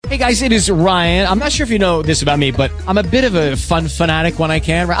Hey guys, it is Ryan. I'm not sure if you know this about me, but I'm a bit of a fun fanatic when I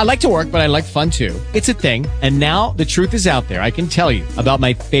can. I like to work, but I like fun too. It's a thing. And now the truth is out there. I can tell you about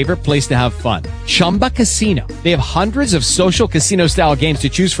my favorite place to have fun. Chumba Casino. They have hundreds of social casino style games to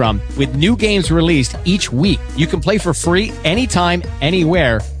choose from with new games released each week. You can play for free anytime,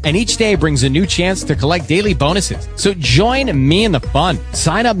 anywhere. And each day brings a new chance to collect daily bonuses. So join me in the fun.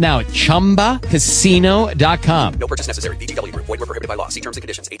 Sign up now at ChumbaCasino.com. No purchase necessary. VGW Group. Void where prohibited by law. See terms and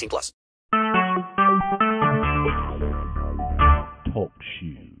conditions. 18+. Talk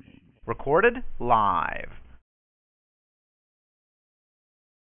shoes. Recorded live.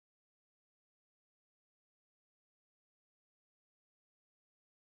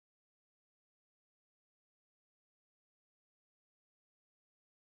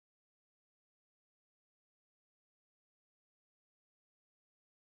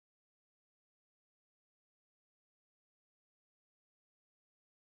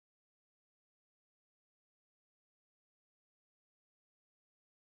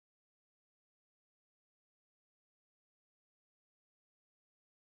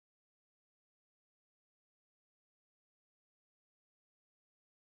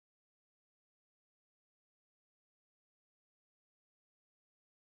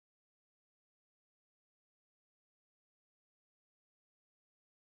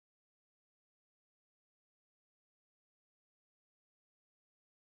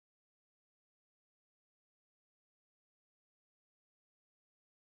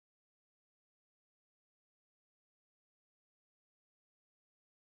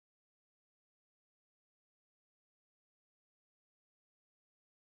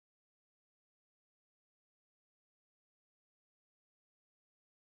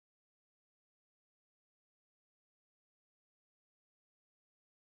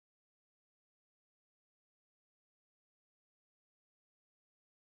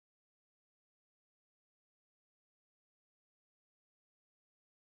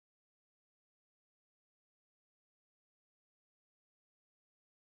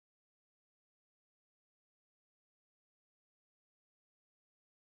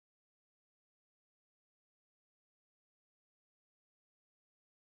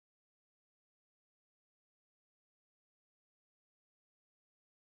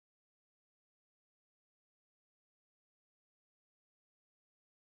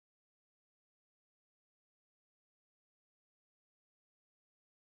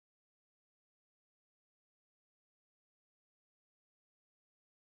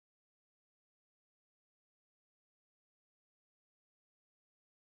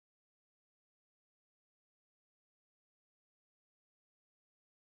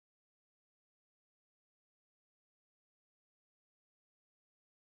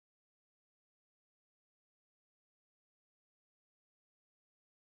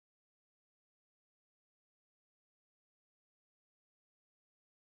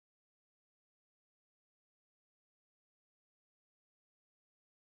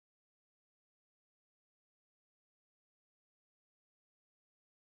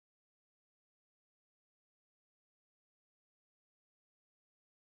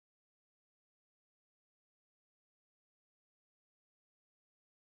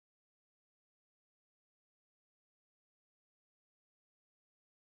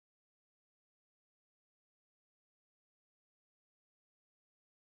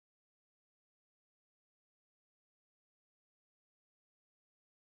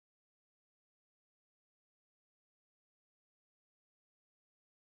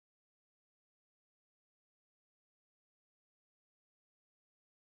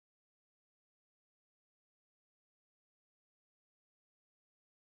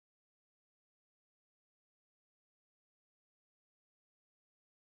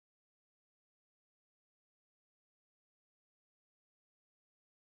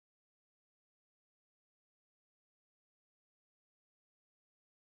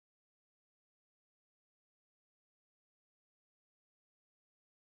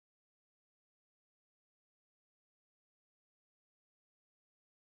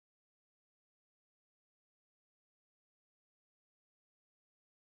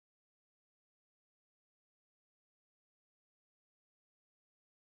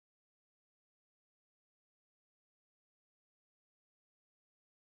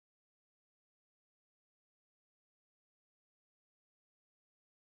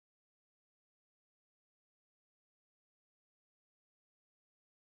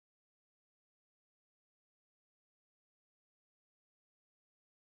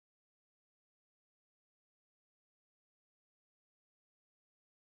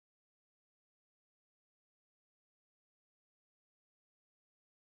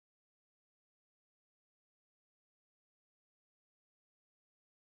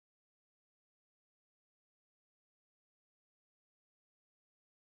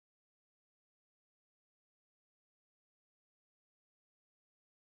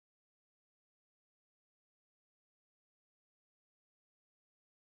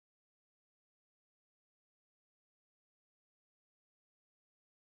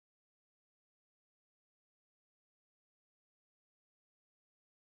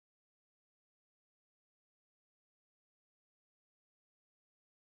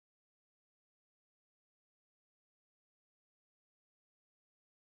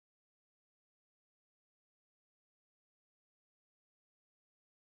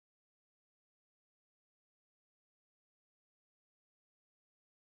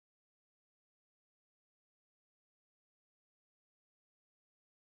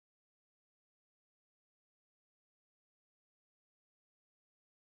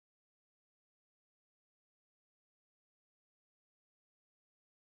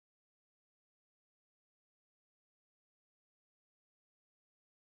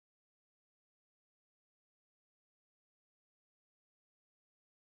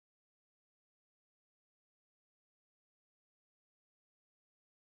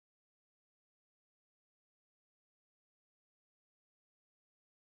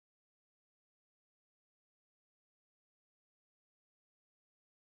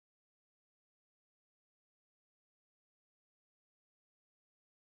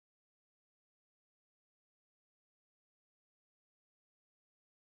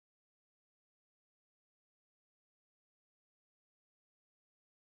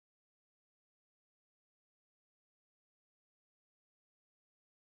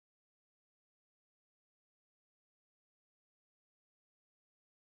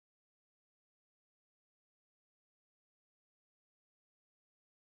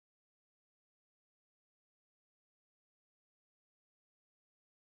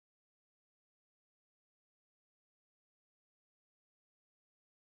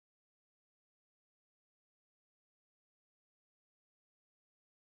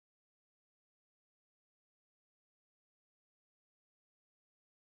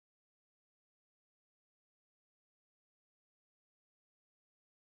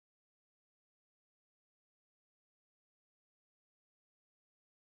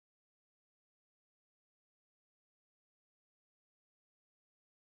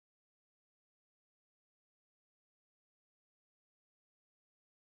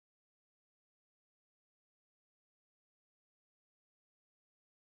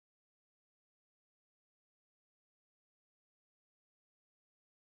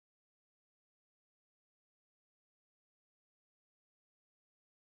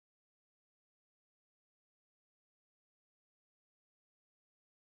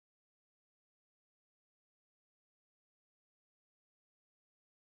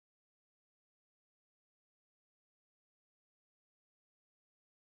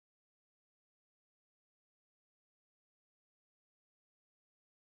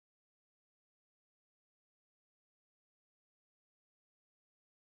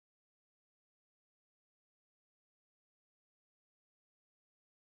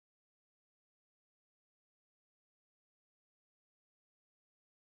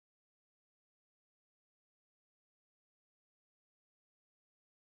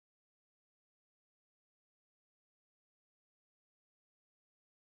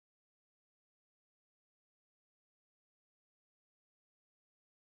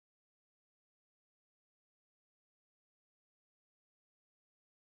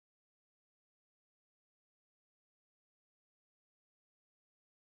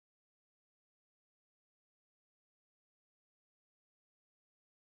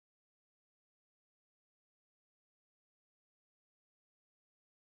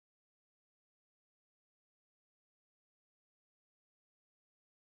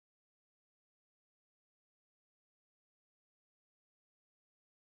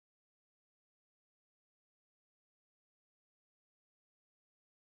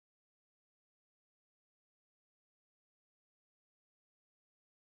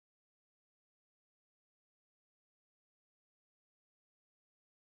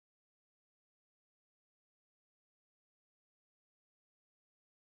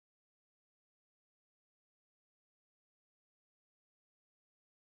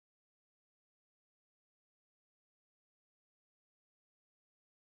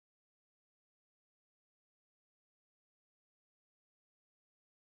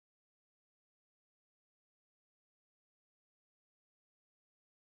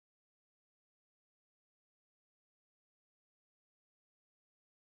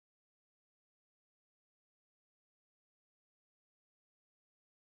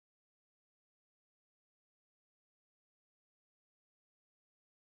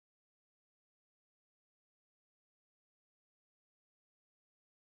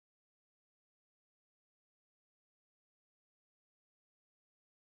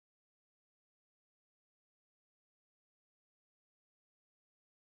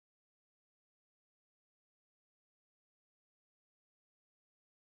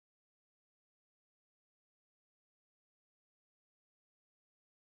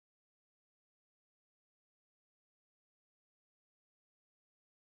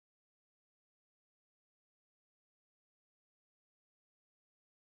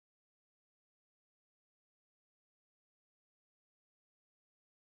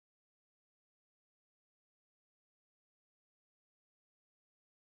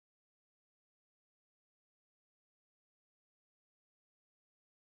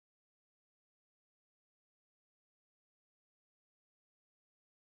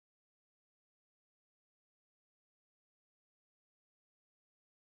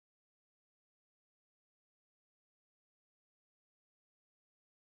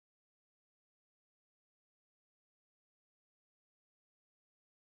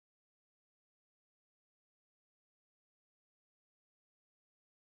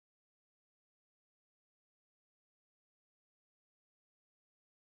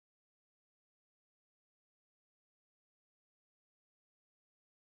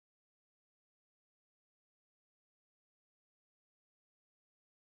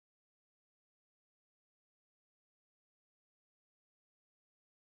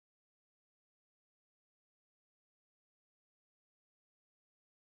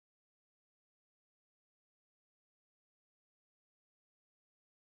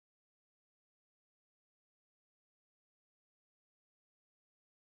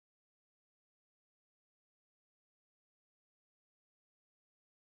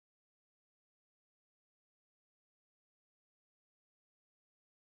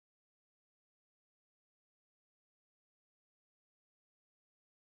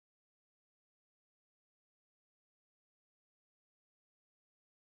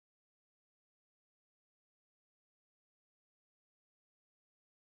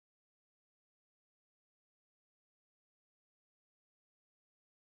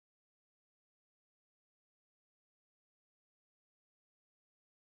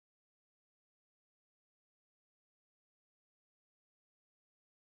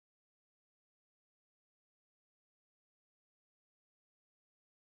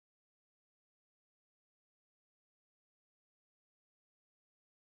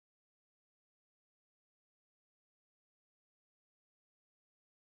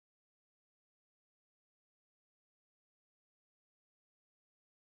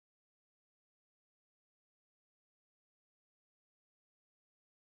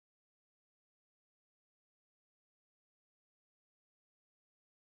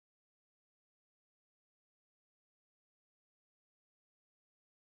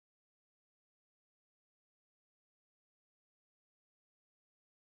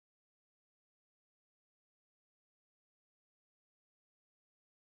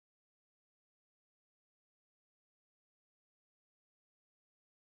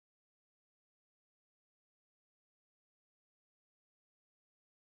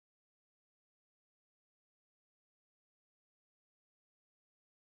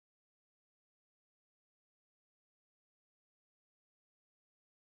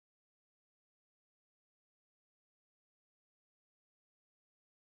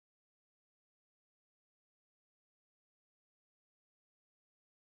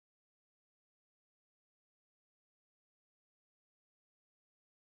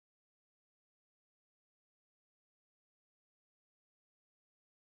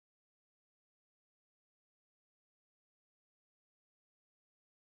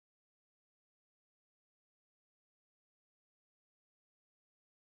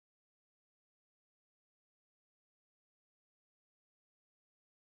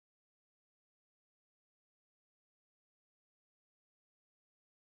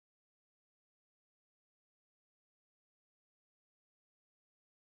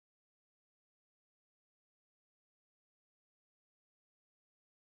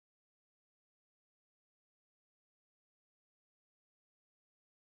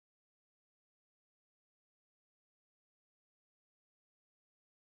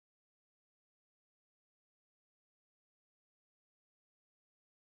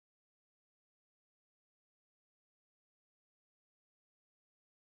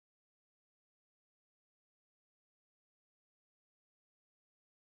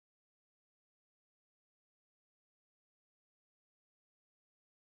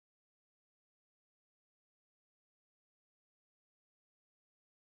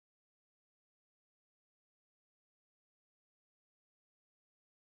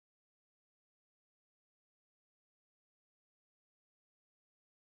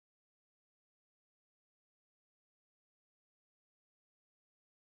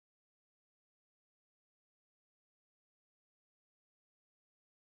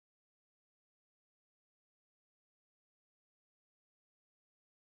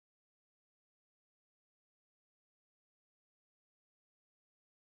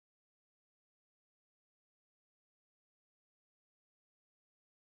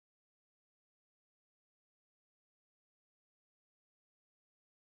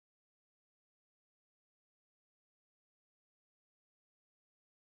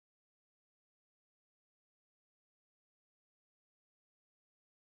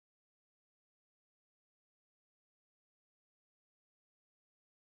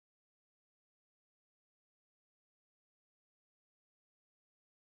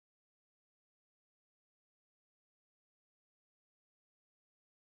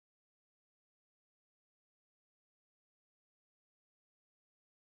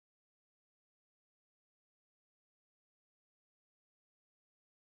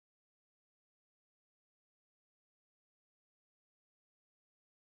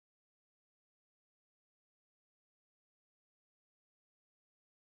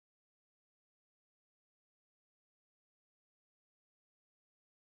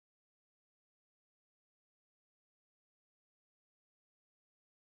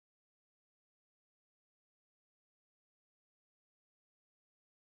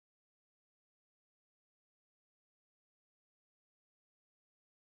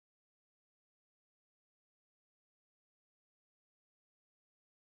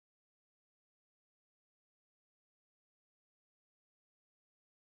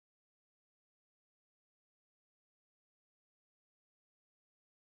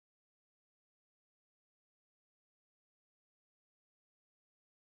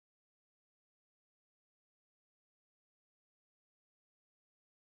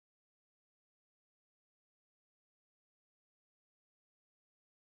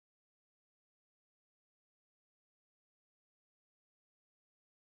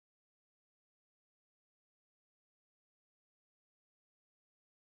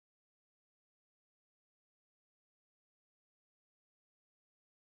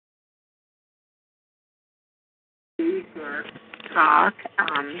 speak or talk,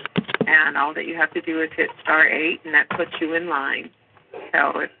 and all that you have to do is hit *8, and that puts you in line.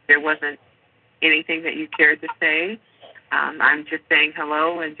 So if there wasn't anything that you cared to say, I'm just saying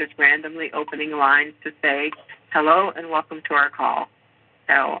hello and just randomly opening lines to say hello and welcome to our call.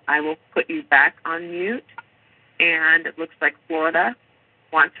 So I will put you back on mute, and it looks like Florida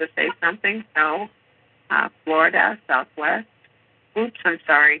wants to say something. So Florida, Southwest. Oops, I'm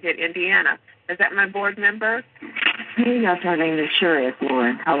sorry, hit Indiana. Is that my board member? Yes, her name is Sure is,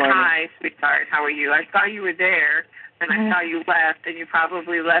 Lauren. How are you? Hi, sweetheart. How are you? I saw you were there, and I saw you left, and you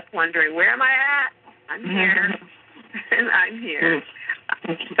probably left wondering, where am I at? I'm here. And I'm here.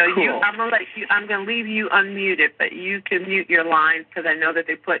 So cool. I'm gonna leave you unmuted, but you can mute your lines because I know that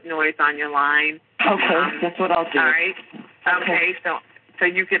they put noise on your line. Okay, that's what I'll do. All right. Okay. So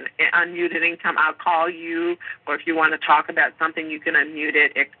you can unmute it anytime. I'll call you, or if you want to talk about something, you can unmute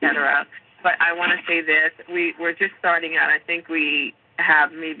it, etc. But I want to say this: we're just starting out. I think we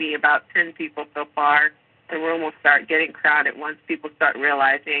have maybe about 10 people so far. The room will start getting crowded once people start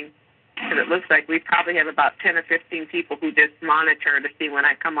realizing. Because it looks like we probably have about 10 or 15 people who just monitor to see when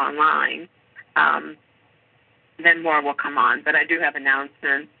I come online. Then more will come on. But I do have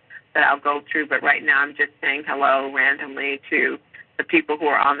announcements that I'll go through. But right now I'm just saying hello randomly to the people who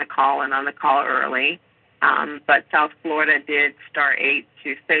are on the call and on the call early. But South Florida did *8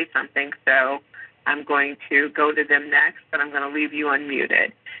 to say something, so I'm going to go to them next, but I'm going to leave you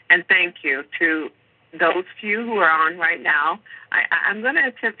unmuted. And thank you to those few who are on right now. I'm going to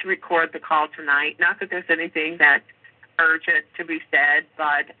attempt to record the call tonight. Not that there's anything that's urgent to be said,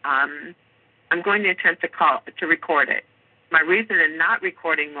 but I'm going to attempt to record it. My reason in not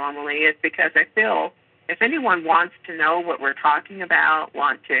recording normally is because I feel if anyone wants to know what we're talking about,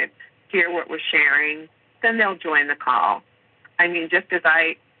 want to hear what we're sharing, then they'll join the call. I mean, just as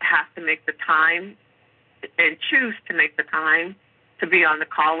I have to make the time and choose to make the time to be on the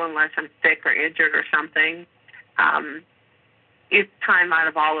call unless I'm sick or injured or something, it's time out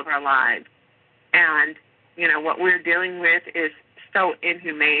of all of our lives. And, what we're dealing with is so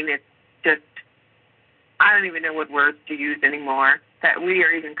inhumane. It's just, I don't even know what words to use anymore, that we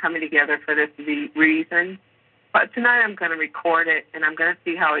are even coming together for this reason. But tonight I'm going to record it, and I'm going to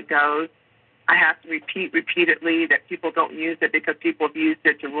see how it goes. I have to repeat repeatedly that people don't use it because people have used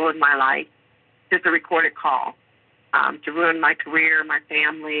it to ruin my life. Just a recorded call, to ruin my career, my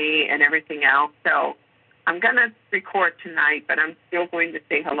family, and everything else. So I'm going to record tonight, but I'm still going to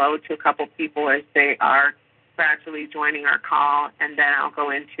say hello to a couple people as they are gradually joining our call, and then I'll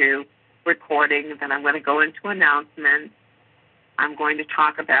go into recording. Then I'm going to go into announcements. I'm going to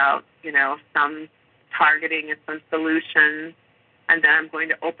talk about, some targeting and some solutions, and then I'm going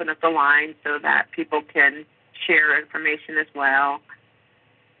to open up the line so that people can share information as well.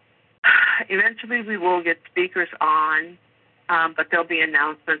 Eventually we will get speakers on, but there'll be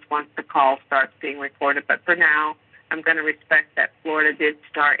announcements once the call starts being recorded. But for now, I'm going to respect that Florida did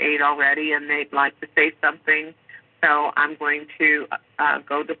 *8 already, and they'd like to say something. So I'm going to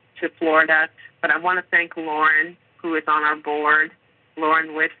go to Florida. But I want to thank Lauren, who is on our board,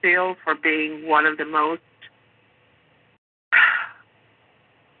 Lauren Whitfield, for being one of the most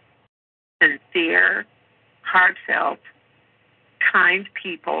sincere, heartfelt, kind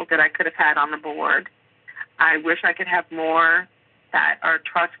people that I could have had on the board. I wish I could have more that are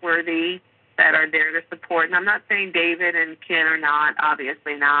trustworthy, that are there to support. And I'm not saying David and Ken are not,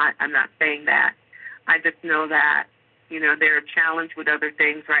 obviously not. I'm not saying that. I just know that, they're challenged with other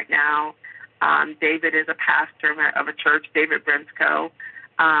things right now. David is a pastor of a church, David Brimsco.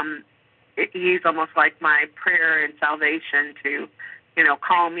 He's almost like my prayer and salvation to,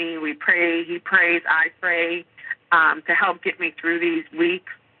 call me, we pray, he prays, I pray, to help get me through these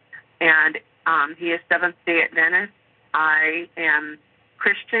weeks. And he is Seventh-day Adventist. I am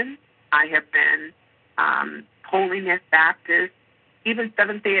Christian. I have been Holiness Baptist, even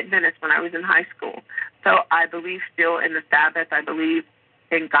Seventh-day Adventist when I was in high school. So I believe still in the Sabbath. I believe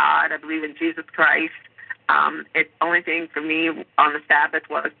in God. I believe in Jesus Christ. The only thing for me on the Sabbath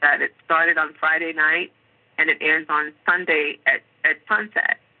was that it started on Friday night and it ends on Sunday at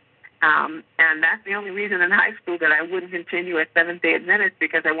sunset. And that's the only reason in high school that I wouldn't continue at Seventh-day Adventist,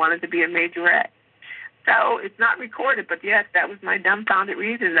 because I wanted to be a majorette. So it's not recorded, but yes, that was my dumbfounded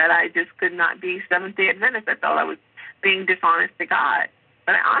reason that I just could not be Seventh-day Adventist. I thought I was being dishonest to God.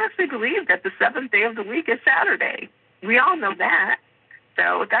 But I honestly believe that the seventh day of the week is Saturday. We all know that.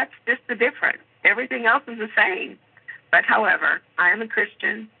 So that's just the difference. Everything else is the same. But however, I am a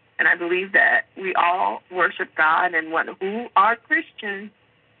Christian, and I believe that we all worship God and who are Christians,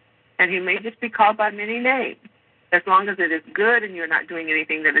 and He may just be called by many names. As long as it is good and you're not doing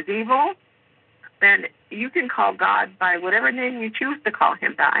anything that is evil, then you can call God by whatever name you choose to call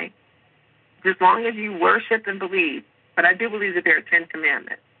him by, as long as you worship and believe. But I do believe that there are 10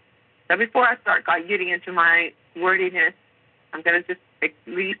 commandments. So before I start getting into my wordiness, I'm going to just at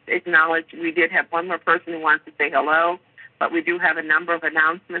least acknowledge we did have one more person who wants to say hello, but we do have a number of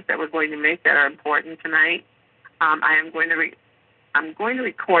announcements that we're going to make that are important tonight. I'm going to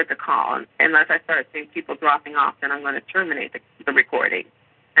record the call, unless I start seeing people dropping off, then I'm going to terminate the recording,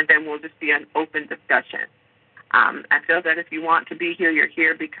 and then we'll just be an open discussion. I feel that if you want to be here, you're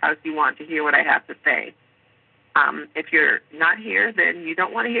here because you want to hear what I have to say. If you're not here, then you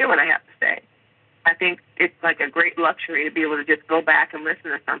don't want to hear what I have to say. I think it's like a great luxury to be able to just go back and listen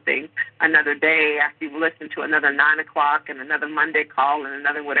to something another day after you've listened to another 9 o'clock and another Monday call and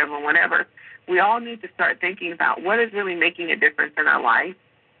another whatever. We all need to start thinking about what is really making a difference in our life,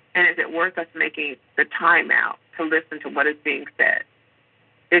 and is it worth us making the time out to listen to what is being said?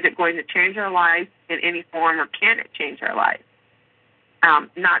 Is it going to change our life in any form, or can it change our life?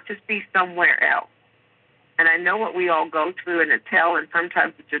 Not just be somewhere else. And I know what we all go through and tell, and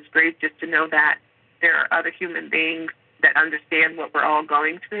sometimes it's just great just to know that there are other human beings that understand what we're all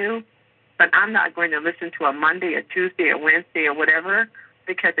going through. But I'm not going to listen to a Monday, a Tuesday, a Wednesday, or whatever,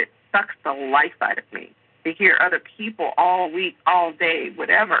 because it sucks the life out of me to hear other people all week, all day,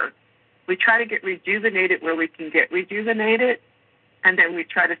 whatever. We try to get rejuvenated where we can get rejuvenated, and then we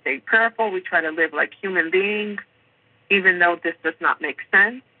try to stay prayerful. We try to live like human beings, even though this does not make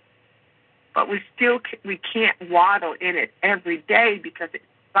sense. But we can't waddle in it every day because it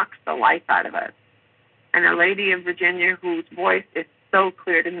sucks the life out of us. And a lady in Virginia whose voice is so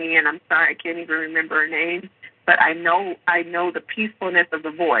clear to me, and I'm sorry I can't even remember her name, but I know the peacefulness of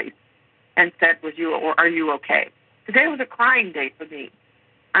the voice, and said, are you okay? Today was a crying day for me.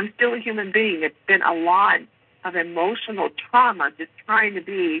 I'm still a human being. It's been a lot of emotional trauma just trying to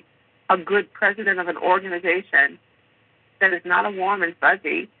be a good president of an organization that is not a warm and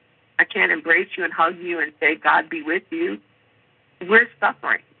fuzzy. I can't embrace you and hug you and say, God be with you. We're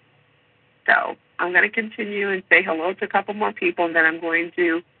suffering. So I'm going to continue and say hello to a couple more people, and then I'm going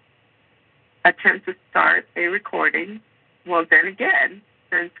to attempt to start a recording. Well, then again,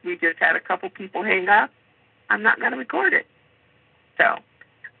 since we just had a couple people hang up, I'm not going to record it. So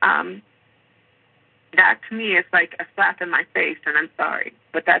that to me is like a slap in my face, and I'm sorry,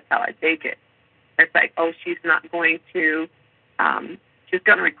 but that's how I take it. It's like, oh, she's not going to, she's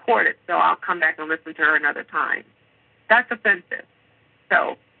going to record it, so I'll come back and listen to her another time. That's offensive.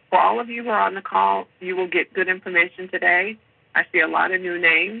 So for all of you who are on the call, you will get good information today. I see a lot of new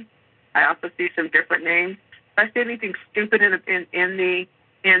names. I also see some different names. If I see anything stupid in the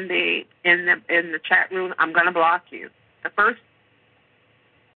chat room, I'm going to block you. The first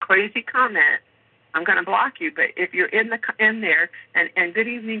crazy comment, I'm going to block you. But if you're in there, and good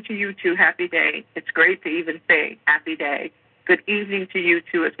evening to you too, happy day. It's great to even say happy day. Good evening to you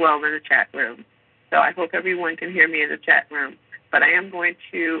too as well in the chat room. So I hope everyone can hear me in the chat room. But I am going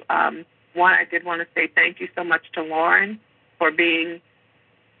to, I did want to say thank you so much to Lauren for being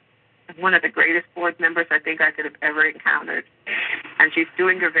one of the greatest board members I think I could have ever encountered. And she's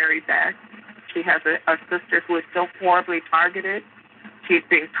doing her very best. She has a sister who is so horribly targeted. She's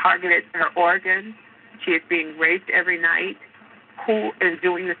being targeted in her organs. She is being raped every night. Who is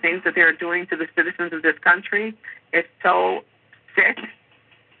doing the things that they're doing to the citizens of this country? It's so sick,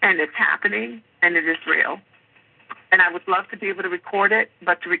 and it's happening, and it is real. And I would love to be able to record it,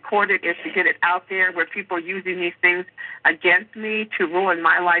 but to record it is to get it out there where people are using these things against me to ruin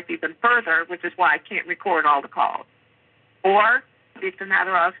my life even further, which is why I can't record all the calls. Or it's a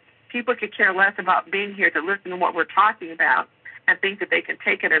matter of people could care less about being here to listen to what we're talking about and think that they can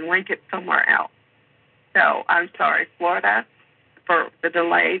take it and link it somewhere else. So I'm sorry, Florida, for the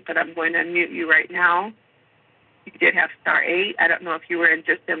delay, but I'm going to unmute you right now. You did have star 8. I don't know if you were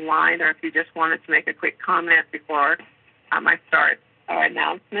just in line or if you just wanted to make a quick comment before I start our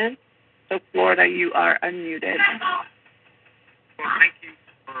announcement. So, Florida, you are unmuted. Well, thank you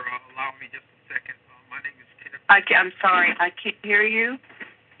for allowing me just a second. My name is Kenneth. I'm sorry. I can't hear you.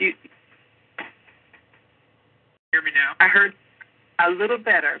 You hear me now? I heard a little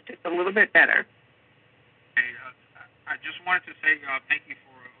better, just a little bit better. Okay, I just wanted to say thank you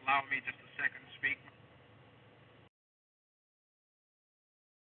for allowing me just a second to speak.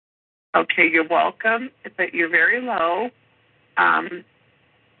 Okay, you're welcome, but you're very low.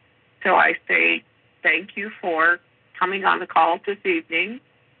 So I say thank you for coming on the call this evening.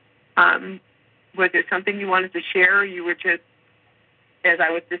 Was there something you wanted to share, or you were just, as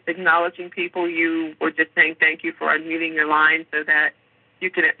I was just acknowledging people, you were just saying thank you for unmuting your line so that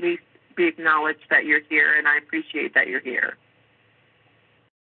you can at least be acknowledged that you're here, and I appreciate that you're here.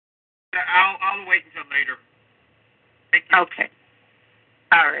 I'll wait until later. Thank you. Okay.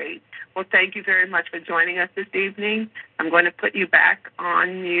 All right. Well, thank you very much for joining us this evening. I'm going to put you back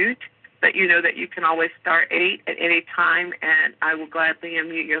on mute, but you know that you can always star 8 at any time, and I will gladly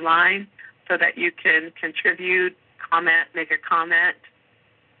unmute your line so that you can contribute, comment, make a comment,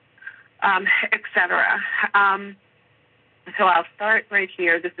 etc. So I'll start right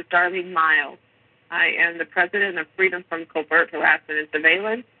here. This is Darlene Miles. I am the president of Freedom from Covert Harassment and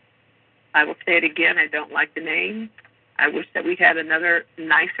Surveillance. I will say it again. I don't like the name. I wish that we had another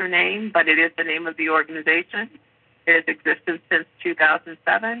nicer name, but it is the name of the organization. It has existed since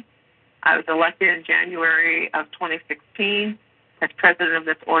 2007. I was elected in January of 2016 as president of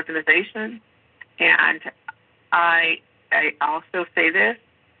this organization. And I also say this,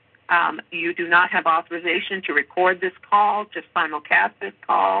 you do not have authorization to record this call, to simulcast this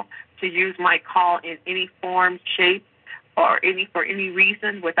call, to use my call in any form, shape, or for any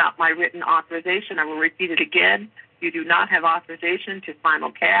reason without my written authorization. I will repeat it again. You do not have authorization to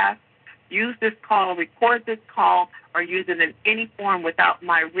simulcast, use this call, record this call, or use it in any form without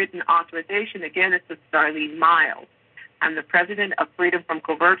my written authorization. Again, this is Darlene Miles. I'm the president of Freedom from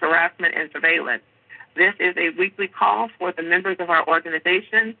Covert Harassment and Surveillance. This is a weekly call for the members of our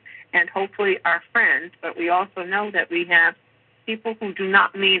organization and hopefully our friends, but we also know that we have people who do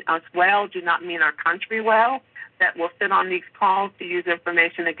not mean us well, do not mean our country well, that will sit on these calls to use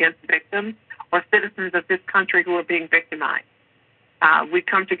information against victims or citizens of this country who are being victimized. We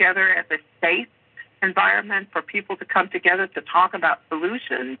come together as a safe environment for people to come together to talk about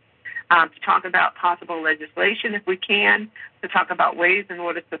solutions, to talk about possible legislation if we can, to talk about ways in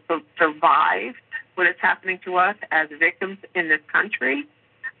order to survive what is happening to us as victims in this country.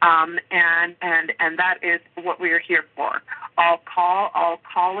 And that is what we are here for. All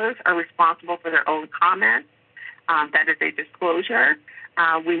callers are responsible for their own comments. That is a disclosure.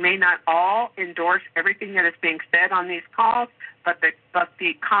 We may not all endorse everything that is being said on these calls, but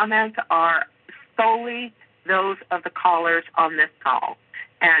the comments are solely those of the callers on this call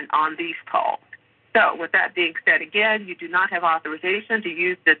and on these calls. So with that being said, again, you do not have authorization to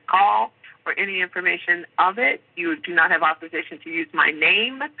use this call or any information of it. You do not have authorization to use my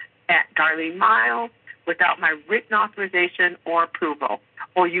name at Darlene Miles without my written authorization or approval,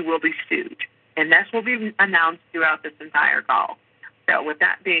 or you will be sued. And that will be announced throughout this entire call. So with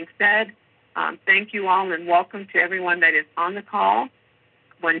that being said, thank you all and welcome to everyone that is on the call.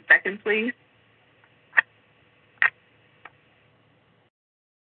 1 second, please.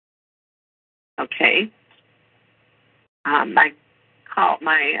 Okay. My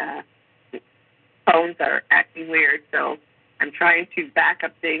phones are acting weird, so I'm trying to back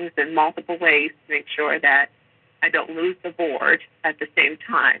up things in multiple ways to make sure that I don't lose the board at the same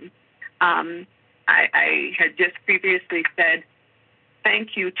time. I had just previously said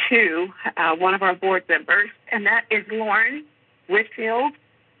thank you to one of our board members, and that is Lauren Whitfield,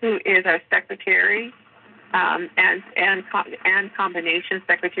 who is our secretary and combination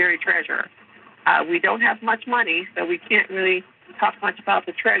secretary-treasurer. We don't have much money, so we can't really talk much about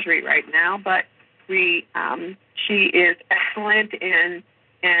the treasury right now, but she is excellent in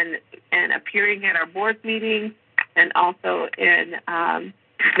appearing at our board meetings and also in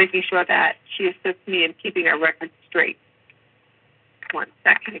making sure that she assists me in keeping our records straight. 1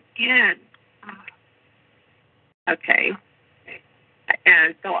 second again. Okay.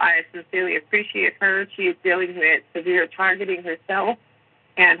 And so I sincerely appreciate her. She is dealing with severe targeting herself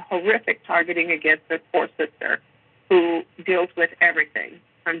and horrific targeting against her poor sister, who deals with everything,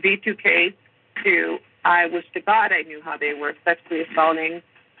 from B2K to I wish to God I knew how they were sexually assaulting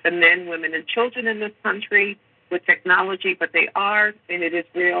the men, women, and children in this country with technology, but they are, and it is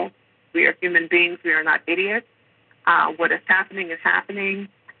real. We are human beings. We are not idiots. What is happening,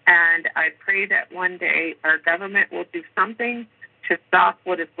 and I pray that one day our government will do something to stop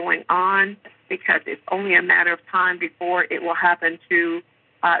what is going on, because it's only a matter of time before it will happen to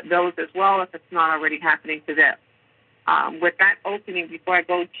those as well, if it's not already happening to them. With that opening, before I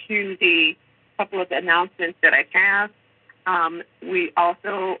go to the couple of announcements that I have, we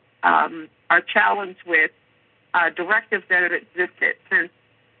also are challenged with directives that have existed since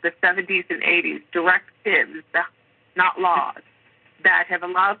the 70s and 80s, directives, not laws, that have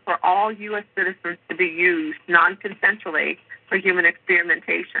allowed for all U.S. citizens to be used non-consensually for human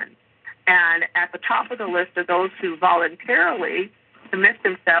experimentation. And at the top of the list are those who voluntarily commit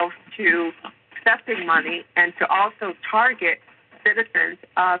themselves to accepting money and to also target citizens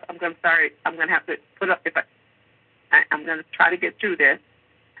of, I'm going to have to put up, I'm going to try to get through this,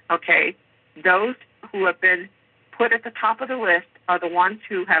 okay? Those who have been put at the top of the list are the ones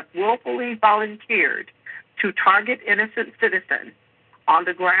who have willfully volunteered to target innocent citizens on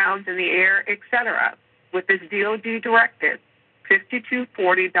the ground, in the air, etc., with this DOD directive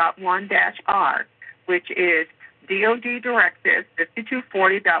 5240.1-R, which is DOD directive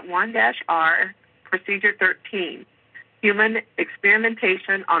 5240.1-R, procedure 13, human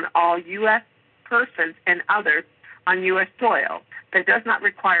experimentation on all U.S. persons and others on U.S. soil, that does not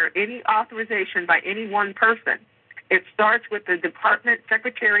require any authorization by any one person. It starts with the Department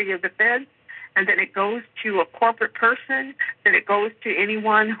Secretary of Defense, and then it goes to a corporate person, then it goes to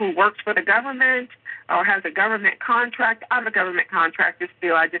anyone who works for the government or has a government contract. I'm a government contractor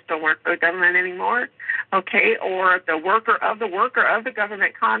still. I just don't work for the government anymore, okay? Or the worker of the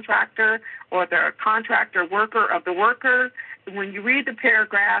government contractor, or the contractor worker of the worker. When you read the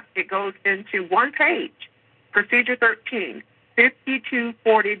paragraph, it goes into one page, Procedure 13,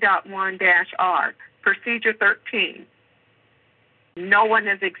 5240.1-R, Procedure 13. No one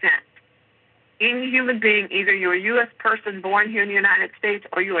is exempt. Any human being, either you're a U.S. person born here in the United States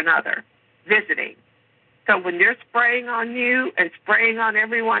or you're another, visiting. So when they're spraying on you and spraying on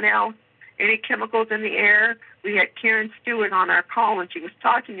everyone else, any chemicals in the air, we had Karen Stewart on our call when she was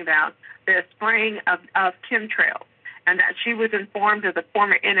talking about the spraying of chemtrails, and that she was informed as a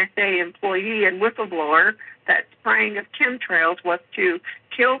former NSA employee and whistleblower that spraying of chemtrails was to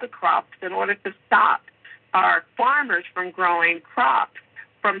kill the crops in order to stop our farmers from growing crops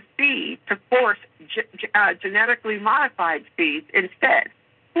from seed to force genetically modified seeds instead.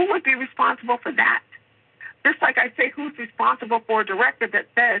 Who would be responsible for that? Just like I say, who's responsible for a directive that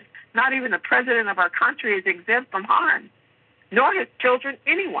says not even the president of our country is exempt from harm, nor his children,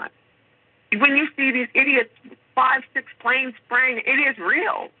 anyone. When you see these idiots, 5, 6 planes spraying, it is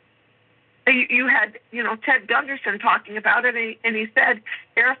real. You had, Ted Gunderson talking about it, and he said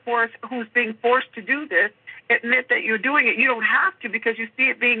Air Force, who's being forced to do this, it meant that you're doing it. You don't have to because you see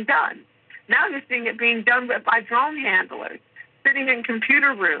it being done. Now you're seeing it being done by drone handlers sitting in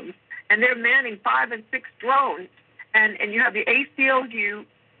computer rooms, and they're manning 5 and 6 drones. And you have the ACLU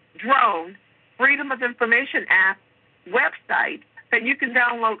drone, Freedom of Information app website that you can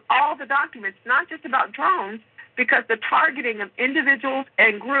download all the documents, not just about drones, because the targeting of individuals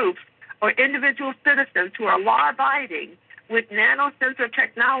and groups or individual citizens who are law-abiding with nanosensor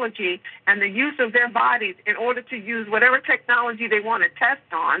technology and the use of their bodies in order to use whatever technology they want to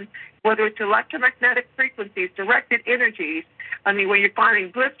test on, whether it's electromagnetic frequencies, directed energies, where you're finding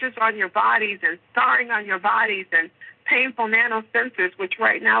blisters on your bodies and scarring on your bodies and painful nanosensors, which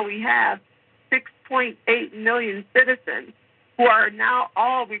right now we have 6.8 million citizens who are now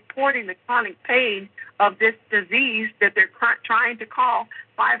all reporting the chronic pain of this disease that they're trying to call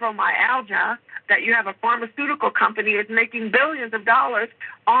fibromyalgia, that you have a pharmaceutical company is making billions of dollars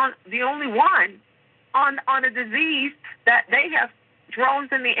on the only one, on a disease that they have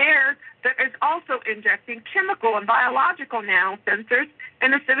drones in the air that is also injecting chemical and biological nanosensors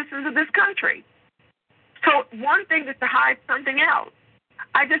in the citizens of this country. So one thing is to hide something else.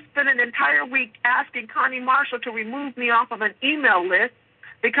 I just spent an entire week asking Connie Marshall to remove me off of an email list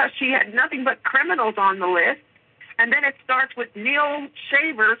because she had nothing but criminals on the list. And then it starts with Neil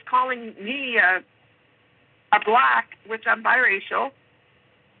Shavers calling me a black, which I'm biracial.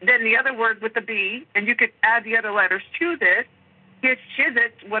 Then the other word with the B, and you could add the other letters to this. His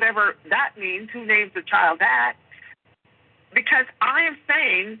Shizit, whatever that means, who names the child that? Because I am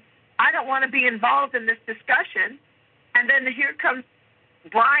saying I don't want to be involved in this discussion. And then here comes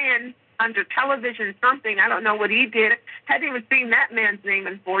Brian under television something. I don't know what he did. Hadn't even seen that man's name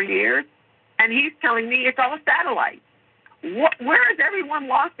in 4 years. And he's telling me it's all satellite. Where has everyone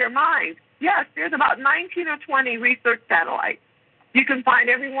lost their minds? Yes, there's about 19 or 20 research satellites. You can find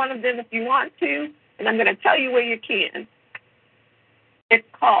every one of them if you want to, and I'm going to tell you where you can. It's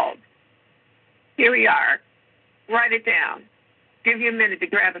called, here we are, write it down. Give you a minute to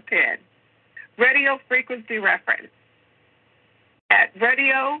grab a pen. Radio frequency reference at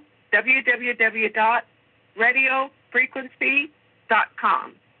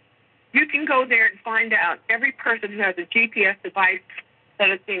www.radiofrequency.com. You can go there and find out every person who has a GPS device that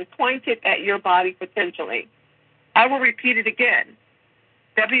is being pointed at your body potentially. I will repeat it again.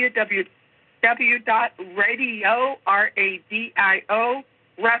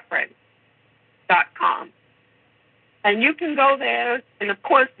 www.radioreference.com. And you can go there, and of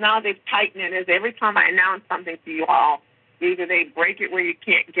course now they've tightened it as every time I announce something to you all, either they break it where you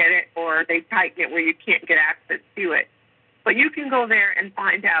can't get it or they tighten it where you can't get access to it. But you can go there and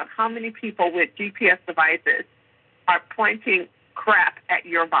find out how many people with GPS devices are pointing crap at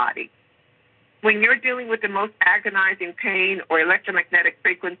your body. When you're dealing with the most agonizing pain or electromagnetic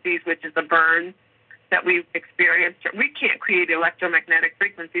frequencies, which is the burn that we've experienced, we can't create electromagnetic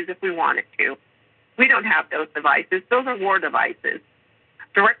frequencies if we wanted to. We don't have those devices. Those are war devices.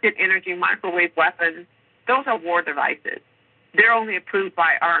 directed energy microwave weapons, those are war devices. They're only approved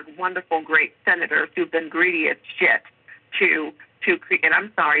by our wonderful, great senators who've been greedy as shit to create. And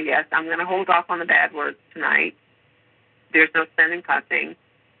I'm sorry, yes, I'm going to hold off on the bad words tonight. There's no sin in cussing,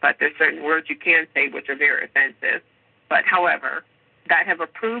 but there's certain words you can say which are very offensive. But, however, that have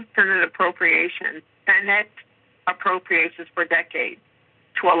approved Senate appropriations for decades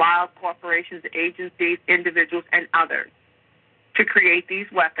to allow corporations, agencies, individuals, and others to create these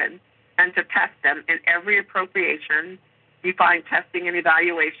weapons and to test them. In every appropriation, you find testing and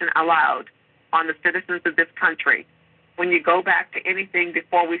evaluation allowed on the citizens of this country. When you go back to anything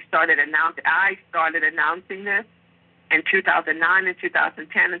before I started announcing this in 2009 and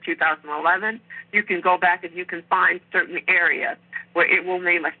 2010 and 2011, you can go back and you can find certain areas where it will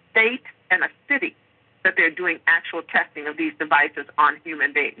name a state and a city that they're doing actual testing of these devices on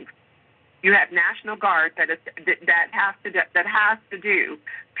human beings. You have National Guard that has to do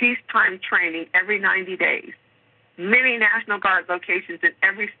peacetime training every 90 days. Many National Guard locations in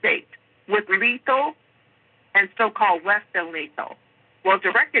every state with lethal and so-called less than lethal. Well,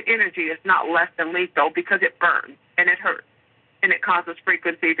 directed energy is not less than lethal because it burns and it hurts and it causes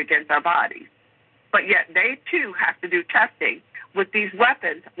frequencies against our bodies. But yet they, too, have to do testing with these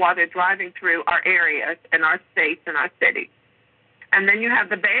weapons while they're driving through our areas and our states and our cities. And then you have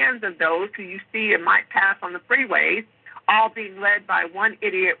the bands of those who you see and might pass on the freeways, all being led by one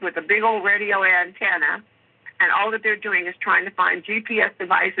idiot with a big old radio antenna, and all that they're doing is trying to find GPS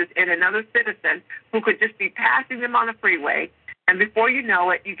devices in another citizen who could just be passing them on the freeway. And before you know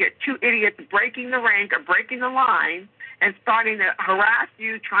it, you get two idiots breaking the rank or breaking the line and starting to harass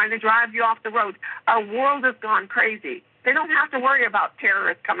you, trying to drive you off the road. Our world has gone crazy. They don't have to worry about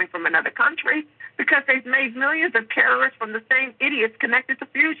terrorists coming from another country because they've made millions of terrorists from the same idiots connected to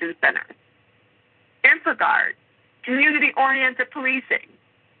fusion centers. InfoGuard, community-oriented policing,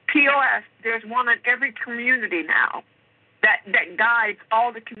 POS, there's one in every community now that guides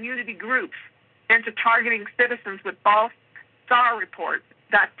all the community groups into targeting citizens with false SAR reports,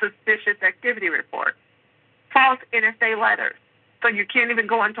 that's suspicious activity reports, false NSA letters. So you can't even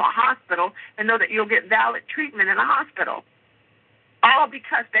go into a hospital and know that you'll get valid treatment in a hospital. All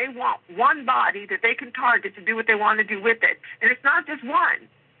because they want one body that they can target to do what they want to do with it. And it's not just one,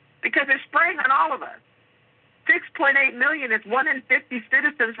 because they're spraying on all of us. 6.8 million is 1 in 50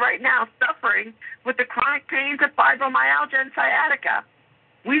 citizens right now suffering with the chronic pains of fibromyalgia and sciatica.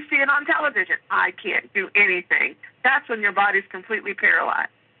 We see it on television. I can't do anything. That's when your body's completely paralyzed.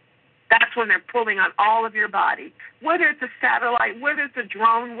 That's when they're pulling on all of your body, whether it's a satellite, whether it's a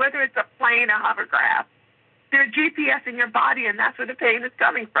drone, whether it's a plane, a hovercraft. They're GPSing your body, and that's where the pain is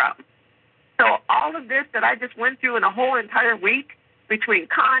coming from. So all of this that I just went through in a whole entire week between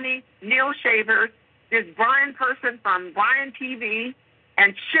Connie, Neil Shavers, this Brian person from Brian TV,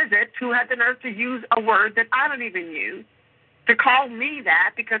 and Shizit, who had the nerve to use a word that I don't even use, to call me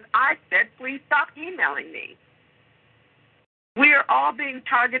that because I said, please stop emailing me. We are all being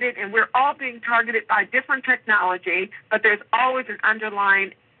targeted, and we're all being targeted by different technology, but there's always an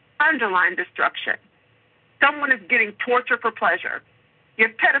underlying destruction. Someone is getting torture for pleasure. You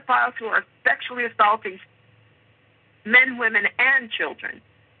have pedophiles who are sexually assaulting men, women, and children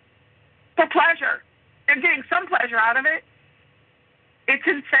for pleasure. They're getting some pleasure out of it. It's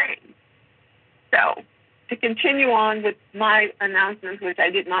insane. So to continue on with my announcements, which I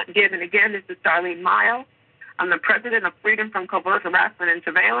did not give, and again, this is Darlene Miles. I'm the president of Freedom from Covert Harassment and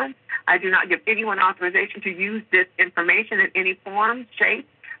Surveillance. I do not give anyone authorization to use this information in any form, shape.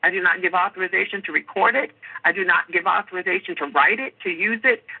 I do not give authorization to record it. I do not give authorization to write it, to use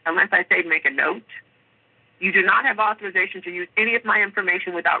it, unless I say make a note. You do not have authorization to use any of my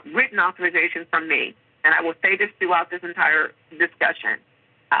information without written authorization from me. And I will say this throughout this entire discussion.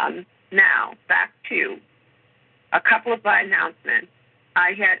 Now, back to a couple of my announcements.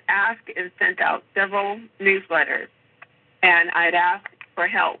 I had asked and sent out several newsletters, and I had asked for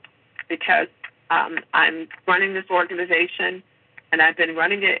help because I'm running this organization, and I've been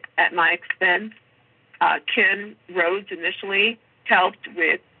running it at my expense. Ken Rhodes initially helped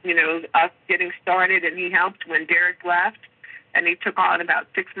with, us getting started, and he helped when Derek left, and he took on about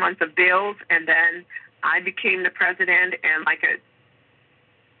 6 months of bills, and then I became the president, and like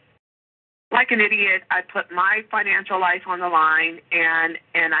an idiot, I put my financial life on the line, and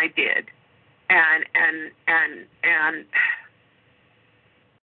I did, and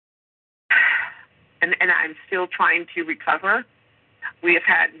I'm still trying to recover. We have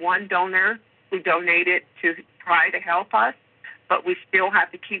had one donor who donated to try to help us, but we still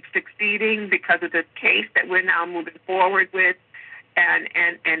have to keep succeeding because of this case that we're now moving forward with, and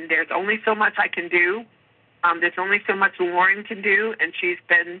there's only so much I can do. There's only so much Lauren can do, and she's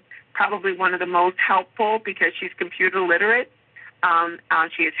been probably one of the most helpful because she's computer literate.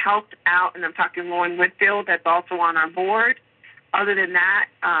 She has helped out, and I'm talking Lauren Whitfield, that's also on our board. Other than that,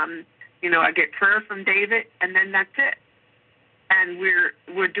 I get prayer from David, and then that's it. And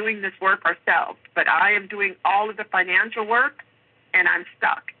we're doing this work ourselves. But I am doing all of the financial work, and I'm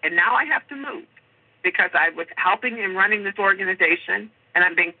stuck. And now I have to move because I was helping and running this organization, and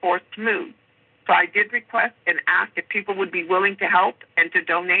I'm being forced to move. So I did request and ask if people would be willing to help and to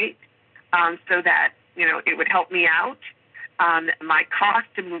donate so that, it would help me out. My cost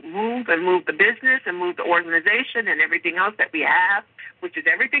to move the business and move the organization and everything else that we have, which is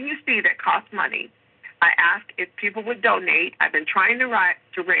everything you see that costs money. I asked if people would donate. I've been trying to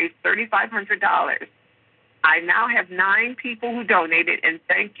raise $3,500. I now have 9 people who donated, and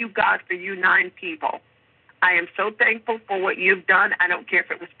thank you, God, for you 9 people. I am so thankful for what you've done. I don't care if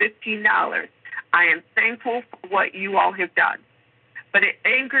it was $15. I am thankful for what you all have done. But it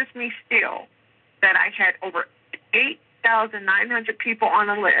angers me still that I had over 8,900 people on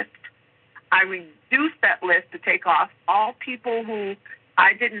a list. I reduced that list to take off all people who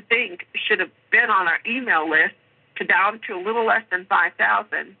I didn't think should have been on our email list down to a little less than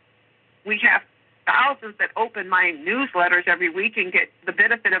 5,000. We have thousands that open my newsletters every week and get the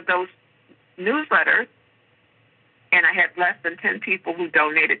benefit of those newsletters. And I had less than 10 people who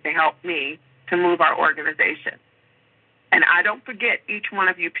donated to help me to move our organization. And I don't forget each one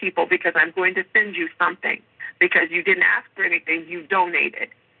of you people because I'm going to send you something because you didn't ask for anything, you donated.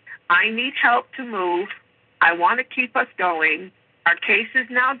 I need help to move. I want to keep us going. Our case is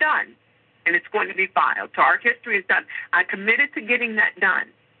now done, and it's going to be filed. So our history is done. I committed to getting that done.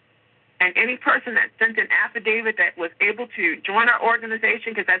 And any person that sent an affidavit that was able to join our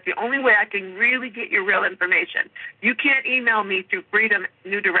organization, because that's the only way I can really get your real information. You can't email me through Freedom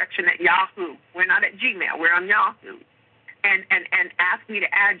New Direction at Yahoo. We're not at Gmail. We're on Yahoo. And ask me to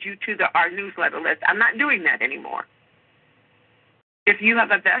add you to our newsletter list. I'm not doing that anymore. If you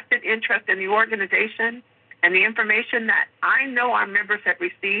have a vested interest in the organization and the information that I know our members have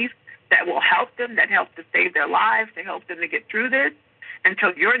received that will help them, that helps to save their lives, to help them to get through this,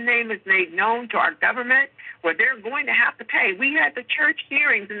 until your name is made known to our government, where they're going to have to pay. We had the church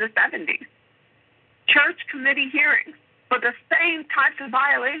hearings in the 70s, church committee hearings for the same types of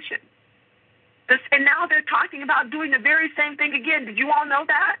violations. And now they're talking about doing the very same thing again. Did you all know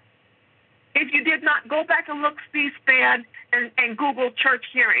that? If you did not, go back and look C-SPAN and Google church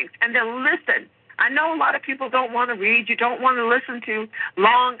hearings and then listen. I know a lot of people don't want to read. You don't want to listen to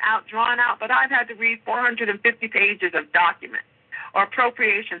long out, drawn out, but I've had to read 450 pages of documents or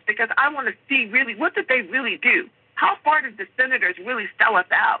appropriations because I want to see really what did they really do? How far did the senators really sell us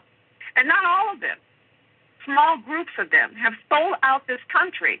out? And not all of them. Small groups of them have sold out this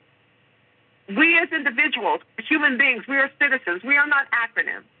country. We as individuals, human beings, we are citizens. We are not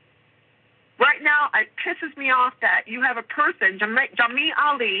acronyms. Right now, it pisses me off that you have a person, Jamii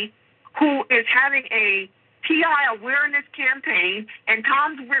Ali, who is having a TI awareness campaign in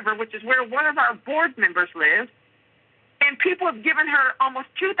Toms River, which is where one of our board members lives, and people have given her almost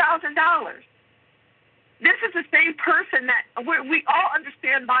 $2,000. This is the same person that we all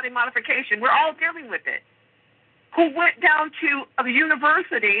understand body modification. We're all dealing with it. Who went down to a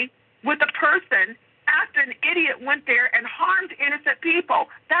university with a person after an idiot went there and harmed innocent people.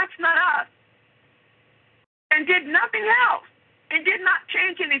 That's not us. And did nothing else. And did not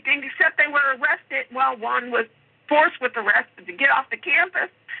change anything except they were arrested. Well, one was forced with arrest to get off the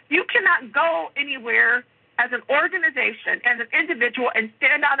campus. You cannot go anywhere as an organization, as an individual, and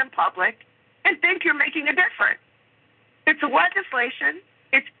stand out in public and think you're making a difference. It's legislation.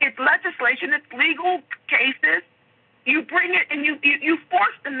 It's legislation. It's legal cases. You bring it and you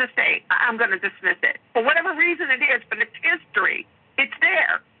force them to say, I'm going to dismiss it. For whatever reason it is, but it's history. It's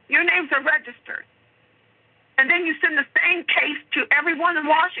there. Your names are registered. And then you send the same case to everyone in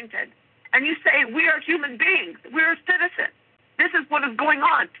Washington, and you say, we are human beings. We are citizens. This is what is going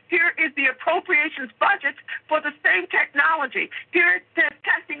on. Here is the appropriations budget for the same technology. Here it says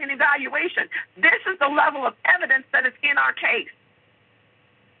testing and evaluation. This is the level of evidence that is in our case.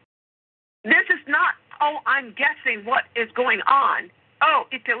 This is not, I'm guessing what is going on. Oh,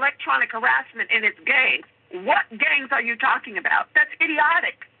 it's electronic harassment and it's gangs. What gangs are you talking about? That's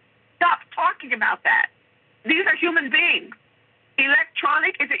idiotic. Stop talking about that. These are human beings.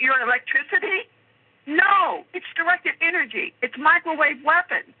 Electronic, is it your electricity? No, it's directed energy. It's microwave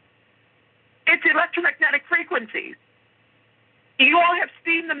weapons. It's electromagnetic frequencies. You all have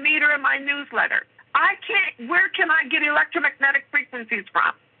seen the meter in my newsletter. Where can I get electromagnetic frequencies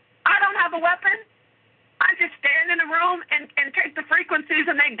from? I don't have a weapon. I just stand in a room and take the frequencies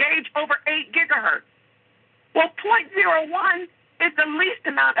and they gauge over 8 gigahertz. Well, 0.01 is the least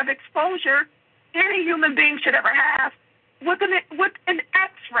amount of exposure any human being should ever have with an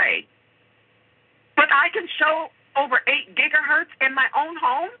X-ray. But I can show over 8 gigahertz in my own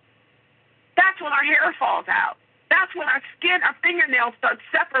home. That's when our hair falls out. That's when our skin, our fingernails start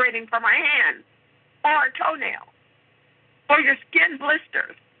separating from our hand or our toenail or your skin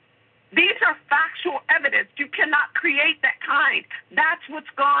blisters. These are factual evidence. You cannot create that kind. That's what's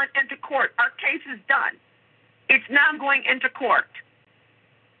gone into court. Our case is done. It's now going into court.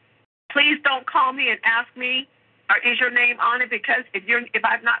 Please don't call me and ask me, is your name on it? Because if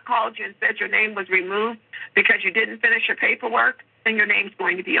I've not called you and said your name was removed because you didn't finish your paperwork, then your name's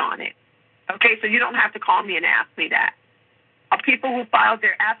going to be on it. Okay, so you don't have to call me and ask me that. People who filed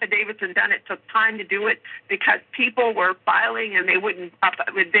their affidavits and done it took time to do it because people were filing and they wouldn't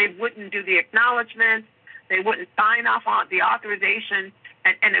do the acknowledgement, they wouldn't sign off on the authorization,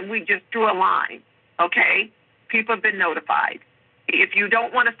 and then we just drew a line. Okay, people have been notified. If you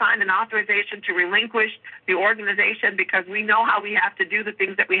don't want to sign an authorization to relinquish the organization because we know how we have to do the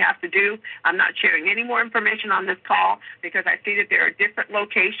things that we have to do, I'm not sharing any more information on this call because I see that there are different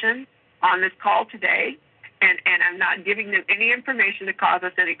locations on this call today, and I'm not giving them any information to cause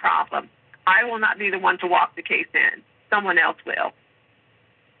us any problem. I will not be the one to walk the case in. Someone else will.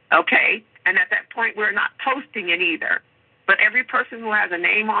 Okay? And at that point, we're not posting it either. But every person who has a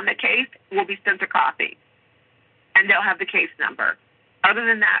name on the case will be sent a copy, and they'll have the case number. Other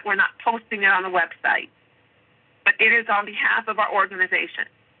than that, we're not posting it on the website. But it is on behalf of our organization.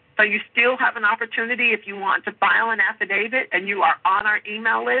 So you still have an opportunity if you want to file an affidavit and you are on our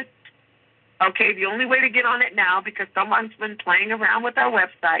email list. Okay, the only way to get on it now, because someone's been playing around with our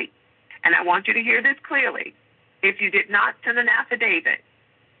website, and I want you to hear this clearly. If you did not send an affidavit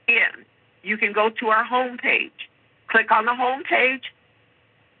in, you can go to our home page. Click on the home page,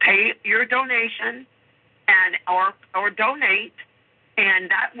 pay your donation, or donate,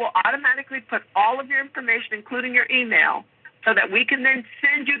 and that will automatically put all of your information, including your email, so that we can then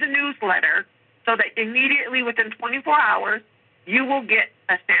send you the newsletter so that immediately within 24 hours, you will get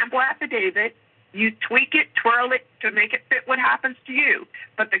a sample affidavit. You tweak it, twirl it to make it fit what happens to you.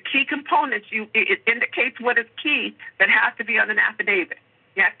 But the key components, it indicates what is key that has to be on an affidavit.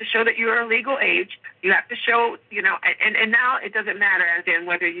 You have to show that you're a legal age. You have to show, and now it doesn't matter as in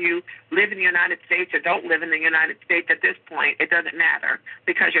whether you live in the United States or don't live in the United States at this point. It doesn't matter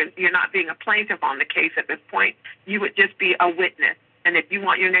because you're not being a plaintiff on the case at this point. You would just be a witness. And if you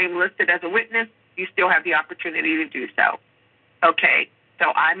want your name listed as a witness, you still have the opportunity to do so. Okay,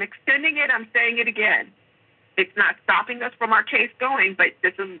 so I'm extending it. I'm saying it again. It's not stopping us from our case going, but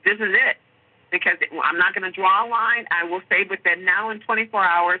this is it. Because I'm not going to draw a line. I will say within now and 24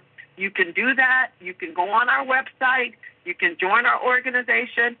 hours, you can do that. You can go on our website. You can join our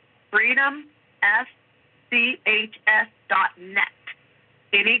organization, freedomfchs.net.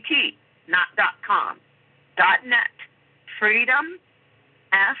 N-E-T, not .com. .net. Freedom,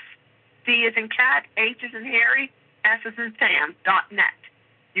 F, C as in cat, H as in Harry, S as in Sam, .net.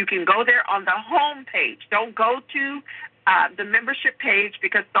 You can go there on the home page. Don't go to the membership page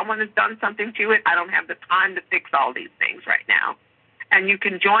because someone has done something to it. I don't have the time to fix all these things right now. And you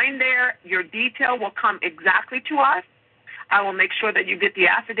can join there. Your detail will come exactly to us. I will make sure that you get the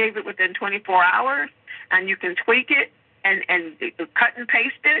affidavit within 24 hours, and you can tweak it and cut and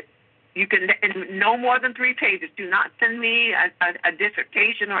paste it. You can, in no more than 3 pages. Do not send me a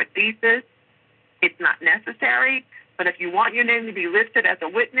dissertation or a thesis. It's not necessary. But if you want your name to be listed as a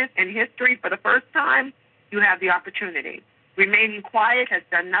witness in history for the first time, you have the opportunity. Remaining quiet has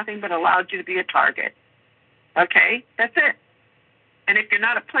done nothing but allowed you to be a target. Okay? That's it. And if you're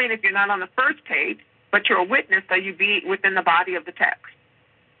not a plaintiff, you're not on the first page, but you're a witness, so you be within the body of the text.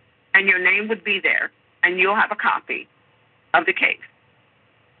 And your name would be there, and you'll have a copy of the case.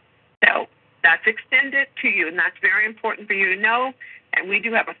 So that's extended to you, and that's very important for you to know. And we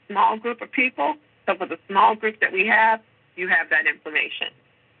do have a small group of people. So for the small group that we have, you have that information.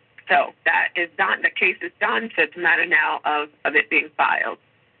 So that is done. The case is done. So it's a matter now of it being filed.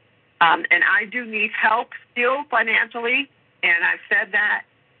 And I do need help still financially, and I've said that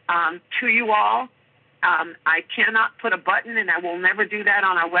to you all. I cannot put a button, and I will never do that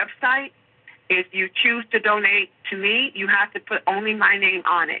on our website. If you choose to donate to me, you have to put only my name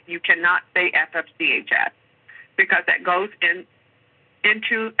on it. You cannot say FFCHS because that goes into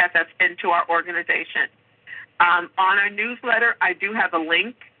our organization. On our newsletter, I do have a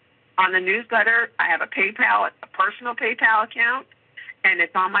link. On the newsletter, I have a personal PayPal account, and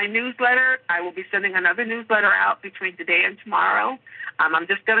it's on my newsletter. I will be sending another newsletter out between today and tomorrow. I'm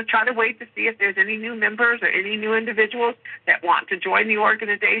just going to try to wait to see if there's any new members or any new individuals that want to join the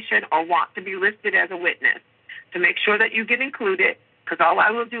organization or want to be listed as a witness. to make sure that you get included, because all I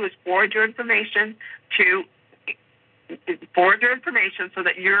will do is forward your information so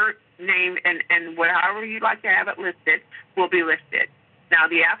that your name and however you'd like to have it listed will be listed. Now,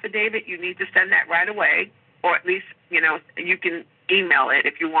 the affidavit, you need to send that right away, or at least, you can email it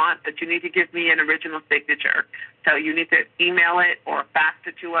if you want, but you need to give me an original signature. So you need to email it or fax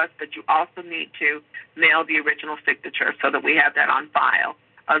it to us, but you also need to mail the original signature so that we have that on file.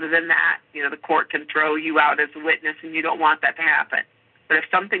 Other than that, the court can throw you out as a witness, and you don't want that to happen. But if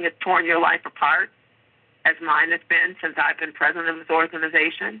something has torn your life apart, as mine has been since I've been president of this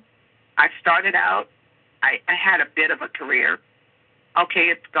organization, I started out, I had a bit of a career. Okay,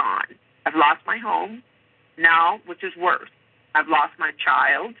 it's gone. I've lost my home. Now, which is worse, I've lost my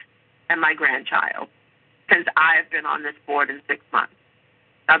child and my grandchild since I have been on this board in 6 months.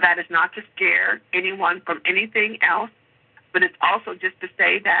 Now, that is not to scare anyone from anything else, but it's also just to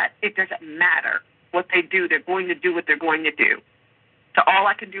say that it doesn't matter what they do. They're going to do what they're going to do. So all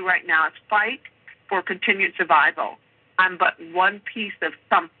I can do right now is fight for continued survival. I'm but one piece of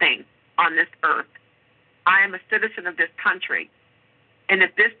something on this earth. I am a citizen of this country. And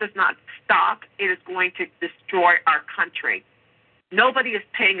if this does not stop, it is going to destroy our country. Nobody is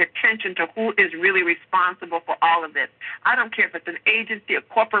paying attention to who is really responsible for all of this. I don't care if it's an agency, a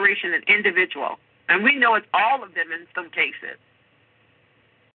corporation, an individual. And we know it's all of them in some cases.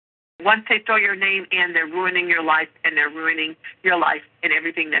 Once they throw your name in, they're ruining your life, and they're ruining your life and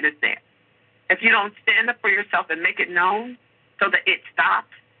everything that is there. If you don't stand up for yourself and make it known so that it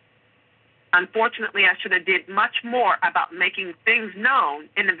stops, unfortunately, I should have did much more about making things known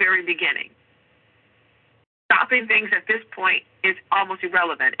in the very beginning. Stopping things at this point is almost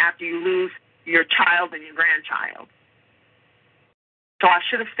irrelevant after you lose your child and your grandchild. So I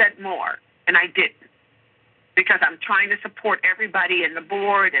should have said more, and I didn't, because I'm trying to support everybody in the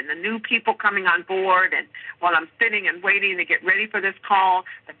board and the new people coming on board. And while I'm sitting and waiting to get ready for this call,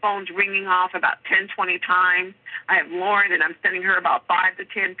 the phone's ringing off about 10, 20 times. I have Lauren, and I'm sending her about 5 to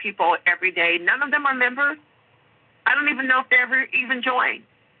 10 people every day. None of them are members. I don't even know if they ever even join.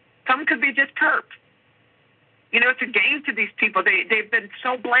 Some could be just perps. It's a game to these people. They've been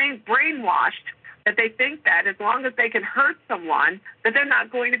so brainwashed that they think that as long as they can hurt someone, that they're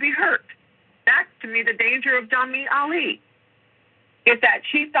not going to be hurt. That's, to me, the danger of Dummy Ali, is that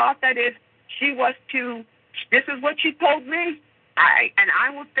she thought that if she was to, this is what she told me, I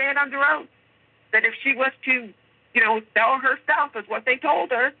will stand under oath, that if she was to, sell herself as what they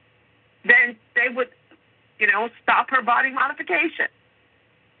told her, then they would, stop her body modification.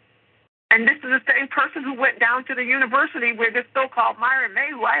 And this is the same person who went down to the university where this so-called Myron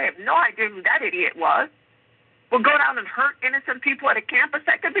May, who I have no idea who that idiot was, will go down and hurt innocent people at a campus.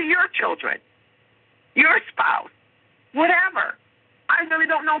 That could be your children, your spouse, whatever. I really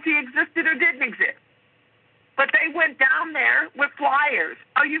don't know if he existed or didn't exist. But they went down there with flyers.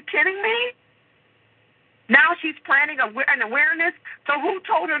 Are you kidding me? Now she's planning an awareness. So who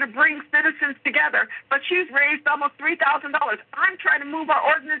told her to bring citizens together? But she's raised almost $3,000. I'm trying to move our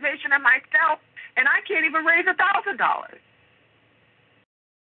organization and myself, and I can't even raise $1,000.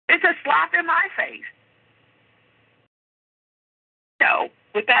 It's a slap in my face. So,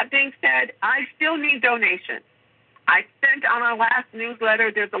 with that being said, I still need donations. I sent on our last newsletter,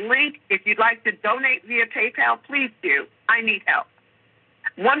 there's a link. If you'd like to donate via PayPal, please do. I need help.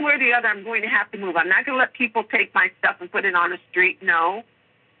 One way or the other, I'm going to have to move. I'm not going to let people take my stuff and put it on the street. No.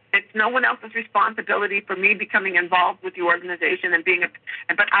 It's no one else's responsibility for me becoming involved with the organization and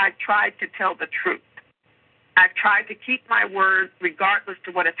but I've tried to tell the truth. I've tried to keep my word regardless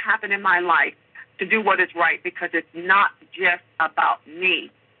to what has happened in my life, to do what is right, because it's not just about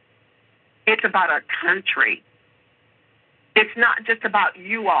me. It's about our country. It's not just about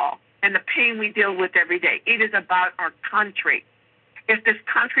you all and the pain we deal with every day. It is about our country. If this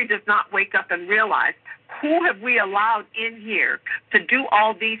country does not wake up and realize, who have we allowed in here to do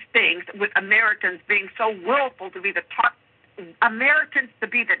all these things, with Americans being so willful to be the American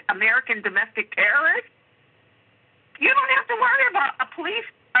domestic terrorists? You don't have to worry about a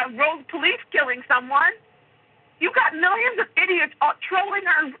rogue police killing someone. You got millions of idiots trolling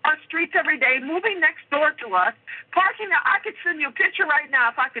our streets every day, moving next door to us, parking there. I could send you a picture right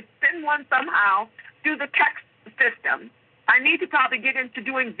now if I could send one somehow through the text system. I need to probably get into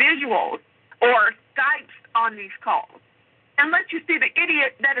doing visuals or Skypes on these calls and let you see the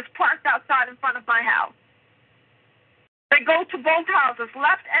idiot that is parked outside in front of my house. They go to both houses,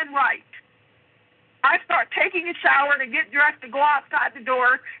 left and right. I start taking a shower to get dressed to go outside the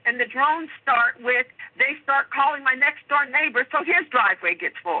door, and the drones they start calling my next-door neighbor, so his driveway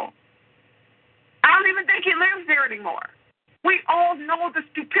gets full. I don't even think he lives there anymore. We all know the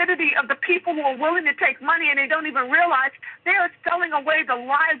stupidity of the people who are willing to take money and they don't even realize they are selling away the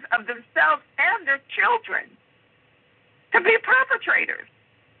lives of themselves and their children to be perpetrators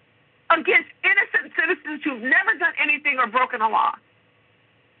against innocent citizens who've never done anything or broken a law.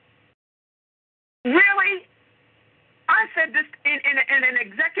 Really? I said this in an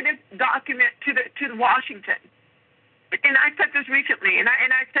executive document to Washington. And I said this recently, and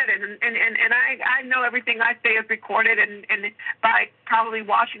I said it, and I know everything I say is recorded and by probably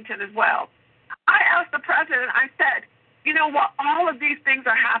Washington as well. I asked the president, I said, you know what, all of these things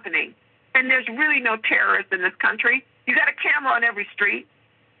are happening, and there's really no terrorists in this country. You got a camera on every street.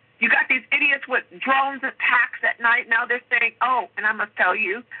 You got these idiots with drones attacks at night. Now they're saying, oh, and I must tell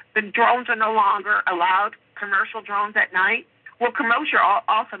you, the drones are no longer allowed, commercial drones at night. Well, commercial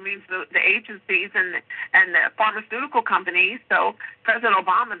also means the agencies and the pharmaceutical companies. So President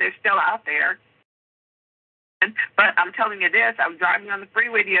Obama, they're still out there. But I'm telling you this, I was driving on the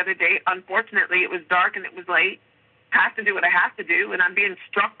freeway the other day. Unfortunately, it was dark and it was late. I have to do what I have to do, and I'm being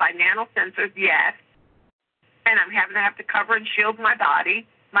struck by nanosensors, yes. And I'm having to cover and shield my body,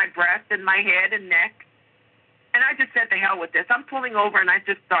 my breast and my head and neck. And I just said, to hell with this. I'm pulling over, and I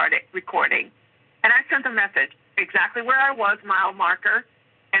just started recording. And I sent a message. Exactly where I was, mile marker,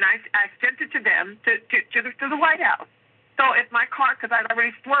 and I sent it to them to the White House. So if my car, because I'd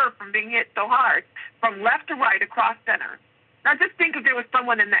already swerved from being hit so hard, from left to right across center. Now just think if there was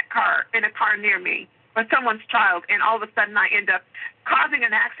someone in that car, in a car near me, or someone's child, and all of a sudden I end up causing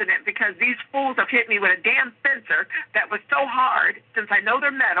an accident because these fools have hit me with a damn sensor that was so hard, since I know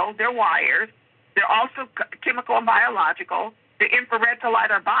they're metal, they're wires, they're also chemical and biological, they're infrared to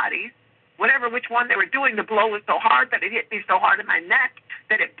light our bodies. Which one they were doing, the blow was so hard that it hit me so hard in my neck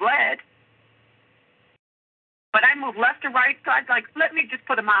that it bled. But I moved left to right, so I was like, let me just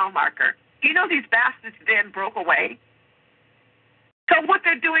put a mile marker. You know these bastards then broke away? So what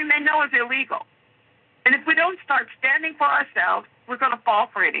they're doing, they know is illegal. And if we don't start standing for ourselves, we're going to fall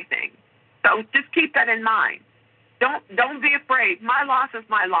for anything. So just keep that in mind. Don't be afraid. My loss is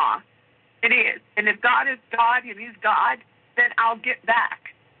my loss. It is. And if God is God and He's God, then I'll get back,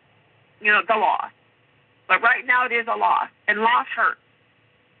 the loss. But right now it is a loss, and loss hurts.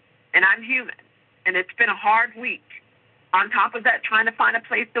 And I'm human, and it's been a hard week. On top of that, trying to find a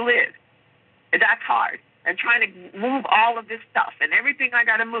place to live, and that's hard. And trying to move all of this stuff and everything I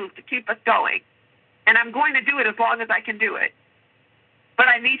got to move to keep us going. And I'm going to do it as long as I can do it. But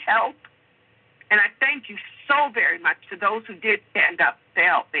I need help, and I thank you so very much to those who did stand up to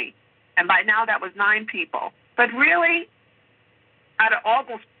help me. And by now that was 9 people. But really, out of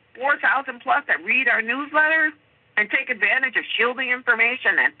almost 4,000 plus that read our newsletters and take advantage of shielding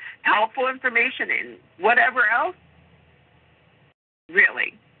information and helpful information and whatever else,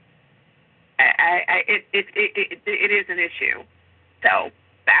 really, it is an issue. So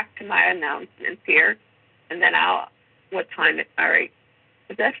back to my announcements here, and then what time is, all right,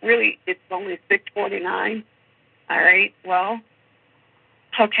 but that's really, it's only 6:49, all right, well,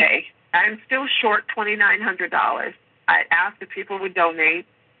 okay, I'm still short $2,900. I asked if people would donate.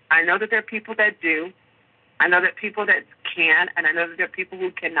 I know that there are people that do. I know that people that can, and I know that there are people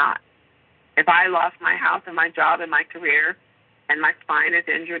who cannot. If I lost my house and my job and my career and my spine is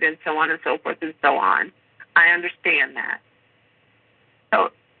injured and so on and so forth and so on, I understand that. So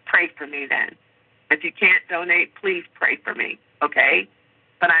pray for me then. If you can't donate, please pray for me, okay?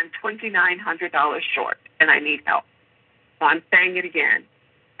 But I'm $2,900 short, and I need help. So I'm saying it again.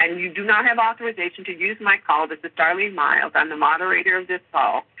 And you do not have authorization to use my call. This is Darlene Miles. I'm the moderator of this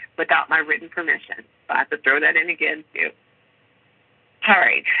call without my written permission. So I have to throw that in again, too. All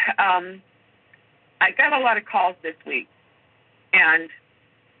right. I got a lot of calls this week, and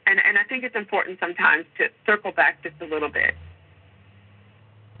I think it's important sometimes to circle back just a little bit.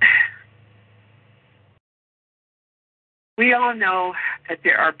 We all know that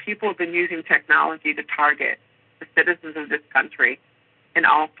there are people who have been using technology to target the citizens of this country in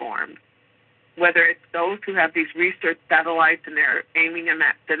all forms, whether it's those who have these research satellites and they're aiming them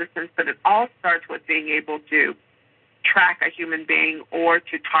at citizens, but it all starts with being able to track a human being or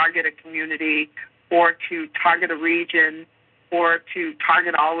to target a community or to target a region or to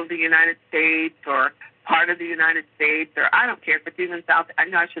target all of the United States or part of the United States, or I don't care if it's even South. I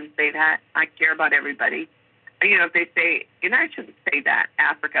know I shouldn't say that. I care about everybody. If they say, I shouldn't say that,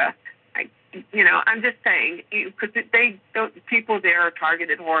 Africa. I'm just saying, because people there are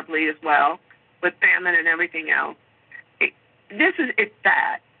targeted horribly as well with famine and everything else. It's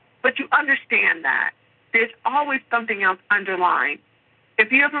sad, but you understand that. There's always something else underlying.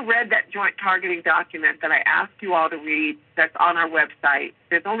 If you ever read that joint targeting document that I asked you all to read that's on our website,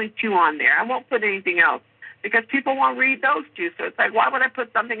 there's only 2 on there. I won't put anything else because people won't read those two. So it's like, why would I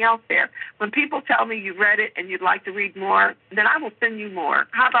put something else there? When people tell me you've read it and you'd like to read more, then I will send you more.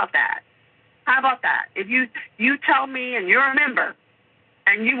 How about that? How about that? If you tell me and you're a member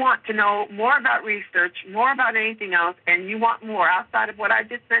and you want to know more about research, more about anything else, and you want more outside of what I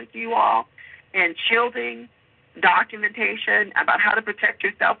just sent to you all, and shielding, documentation about how to protect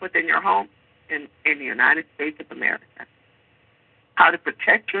yourself within your home in the United States of America, how to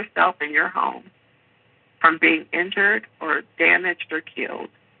protect yourself in your home from being injured or damaged or killed,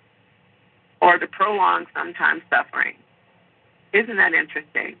 or to prolong sometimes suffering. Isn't that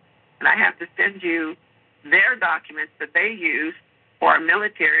interesting? And I have to send you their documents that they use for our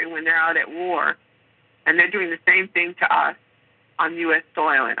military when they're out at war, and they're doing the same thing to us on U.S.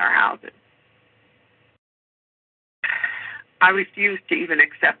 soil in our houses. I refuse to even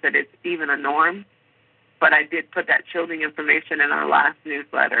accept that it's even a norm, but I did put that shielding information in our last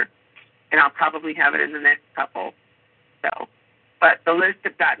newsletter, and I'll probably have it in the next couple. So, but the list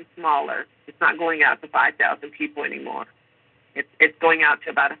has gotten smaller. It's not going out to 5,000 people anymore. It's going out to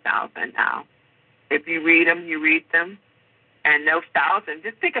about 1,000 now. If you read them, you read them. And those 1,000,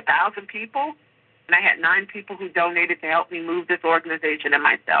 just pick 1,000 people. And I had 9 people who donated to help me move this organization and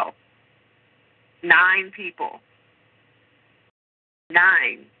myself. 9 people.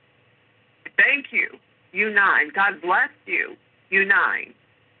 9. Thank you. You 9. God bless you. You 9.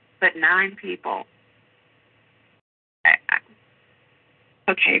 But 9 people.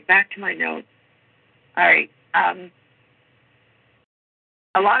 Okay, back to my notes. All right.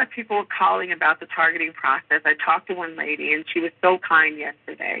 A lot of people were calling about the targeting process. I talked to one lady, and she was so kind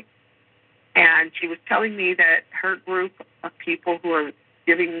yesterday. And she was telling me that her group of people who are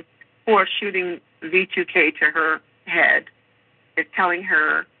shooting V2K to her head is telling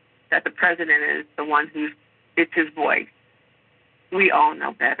her that the president is the one it's his voice. We all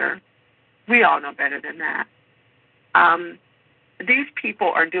know better. We all know better than that. These people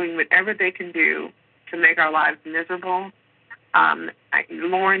are doing whatever they can do to make our lives miserable.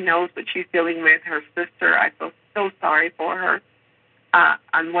 Lauren knows what she's dealing with. Her sister, I feel so sorry for her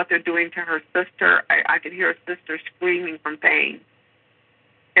on what they're doing to her sister. I could hear her sister screaming from pain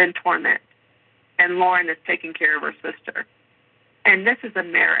and torment. And Lauren is taking care of her sister. And this is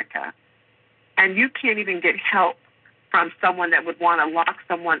America. And you can't even get help from someone that would want to lock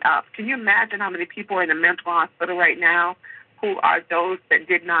someone up. Can you imagine how many people are in a mental hospital right now who are those that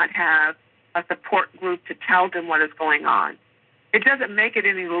did not have a support group to tell them what is going on? It doesn't make it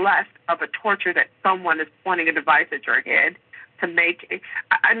any less of a torture that someone is pointing a device at your head to make it.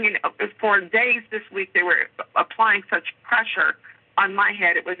 I mean, for days this week, they were applying such pressure on my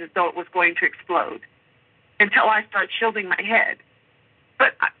head, it was as though it was going to explode until I start shielding my head.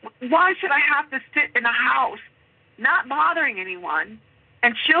 But why should I have to sit in a house not bothering anyone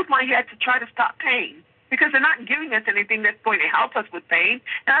and shield my head to try to stop pain? Because they're not giving us anything that's going to help us with pain,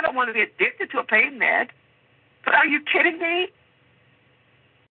 and I don't want to be addicted to a pain med. But are you kidding me?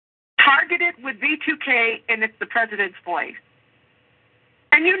 Targeted with V2K, and it's the president's voice.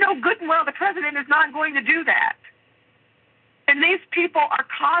 And you know good and well the president is not going to do that. And these people are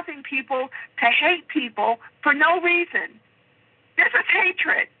causing people to hate people for no reason. This is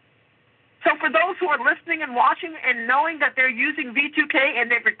hatred. So for those who are listening and watching and knowing that they're using V2K and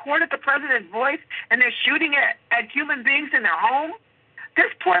they've recorded the president's voice and they're shooting at human beings in their home,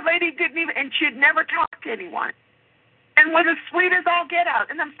 this poor lady didn't even, and she had never talked to anyone. And was as sweet as all get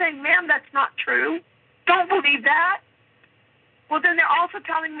out. And I'm saying, ma'am, that's not true. Don't believe that. Well, then they're also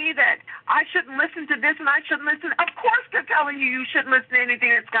telling me that I shouldn't listen to this and I shouldn't listen. Of course they're telling you shouldn't listen to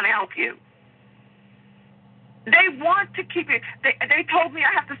anything that's going to help you. They want to keep it. They told me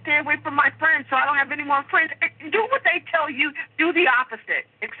I have to stay away from my friends so I don't have any more friends. Do what they tell you. Do the opposite,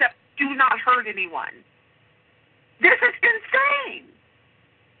 except do not hurt anyone. This is insane.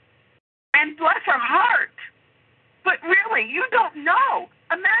 And bless her heart. But really, you don't know.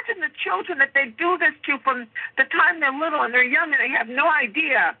 Imagine the children that they do this to from the time they're little and they're young and they have no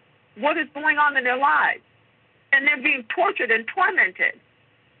idea what is going on in their lives. And they're being tortured and tormented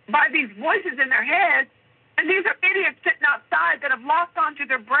by these voices in their heads. And these are idiots sitting outside that have locked onto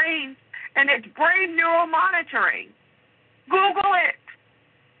their brains, and it's brain neural monitoring. Google it.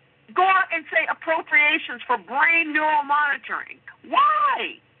 Go out and say appropriations for brain neural monitoring.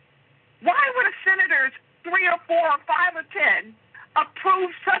 Why? Why would a senator's 3 or 4 or 5 or 10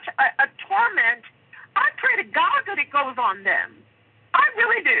 approve such a torment? I pray to God that it goes on them. I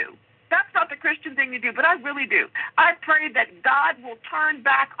really do. That's not the Christian thing to do, but I really do. I pray that God will turn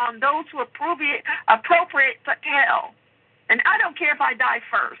back on those who appropriate such hell. And I don't care if I die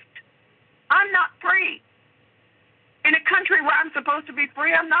first. I'm not free. In a country where I'm supposed to be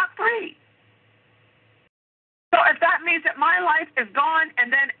free, I'm not free. So if that means that my life is gone, and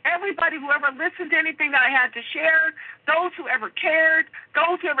then everybody who ever listened to anything that I had to share, those who ever cared,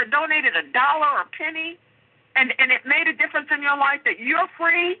 those who ever donated $1 or a penny, and it made a difference in your life, that you're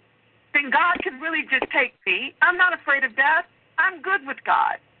free, then God can really just take me. I'm not afraid of death. I'm good with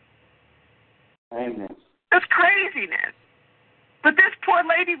God. Amen. That's craziness. But this poor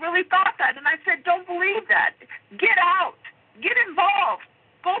lady really thought that, and I said, don't believe that. Get out. Get involved.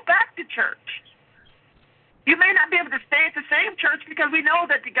 Go back to church. You may not be able to stay at the same church because we know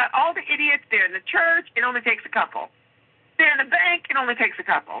that you got all the idiots there in the church. It only takes a couple. They're in the bank. It only takes a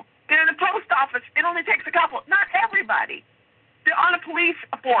couple. They're in the post office. It only takes a couple. Not everybody. They're on a police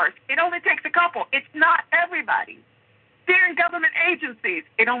force. It only takes a couple. It's not everybody. They're in government agencies.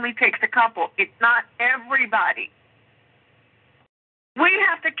 It only takes a couple. It's not everybody. We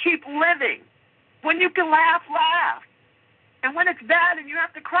have to keep living. When you can laugh, laugh. And when it's bad and you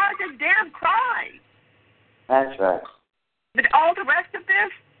have to cry, then damn cry. That's right. But all the rest of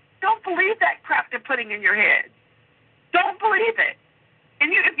this, don't believe that crap they're putting in your head. Don't believe it.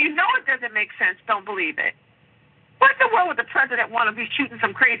 And if you know it doesn't make sense, don't believe it. What in the world would the president want to be shooting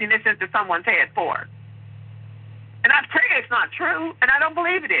some craziness into someone's head for? And I pray it's not true, and I don't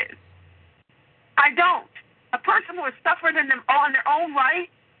believe it is. I don't. A person who has suffered in their own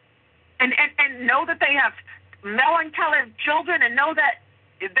right and know that they have melancholy children and know that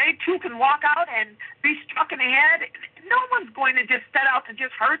they too can walk out and be struck in the head, no one's going to just set out to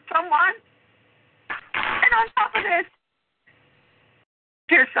just hurt someone. And on top of this,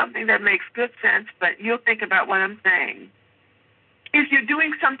 here's something that makes good sense, but you'll think about what I'm saying. If you're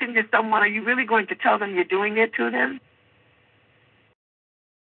doing something to someone, are you really going to tell them you're doing it to them?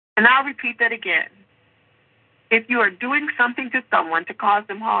 And I'll repeat that again. If you are doing something to someone to cause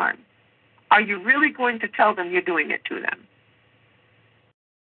them harm, are you really going to tell them you're doing it to them?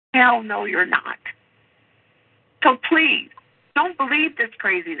 Hell no, you're not. So please, don't believe this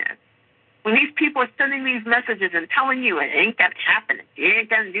craziness. When these people are sending these messages and telling you it ain't going to happen, he ain't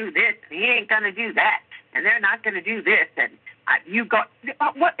going to do this, he ain't going to do that, and they're not going to do this, and you go,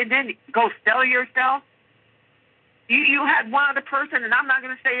 what? And then go sell yourself? You had one other person, and I'm not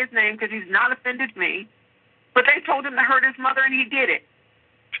going to say his name because he's not offended me, but they told him to hurt his mother, and he did it.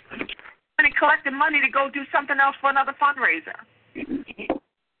 And he collected money to go do something else for another fundraiser.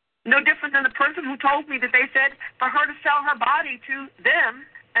 No different than the person who told me that they said for her to sell her body to them,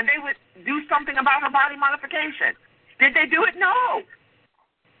 and they would do something about her body modification. Did they do it? No.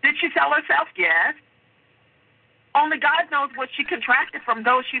 Did she sell herself? Yes. Only God knows what she contracted from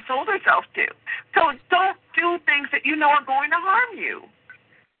those she sold herself to. So don't do things that you know are going to harm you.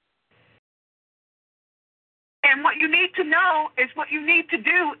 And what you need to know is what you need to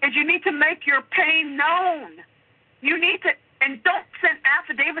do is you need to make your pain known. You need to, and don't send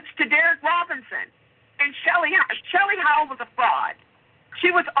affidavits to Derek Robinson and Shelley. Shelley Howell was a fraud. She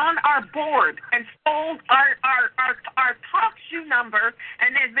was on our board and stole our talk shoe number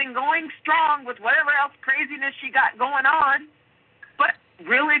and has been going strong with whatever else craziness she got going on. But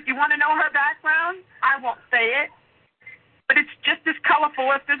really, if you want to know her background, I won't say it. But it's just as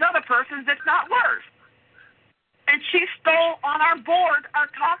colorful as there's other persons, if not worse. And she stole on our board our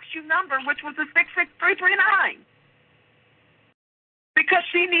talk shoe number, which was the 66339. Because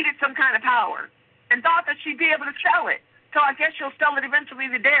she needed some kind of power and thought that she'd be able to sell it. So I guess she'll sell it eventually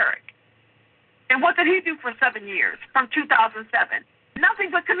to Derek. And what did he do for 7 years, from 2007?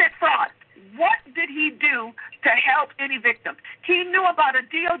 Nothing but commit fraud. What did he do to help any victim? He knew about a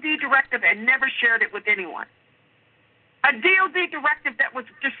DOD directive and never shared it with anyone. A DOD directive that was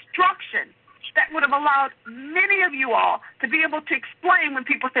destruction, that would have allowed many of you all to be able to explain when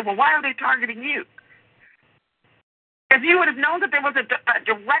people say, well, why are they targeting you? If you would have known that there was a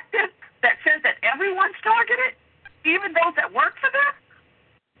directive that says that everyone's targeted, even those that work for them,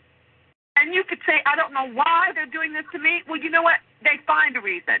 and you could say, I don't know why they're doing this to me. Well, you know what? They find a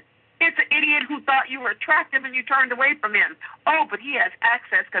reason. It's an idiot who thought you were attractive and you turned away from him. Oh, but he has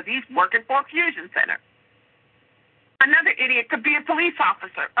access because he's working for a fusion center. Another idiot could be a police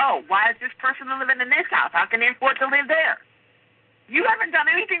officer. Oh, why is this person living in this house? How can they afford to live there? You haven't done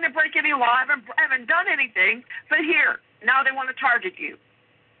anything to break any law, haven't done anything, but here, now they want to target you.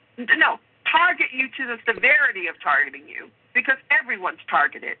 No, target you to the severity of targeting you, because everyone's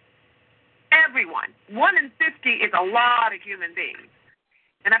targeted. Everyone. 1 in 50 is a lot of human beings.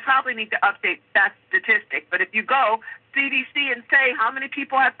 And I probably need to update that statistic, but if you go CDC and say how many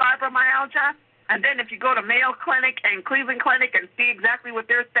people have fibromyalgia, and then if you go to Mayo Clinic and Cleveland Clinic and see exactly what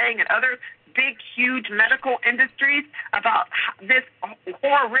they're saying and other big, huge medical industries about this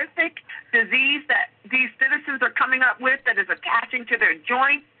horrific disease that these citizens are coming up with that is attaching to their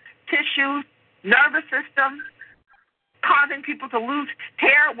joints, tissues, nervous system, causing people to lose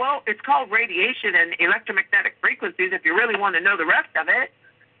hair? Well, it's called radiation and electromagnetic frequencies if you really want to know the rest of it.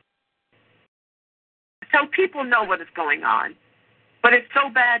 So people know what is going on. But it's so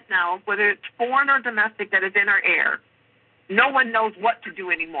bad now, whether it's foreign or domestic, that is in our air. No one knows what to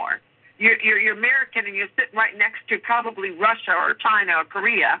do anymore. You're American and you're sitting right next to probably Russia or China or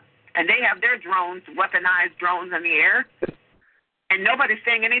Korea, and they have their drones, weaponized drones in the air, and nobody's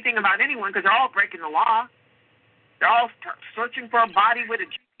saying anything about anyone because they're all breaking the law. They're all searching for a body with a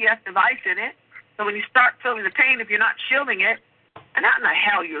GPS device in it. So when you start feeling the pain, if you're not shielding it, and how in the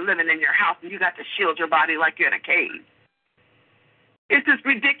hell you're living in your house and you got to shield your body like you're in a cave? It's just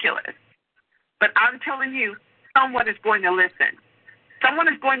ridiculous. But I'm telling you, someone is going to listen. Someone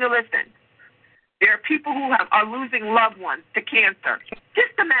is going to listen. There are people who are losing loved ones to cancer.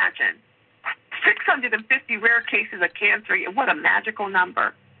 Just imagine 650 rare cases of cancer. What a magical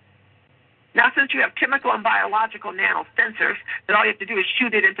number. Now, since you have chemical and biological nano sensors that all you have to do is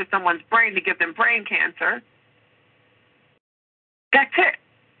shoot it into someone's brain to give them brain cancer, that's it.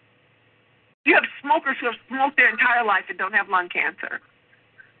 You have smokers who have smoked their entire life and don't have lung cancer.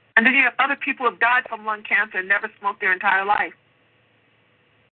 And then you have other people who have died from lung cancer and never smoked their entire life.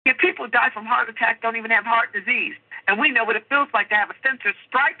 You have people who die from heart attack, don't even have heart disease. And we know what it feels like to have a sensor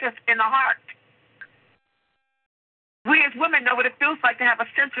strike us in the heart. We as women know what it feels like to have a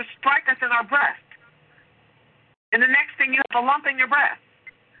sensor strike us in our breast. And the next thing you have a lump in your breast.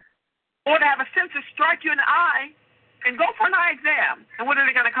 Or to have a sensor strike you in the eye and go for an eye exam. And what are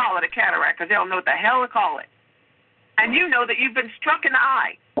they going to call it? A cataract, because they don't know what the hell to call it. And you know that you've been struck in the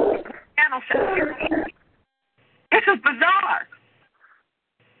eye. This is bizarre.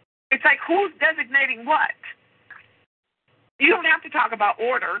 It's like, who's designating what? You don't have to talk about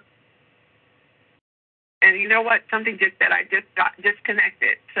order. And you know what? Something just said I just got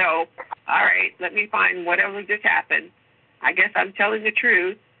disconnected. So, all right, let me find whatever just happened. I guess I'm telling the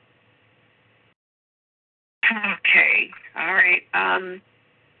truth. Okay. All right.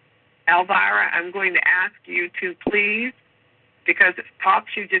 Elvira, I'm going to ask you to please, because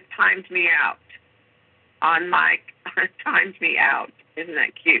TalkShoe just timed me out on my timed me out. Isn't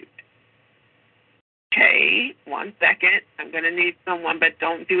that cute? Okay, 1 second. I'm going to need someone, but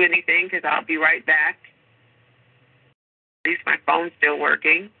don't do anything because I'll be right back. At least my phone's still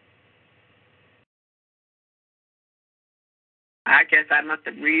working. I guess I must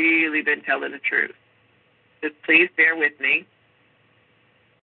have really been telling the truth. Just please bear with me.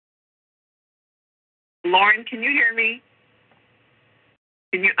 Lauren, can you hear me?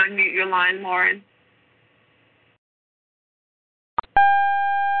 Can you unmute your line, Lauren?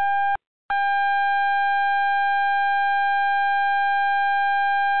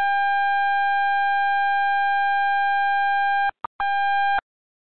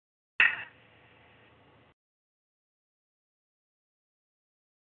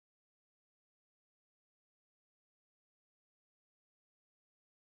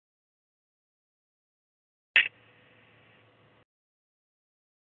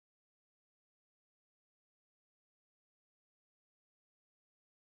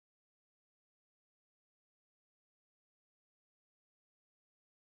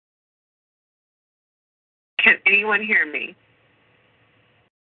 Can anyone hear me?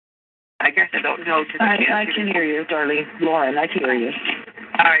 I guess I don't know. I can hear you, Darlene. Lauren, I can hear you.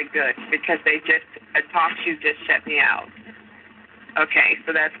 All right, good, because they just, TalkShoe just shut me out. Okay,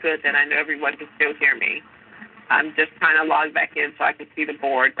 so that's good. Then I know everyone can still hear me. I'm just trying to log back in so I can see the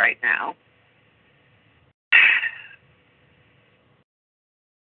board right now.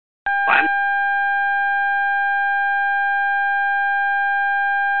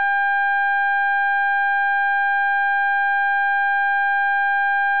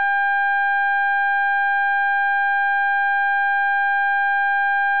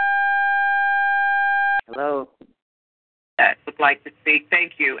 Hello. That would like to speak.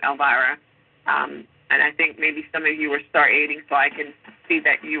 Thank you, Elvira. And I think maybe some of you were star-aiding so I can see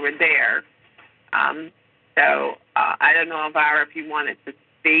that you were there. So I don't know, Elvira, if you wanted to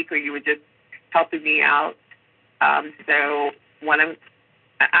speak or you were just helping me out. So what I'm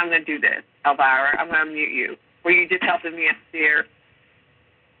going to do this, Elvira. I'm going to mute you. Were you just helping me out here?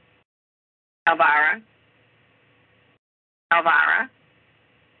 Elvira? Elvira?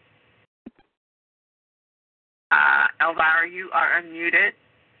 Elvira, you are unmuted.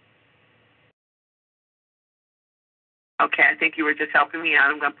 Okay, I think you were just helping me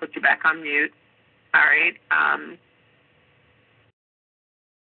out. I'm going to put you back on mute. All right.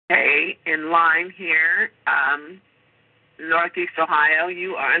 Okay, in line here, Northeast Ohio,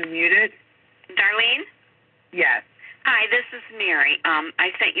 you are unmuted. Darlene? Yes. Hi, this is Mary. I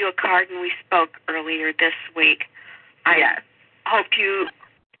sent you a card when we spoke earlier this week I hope you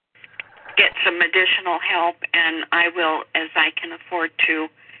get some additional help, and I will, as I can afford to,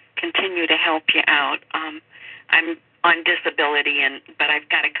 continue to help you out. I'm on disability, but I've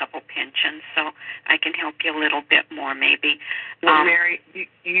got a couple pensions, so I can help you a little bit more, maybe. Well, Mary,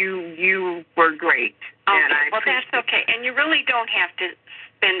 you were great. Okay, well, that's okay. And you really don't have to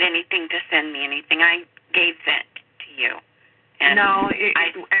spend anything to send me anything. I gave that to you. And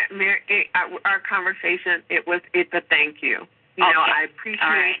Mary, our conversation, it's a thank you. You know, I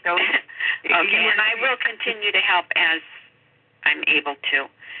appreciate those. Okay, and I will continue to help as I'm able to.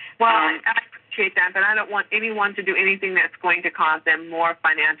 Well, I appreciate that, but I don't want anyone to do anything that's going to cause them more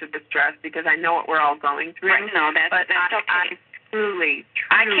financial distress, because I know what we're all going through. Right, no, that's okay. I truly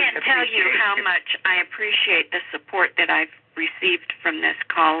I can't tell you how much I appreciate the support that I've received from this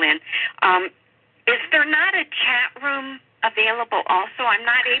call-in. Is there not a chat room available also? I'm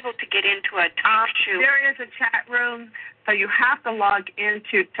not able to get into a TalkShoe. There is a chat room, so you have to log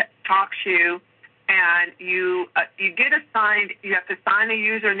into TalkShoe, and you get assigned. You have to sign a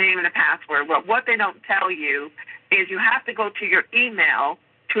username and a password. But what they don't tell you is you have to go to your email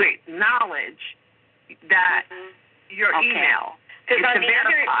to acknowledge that your email. Because on the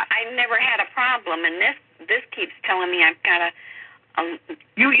other, I never had a problem, and this keeps telling me I've got to.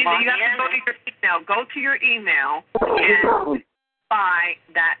 You have to go to your email. Go to your email and verify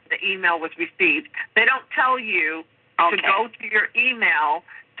that the email was received. They don't tell you to go to your email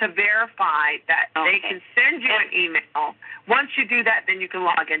to verify that they can send you an email. Once you do that, then you can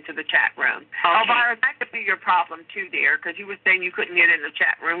log into the chat room. Elvira, that could be your problem too, dear, because you were saying you couldn't get in the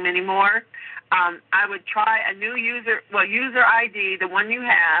chat room anymore. I would try a new user ID, the one you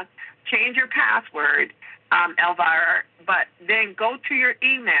have, change your password, Elvira, but then go to your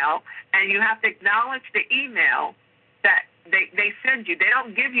email, and you have to acknowledge the email that they send you. They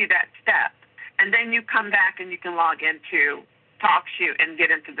don't give you that step. And then you come back and you can log into TalkShoe and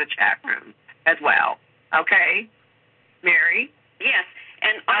get into the chat room as well. Okay? Mary? Yes.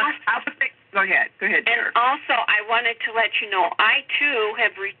 And also, go ahead. And also, I wanted to let you know, I, too,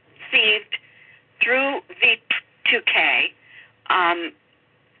 have received through V2K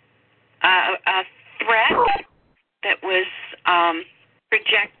a threat that was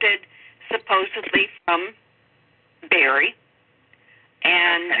projected supposedly from Barry,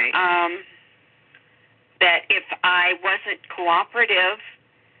 and that if I wasn't cooperative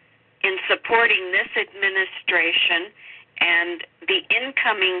in supporting this administration and the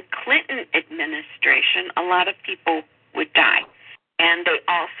incoming Clinton administration, a lot of people would die. And they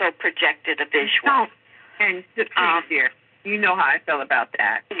also projected a visual. And dear, you know how I feel about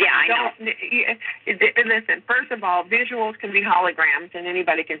that. Yeah, I know. Listen, first of all, visuals can be holograms, and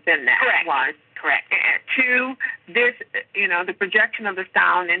anybody can send that. Correct. One. Correct. Two, this, the projection of the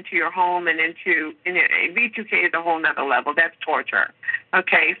sound into your home and into V2K is a whole nother level. That's torture.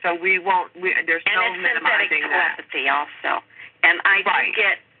 Okay, so there's no minimizing that. And it's synthetic telepathy also. And I do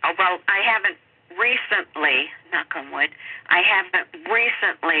get, I haven't recently, knock on wood, I haven't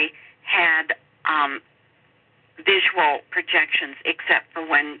recently had visual projections except for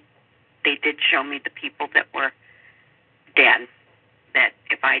when they did show me the people that were dead, that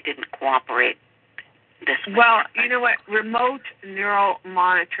if I didn't cooperate, this would happen. You know what? Remote neural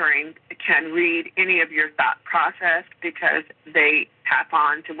monitoring can read any of your thought process because they tap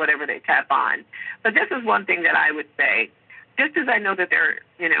on to whatever they tap on. But this is one thing that I would say. Just as I know that there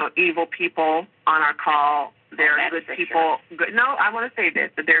are, evil people on our call, there are good people. Sure. No, I want to say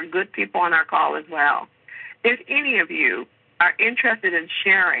this, that there are good people on our call as well. If any of you are interested in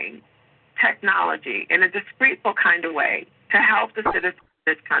sharing technology in a discreetful kind of way to help the citizens of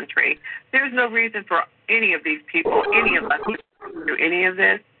this country, there's no reason for any of these people, any of us, to do any of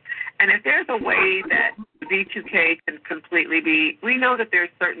this. And if there's a way that V2K can completely be, we know that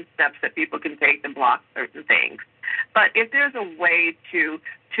there's certain steps that people can take to block certain things. But if there's a way to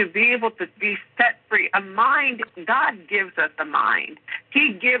be able to be set free, a mind, God gives us a mind.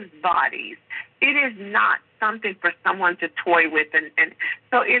 He gives bodies. It is not something for someone to toy with. And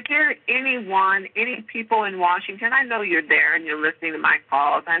so is there any people in Washington, I know you're there and you're listening to my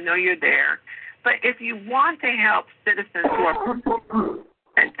calls, I know you're there, but if you want to help citizens who are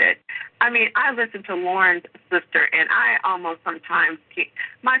I listen to Lauren's sister, and I almost sometimes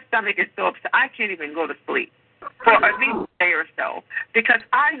my stomach is so upset, I can't even go to sleep for at least a day or so, because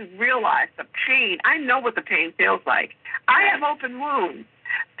I realize the pain. I know what the pain feels like. I have open wounds.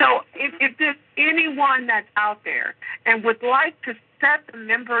 So if there's anyone that's out there and would like to set the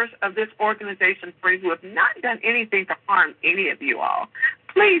members of this organization free who have not done anything to harm any of you all,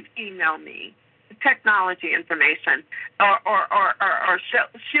 please email me. technology information or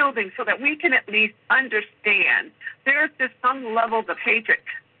shielding so that we can at least understand there's just some levels of hatred.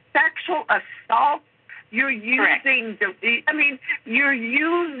 Sexual assault, you're using you're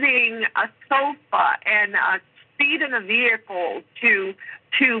using a sofa and a seat in a vehicle to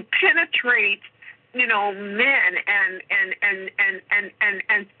penetrate, men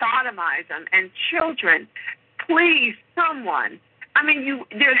and sodomize them and children. Please, someone.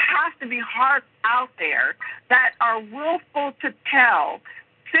 There has to be hearts out there that are willful to tell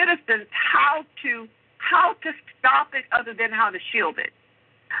citizens how to stop it other than how to shield it.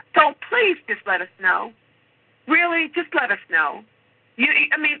 So please just let us know. Really, just let us know.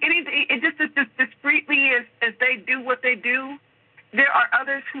 Just as discreetly as they do what they do, there are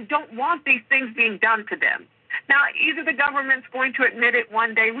others who don't want these things being done to them. Now, either the government's going to admit it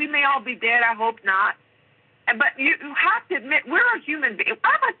one day. We may all be dead. I hope not. But you have to admit, we're a human being.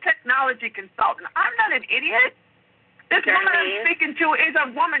 I'm a technology consultant. I'm not an idiot. This woman I'm speaking to is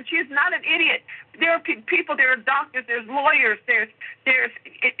a woman. She's not an idiot. There are people. There are doctors. There's lawyers. There's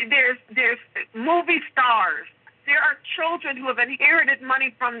movie stars. There are children who have inherited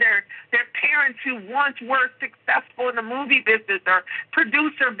money from their parents who once were successful in the movie business or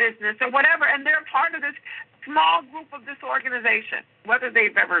producer business or whatever, and they're part of this small group of this organization. Whether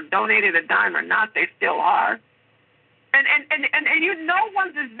they've ever donated a dime or not, they still are. And no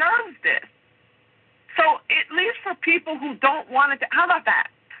one deserves this. So at least for people who don't want it to, how about that?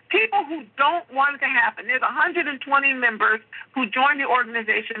 People who don't want it to happen. There's 120 members who joined the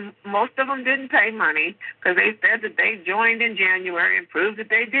organization. Most of them didn't pay money because they said that they joined in January and proved that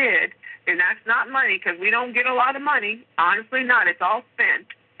they did. And that's not money because we don't get a lot of money. Honestly not. It's all spent.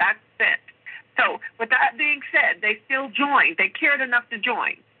 That's spent. So with that being said, they still joined. They cared enough to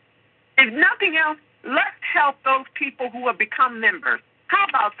join. If nothing else, let's help those people who have become members. How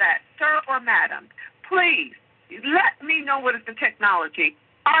about that, sir or madam? Please let me know what is the technology.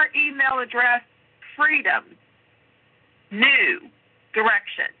 Our email address, freedom, new,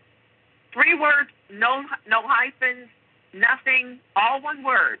 direction. 3 words, no hyphens, nothing, all one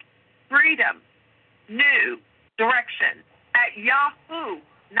word. Freedom, new, direction at Yahoo,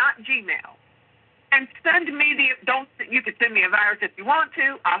 not Gmail. And send me you can send me a virus if you want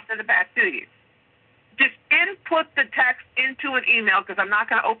to. I'll send it back to you. Just input the text into an email because I'm not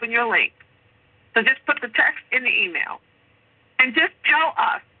going to open your link. So just put the text in the email. And just tell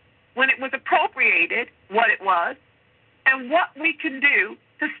us when it was appropriated, what it was, and what we can do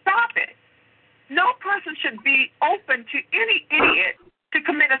to stop it. No person should be open to any idiot to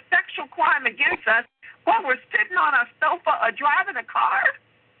commit a sexual crime against us while we're sitting on a sofa or driving a car.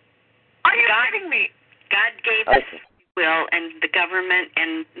 Are you kidding me? God gave us will, and the government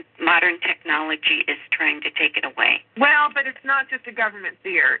and modern technology is trying to take it away. Well, but it's not just a government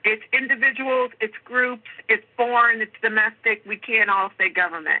fear. It's individuals, it's groups, it's foreign, it's domestic. We can't all say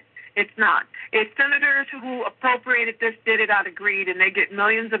government. It's not. It's senators who appropriated this, did it out of greed, and they get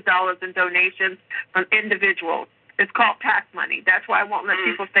millions of dollars in donations from individuals. It's called PAC money. That's why I won't let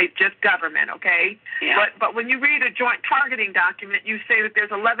people say just government, okay? Yeah. But when you read a joint targeting document, you say that there's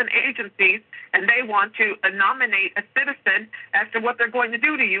 11 agencies, and they want to nominate a citizen as to what they're going to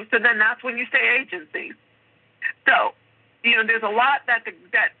do to you. So then that's when you say agencies. So, there's a lot that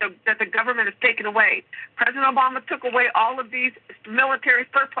the government has taken away. President Obama took away all of these military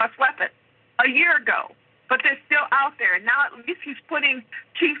surplus weapons a year ago. But they're still out there. And now at least he's putting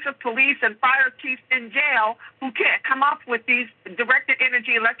chiefs of police and fire chiefs in jail who can't come up with these directed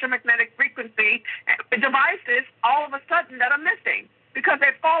energy electromagnetic frequency devices all of a sudden that are missing because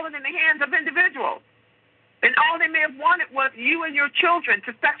they've fallen in the hands of individuals. And all they may have wanted was you and your children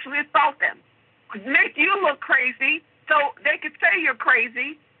to sexually assault them, make you look crazy so they could say you're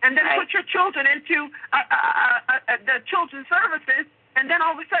crazy, and then put your children into the children's services. And then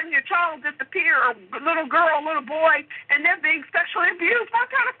all of a sudden your child will disappear, or little girl, little boy, and they're being sexually abused by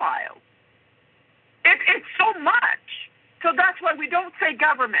pedophiles. It's so much. So that's why we don't say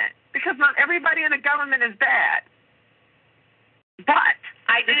government, because not everybody in the government is bad. But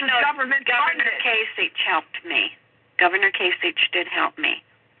I do know government Governor Kasich helped me. Governor Kasich did help me.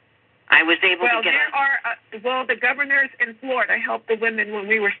 I was able to get the governors in Florida helped the women when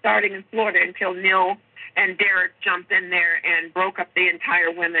we were starting in Florida until Neil and Derek jumped in there and broke up the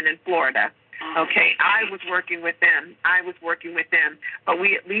entire women in Florida. Okay, I was working with them. But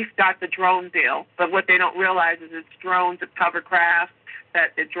we at least got the drone bill. But what they don't realize is it's drones, it's hovercraft,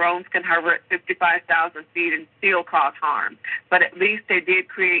 that the drones can hover at 55,000 feet and still cause harm. But at least they did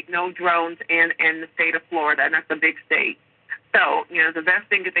create no drones in the state of Florida, and that's a big state. So, the best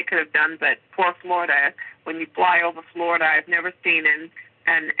thing that they could have done, but poor Florida, when you fly over Florida, I've never seen in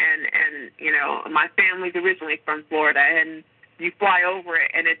And you know, my family's originally from Florida, and you fly over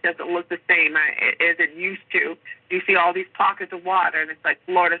it, and it doesn't look the same as it used to. You see all these pockets of water, and it's like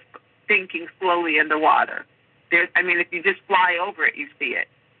Florida's sinking slowly in the water. If you just fly over it, you see it.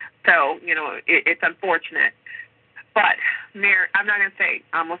 So, you know, it's unfortunate. But, Mayor, I'm not going to say,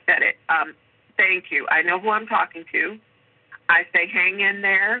 I almost said it. Thank you. I know who I'm talking to. I say hang in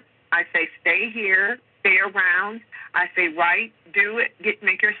there. I say stay here, stay around. I say write, do it,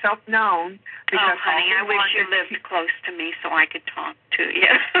 make yourself known. Because honey, I wish you lived close to me so I could talk to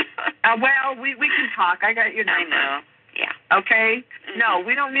you. Well, we can talk. I got your number. I know. Yeah. Okay. Mm-hmm. No,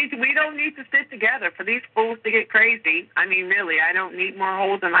 we don't need to sit together for these fools to get crazy. I mean, really, I don't need more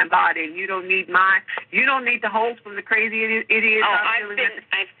holes in my body. You don't need the holes from the crazy idiots. Oh, I've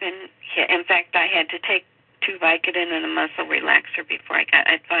been hit. In fact, I had to take 2 Vicodin and a muscle relaxer before I got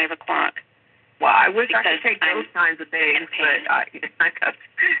at 5 o'clock. Well, I wish I could take those kinds of things, but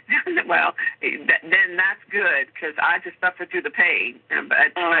then that's good because I just suffer through the pain.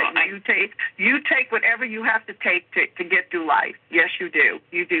 But you take whatever you have to take to get through life. Yes, you do.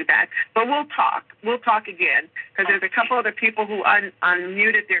 You do that. But we'll talk. We'll talk again because there's a couple other people who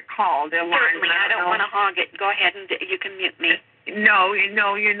unmuted their call. Their line. Certainly, I don't want to hog it. Go ahead and you can mute me. No,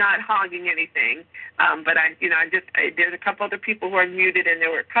 you're not hogging anything. But there's a couple other people who are muted, and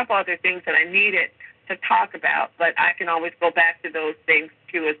there were a couple other things that I needed to talk about. But I can always go back to those things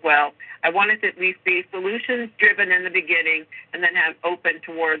too as well. I wanted to at least be solutions driven in the beginning, and then have open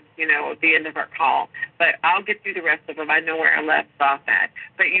towards the end of our call. But I'll get through the rest of them. I know where I left off at.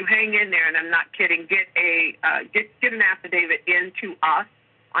 But you hang in there, and I'm not kidding. Get an affidavit into us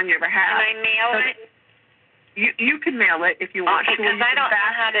on your behalf. Can I mail it? You can mail it if you want to. Because I don't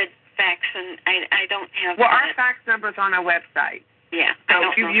know how to fax, and I don't have. Well, our fax number's on our website. Yeah, so I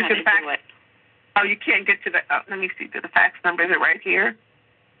don't know you how can to fax. Do it. Oh, you can't get to the. Let me see. To the fax number, is it right here?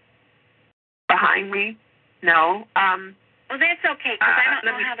 Behind me? No. Well, that's okay because I don't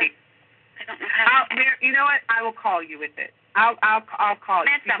know how to. I don't know how. You know what? I will call you with it. I'll call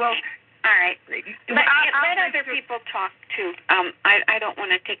you. That's okay. All right. Let other people talk too. I don't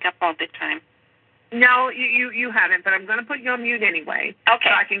want to take up all the time. No, you haven't, but I'm going to put you on mute anyway.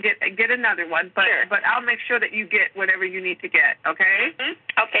 Okay. So I can get another one, but sure. But I'll make sure that you get whatever you need to get, okay?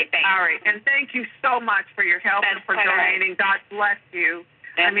 Mm-hmm. Okay, thanks. All right, and thank you so much for your help and for donating. Right. God bless you.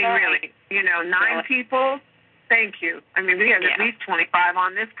 That's really, 9 people, thank you. We have at least 25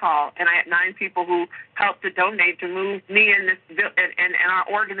 on this call, and I had 9 people who helped to donate to move me and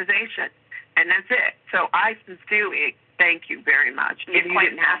our organization, and that's it. So I sincerely thank you very much. You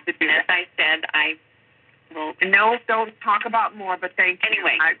didn't have to do that. As I said, I will. No, don't talk about more, but thank you.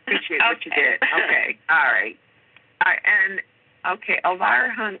 Anyway. I appreciate what you did. Okay. All right. And,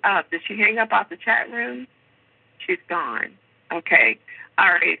 Elvira hung up. Did she hang up off the chat room? She's gone. Okay. All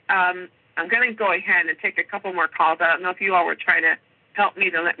right. I'm going to go ahead and take a couple more calls. I don't know if you all were trying to help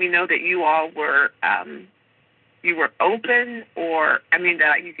me to let me know that you all were open or,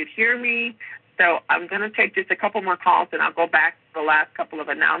 that you could hear me. So I'm going to take just a couple more calls, and I'll go back to the last couple of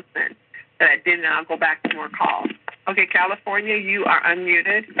announcements that I did, and I'll go back to more calls. Okay, California, you are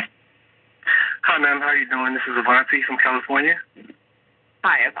unmuted. Hi, ma'am. How are you doing? This is Avanti from California.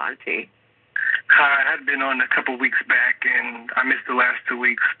 Hi, Avanti. Hi, I had been on a couple weeks back, and I missed the last 2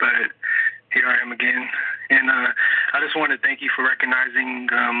 weeks, but here I am again. And I just want to thank you for recognizing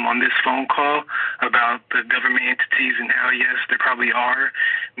on this phone call about the government entities and how, yes, there probably are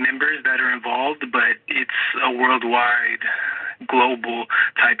members that are involved, but it's a worldwide, global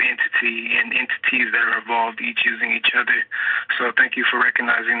type entity and entities that are involved, each using each other. So thank you for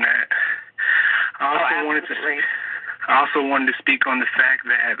recognizing that. I also wanted to speak on the fact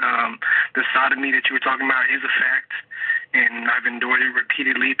that the sodomy that you were talking about is a fact, and I've endured it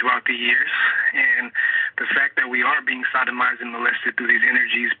repeatedly throughout the years. And the fact that we are being sodomized and molested through these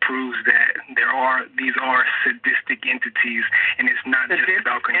energies proves that these are sadistic entities, and it's not just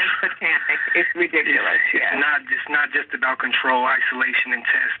about control. It's ridiculous. It's not just about control, isolation, and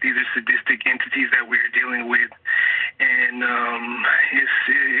test. These are sadistic entities that we're dealing with, and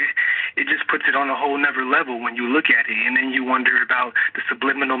it just puts it on a whole nother level when you look at it, and then you wonder about the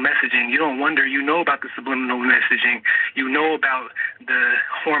subliminal messaging. You don't wonder, you know about the subliminal messaging. You know about the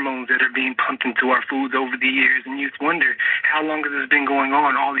hormones that are being pumped into our foods over the years, and you wonder how long has this been going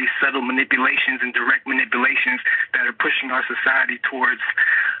on, all these subtle manipulations and direct manipulations that are pushing our society towards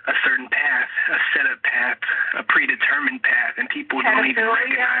a certain path, a set-up path, a predetermined path, and people don't even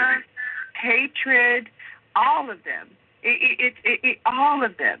recognize it. Hatred, all of them. All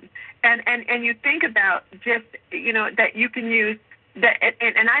of them. And you think about just, that you can use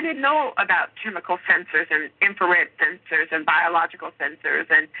and I didn't know about chemical sensors and infrared sensors and biological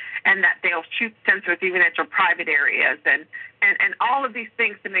sensors and that they'll shoot sensors even at your private areas and all of these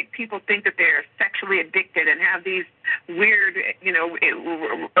things to make people think that they're sexually addicted and have these weird,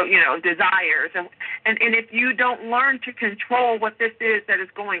 desires. And if you don't learn to control what this is that is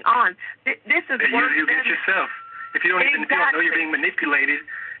going on, this is worse you get yourself. If you don't even if you don't know you're being manipulated,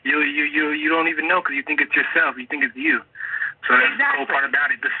 you don't even know because you think it's yourself. You think it's you. So that's the whole part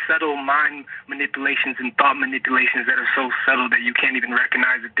about it. The subtle mind manipulations and thought manipulations that are so subtle that you can't even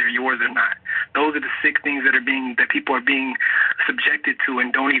recognize if they're yours or not. Those are the sick things that people are being subjected to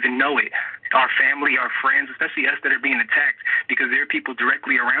and don't even know it. Our family, our friends, especially us that are being attacked, because there are people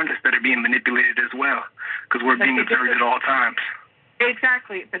directly around us that are being manipulated as well, because we're being observed at all times.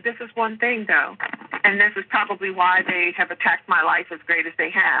 Exactly. But this is one thing, though, and this is probably why they have attacked my life as great as they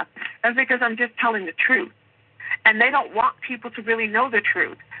have. That's because I'm just telling the truth. And they don't want people to really know the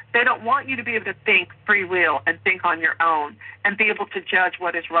truth. They don't want you to be able to think free will and think on your own and be able to judge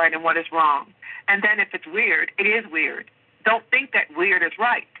what is right and what is wrong. And then if it's weird, it is weird. Don't think that weird is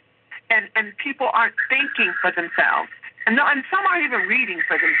right. And people aren't thinking for themselves. And some aren't even reading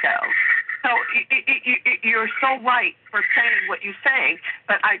for themselves. So you're so right for saying what you're saying,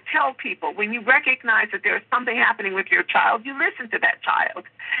 but I tell people, when you recognize that there's something happening with your child, you listen to that child.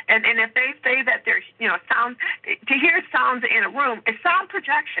 And if they say that there's, sound, to hear sounds in a room, it's sound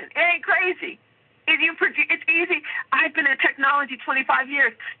projection. It ain't crazy. It's easy. I've been in technology 25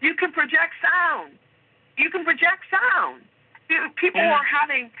 years. You can project sound. People are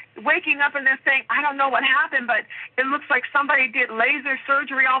waking up and they're saying, I don't know what happened, but it looks like somebody did laser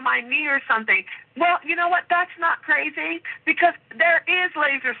surgery on my knee or something. Well, you know what? That's not crazy because there is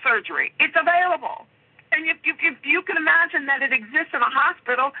laser surgery. It's available. And if you can imagine that it exists in a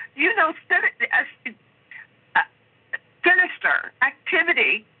hospital, sinister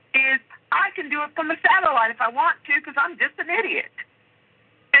activity is I can do it from a satellite if I want to because I'm just an idiot.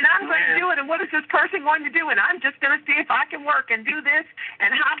 And I'm going to do it, and what is this person going to do? And I'm just going to see if I can work and do this,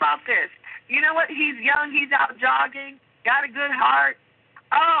 and how about this? You know what? He's young, he's out jogging, got a good heart.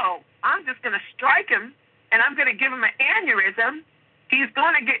 Oh, I'm just going to strike him, and I'm going to give him an aneurysm. He's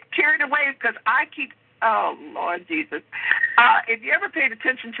going to get carried away because oh, Lord Jesus. If you ever paid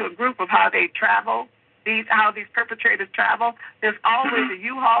attention to a group of how they travel, how these perpetrators travel, there's always a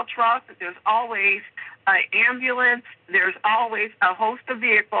U-Haul truck, there's always an ambulance, there's always a host of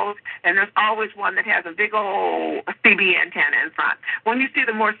vehicles, and there's always one that has a big old CB antenna in front. When you see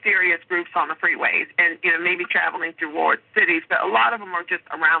the more serious groups on the freeways and, maybe traveling towards cities, but a lot of them are just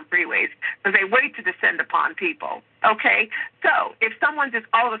around freeways because they wait to descend upon people, okay? So if someone just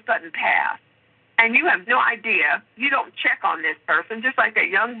all of a sudden passed, and you have no idea, you don't check on this person, just like that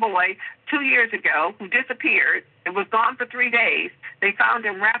young boy 2 years ago who disappeared and was gone for 3 days. They found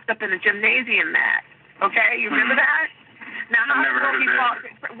him wrapped up in a gymnasium mat. Okay, you remember that? Now, how did he fall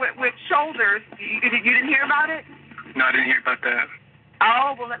with shoulders? You didn't hear about it? No, I didn't hear about that.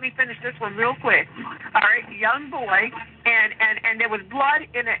 Oh, well, let me finish this one real quick. All right, young boy, and there was blood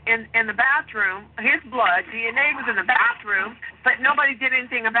in the bathroom. His blood, DNA was in the bathroom, but nobody did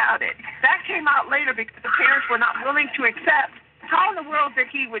anything about it. That came out later because the parents were not willing to accept. How in the world did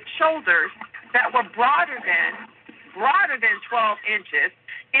he, with shoulders that were broader than 12 inches,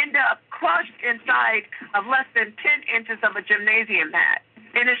 end up crushed inside of less than 10 inches of a gymnasium mat?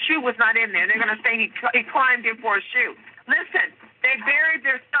 And his shoe was not in there. They're going to say he climbed in for a shoe. Listen, they buried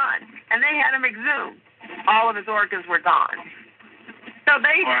their son, and they had him exhumed. All of his organs were gone. So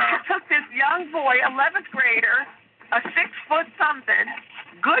they took this young boy, 11th grader, a 6-foot-something,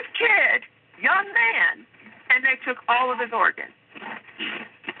 good kid, young man, and they took all of his organs.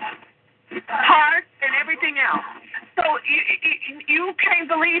 Heart and everything else. So you can't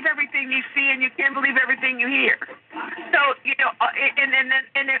believe everything you see, and you can't believe everything you hear. So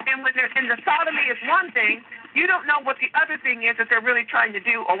and when the sodomy is one thing, you don't know what the other thing is that they're really trying to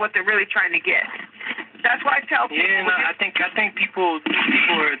do or what they're really trying to get. That's why I tell people. Yeah, no, I think people think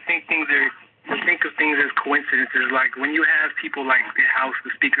of things as coincidences. Like when you have people like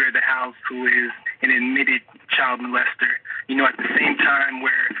the Speaker of the House, who is an admitted child molester, at the same time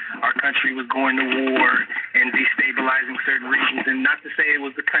where our country was going to war and destabilizing certain regions, and not to say it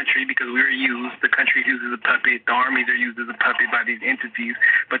was the country because we were used. The country is used as a puppet. The armies are used as a puppet by these entities.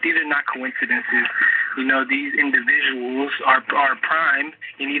 But these are not coincidences. These individuals are primed,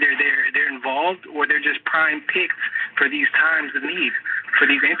 and either they're involved or they're just prime picked for these times of need for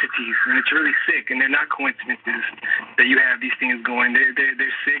these entities, and it's really sick. And they're not coincidences that you have these things going.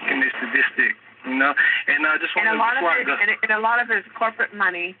 They're sick and they're sadistic. You know, and I just want to. And a lot of it is corporate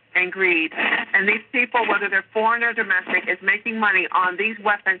money and greed. And these people, whether they're foreign or domestic, is making money on these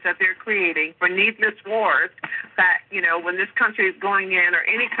weapons that they're creating for needless wars. That, you know, when this country is going in, or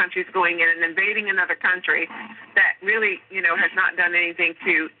any country is going in and invading another country, that really, you know, has not done anything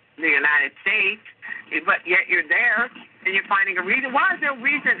to the United States, but yet you're there and you're finding a reason. Why is there a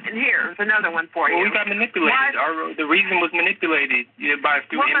reason? And here's another one for you. Well, we got manipulated. The reason was manipulated by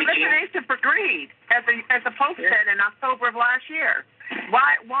through imaging. Manipulation for greed, as the Pope said in October of last year.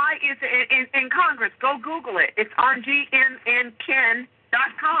 Why is it in Congress? Go Google it. It's on gnken.com.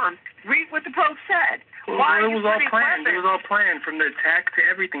 Read what the Pope said. Well, it was all planned. It was all planned from the attack to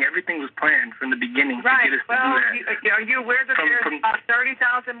everything. Everything was planned from the beginning. Right. To get us Well, to do that. are you aware that there's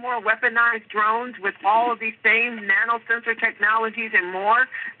 30,000 more weaponized drones with all of these same nanosensor technologies and more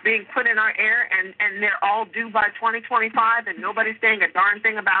being put in our air, and they're all due by 2025, and nobody's saying a darn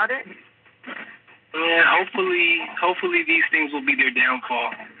thing about it? Yeah, hopefully these things will be their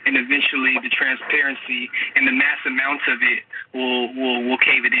downfall, and eventually the transparency and the mass amounts of it will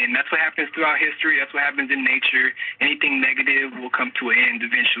cave it in. That's what happens throughout history. That's what happens in nature. Anything negative will come to an end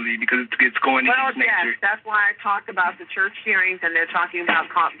eventually because it's going against nature. Yes, that's why I talked about the church hearings, and they're talking about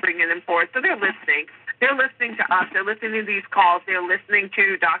bringing them forward. So they're listening. They're listening to us. They're listening to these calls. They're listening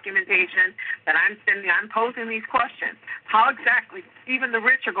to documentation that I'm sending. I'm posing these questions. How exactly even the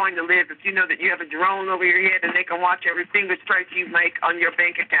rich are going to live if you know that you have a drone over your head and they can watch every finger strike you make on your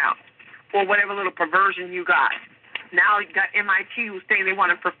bank account or whatever little perversion you got. Now you got MIT who's saying they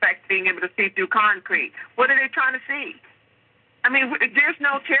want to perfect being able to see through concrete. What are they trying to see? I mean, there's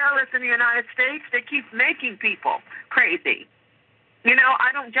no terrorists in the United States. They keep making people crazy. You know, I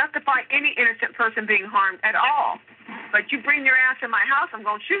don't justify any innocent person being harmed at all. But you bring your ass in my house, I'm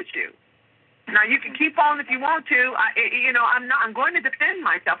going to shoot you. Now, you can keep on if you want to. I'm going to defend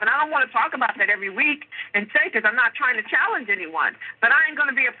myself. And I don't want to talk about that every week and say, because I'm not trying to challenge anyone. But I ain't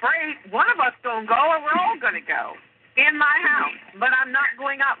going to be afraid. One of us going to go, or we're all going to go in my house. But I'm not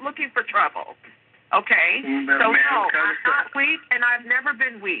going out looking for trouble. Okay? So, no, I'm not weak, and I've never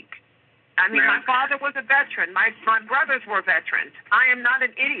been weak. I mean, my father was a veteran. My brothers were veterans. I am not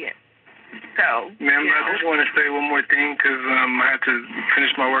an idiot. So, ma'am, I just want to say one more thing because I have to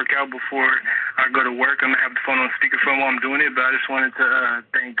finish my workout before I go to work. I'm going to have the phone on speakerphone while I'm doing it, but I just wanted to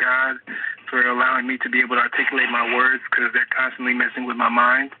thank God for allowing me to be able to articulate my words because they're constantly messing with my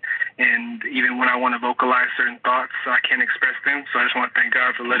mind. And even when I want to vocalize certain thoughts, I can't express them. So I just want to thank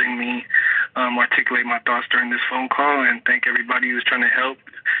God for letting me articulate my thoughts during this phone call, and thank everybody who's trying to help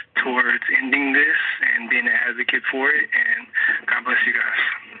towards ending this and being an advocate for it. And God bless you guys.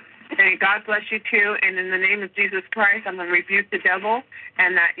 And God bless you too. And in the name of Jesus Christ, I'm going to rebuke the devil,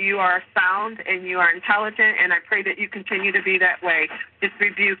 and that you are sound and you are intelligent, and I pray that you continue to be that way. Just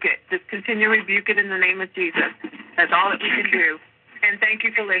rebuke it. Just continue to rebuke it in the name of Jesus. That's all that we can do. And thank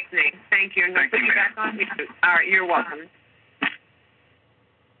you for listening. Thank you. And I'll put you back on mute. All right, you're welcome.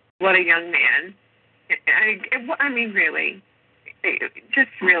 What a young man. I mean, really.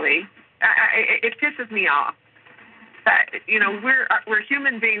 Just really. It pisses me off. That, you know, we're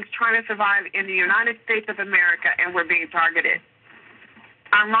human beings trying to survive in the United States of America, and we're being targeted.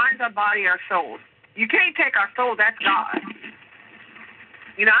 Our minds, our body, our souls. You can't take our soul. That's God.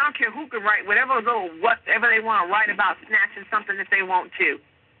 You know, I don't care who can write whatever they want to write about snatching something if they want to.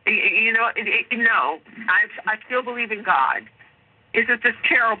 You know, no. I still believe in God. It's just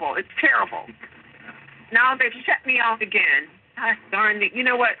terrible. It's terrible. Now they've shut me off again. Darn it. You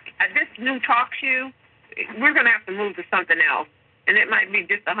know what? This new talk show, we're going to have to move to something else. And it might be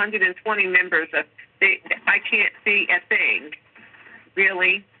just 120 members. I can't see a thing.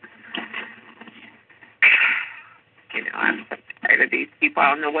 Really? You know, I'm so tired of these people.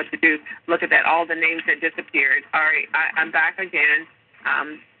 I don't know what to do. Look at that. All the names that disappeared. All right, I'm back again.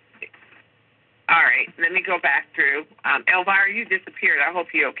 All right, let me go back through. Elvira, you disappeared. I hope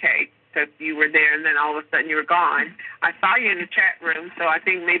you're okay, because you were there and then all of a sudden you were gone. I saw you in the chat room, so I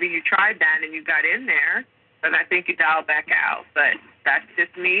think maybe you tried that and you got in there, but I think you dialed back out. But that's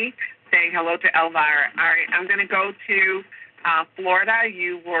just me saying hello to Elvira. All right, I'm going to go to Florida.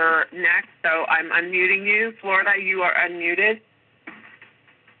 You were next, so I'm unmuting you. Florida, you are unmuted.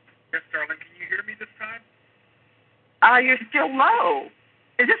 Yes, Darlene, can you hear me this time? You're still low.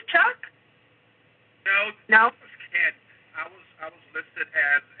 Is this Chuck? No. Ken. I was listed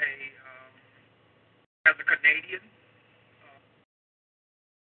as a Canadian.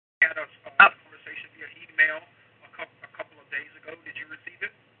 Had a conversation via email a couple of days ago. Did you receive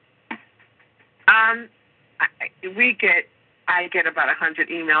it? I get about 100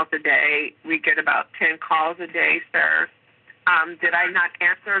 emails a day. We get about 10 calls a day, sir. Did I not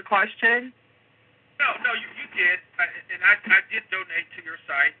answer a question? No, you did, and I did donate to your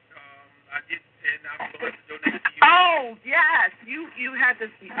site. I did, and I'm going to donate to you. Oh yes, you had the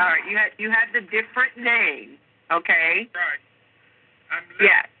all right. You had the different name. Okay. Right. I'm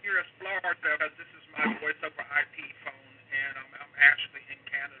living here in Florida because this is my voice over IP phone, and I'm actually in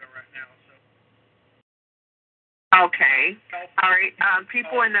Canada right now. So. Okay. All right.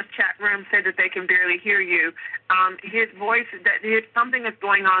 People in the chat room said that they can barely hear you. His voice, something is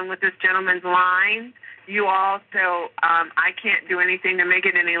going on with this gentleman's line. You also, I can't do anything to make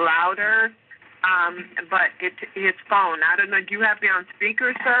it any louder, but his phone. I don't know. Do you have me on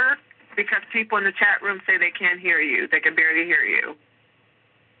speaker, sir? Because people in the chat room say they can't hear you. They can barely hear you.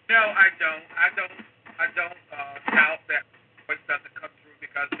 No, I don't. I don't doubt that voice doesn't come through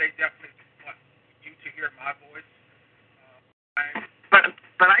because they definitely want you to hear my voice.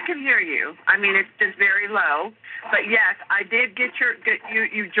 But I can hear you. I mean, it's just very low. But yes, I did get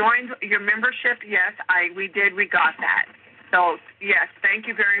you joined your membership. Yes, we got that. So yes, thank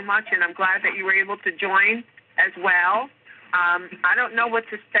you very much, and I'm glad that you were able to join as well. I don't know what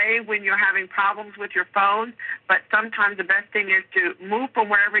to say when you're having problems with your phone, but sometimes the best thing is to move from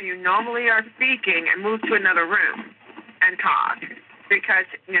wherever you normally are speaking and move to another room and talk, because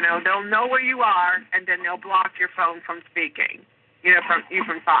they'll know where you are, and then they'll block your phone from speaking.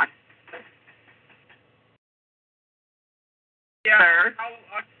 From talking. Yeah, sir?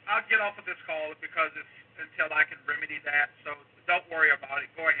 I'll get off of this call because it's until I can remedy that. So don't worry about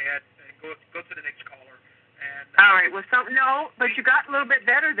it. Go ahead and go to the next caller. And all right. Well, but you got a little bit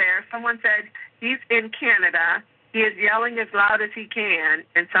better there. Someone said he's in Canada. He is yelling as loud as he can,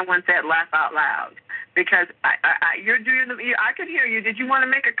 and someone said laugh out loud because you're doing. I could hear you. Did you want to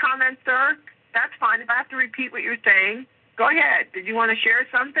make a comment, sir? That's fine. If I have to repeat what you're saying. Go ahead. Did you want to share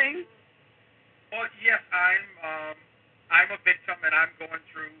something? Well, yes, I'm a victim, and I'm going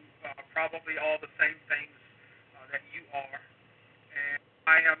through probably all the same things that you are. And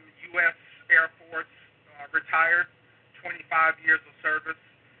I am U.S. Air Force retired, 25 years of service,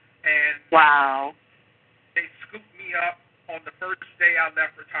 and wow, they scooped me up on the first day I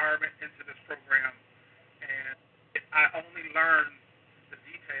left retirement into this program, and I only learned the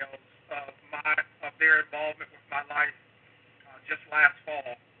details of their involvement with my life. Just last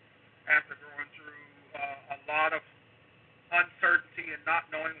fall, after going through a lot of uncertainty and not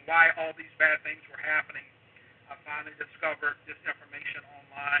knowing why all these bad things were happening, I finally discovered this information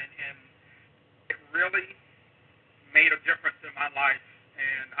online, and it really made a difference in my life.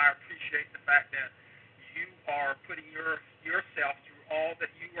 And I appreciate the fact that you are putting yourself through all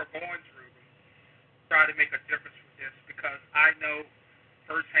that you are going through to try to make a difference with this, because I know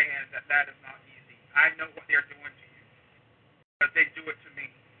firsthand that is not easy. I know what they're doing to you. But they do it to me.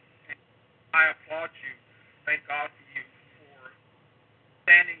 And I applaud you. Thank God for you for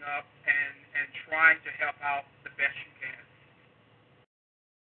standing up and trying to help out the best you can.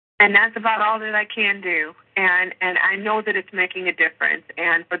 And that's about all that I can do. And I know that it's making a difference.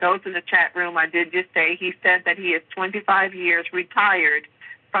 And for those in the chat room, I did just say he said that he is 25 years retired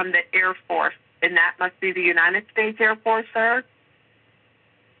from the Air Force. And that must be the United States Air Force, sir?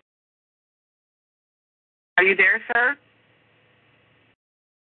 Are you there, sir?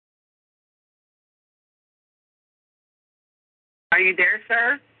 Are you there,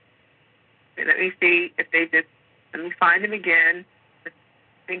 sir? Let me see if let me find him again. I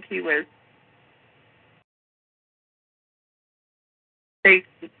think they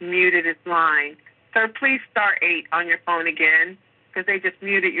muted his line. Sir, please star 8 on your phone again, because they just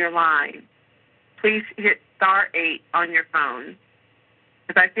muted your line. Please hit star 8 on your phone,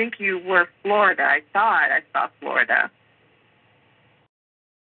 because I think you were Florida. I saw Florida.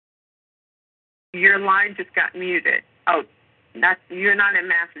 Your line just got muted. Oh, you're not in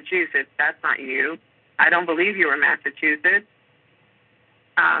Massachusetts. That's not you. I don't believe you were in Massachusetts.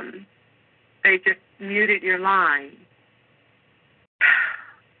 They just muted your line.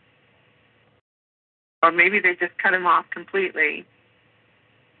 Or maybe they just cut him off completely.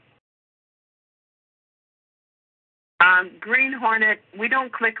 Green Hornet, we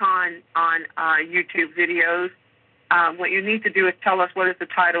don't click on YouTube videos. What you need to do is tell us what is the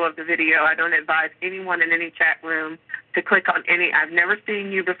title of the video. I don't advise anyone in any chat room to click on any. I've never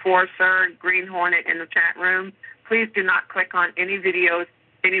seen you before, sir, Green Hornet, in the chat room. Please do not click on any videos,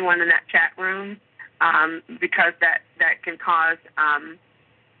 anyone in that chat room, because that can cause,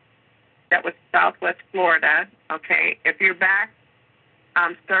 that was Southwest Florida, okay. If you're back,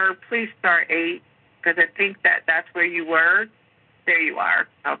 sir, please star 8, because I think that's where you were. There you are,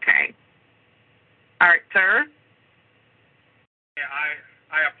 okay. All right, sir. Yeah,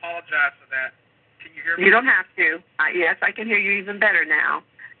 I apologize for that. Can you hear me? You don't have to. Yes, I can hear you even better now.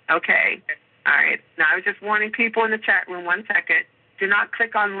 Okay. All right. Now, I was just warning people in the chat room, 1 second. Do not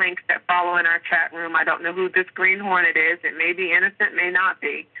click on links that follow in our chat room. I don't know who this Green Hornet is. It may be innocent, may not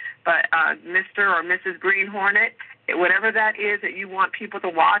be. But Mr. or Mrs. Green Hornet, whatever that is that you want people to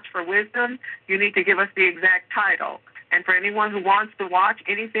watch for wisdom, you need to give us the exact title. And for anyone who wants to watch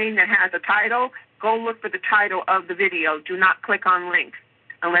anything that has a title, go look for the title of the video. Do not click on links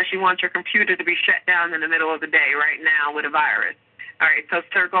unless you want your computer to be shut down in the middle of the day right now with a virus. All right, so,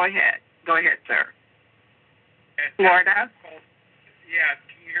 sir, go ahead. Go ahead, sir. Florida? Yeah,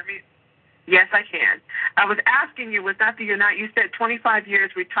 can you hear me? Yes, I can. I was asking you, was that the United? You said 25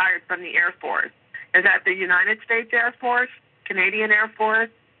 years retired from the Air Force. Is that the United States Air Force, Canadian Air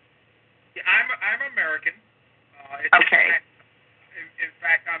Force? Yeah, I'm American. Okay. In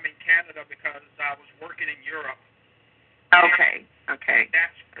fact, I'm in Canada because I was working in Europe. Okay. Okay.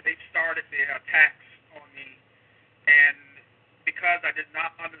 That's where they started the attacks on me, and because I did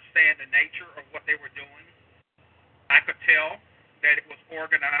not understand the nature of what they were doing, I could tell that it was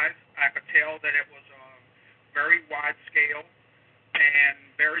organized. I could tell that it was very wide scale and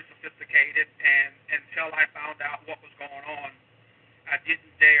very sophisticated. And until I found out what was going on, I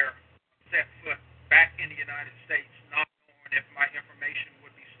didn't dare set foot back in the United States, not knowing if my information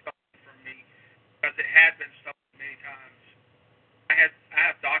would be stolen from me, because it had been stolen many times. I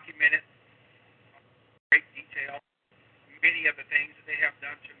have documented in great detail many of the things that they have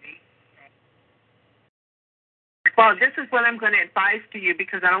done to me. Well, this is what I'm going to advise to you,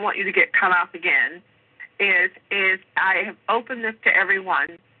 because I don't want you to get cut off again, is I have opened this to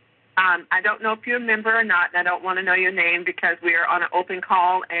everyone. I don't know if you're a member or not, and I don't want to know your name because we are on an open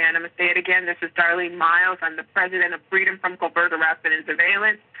call, and I'm going to say it again. This is Darlene Miles. I'm the president of Freedom from Covert Harassment and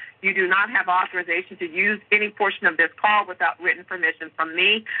Surveillance. You do not have authorization to use any portion of this call without written permission from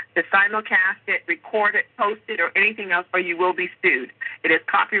me to simulcast it, record it, post it, or anything else, or you will be sued. It is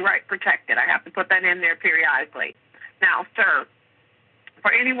copyright protected. I have to put that in there periodically. Now, sir,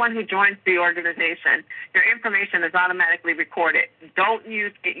 for anyone who joins the organization, your information is automatically recorded. Don't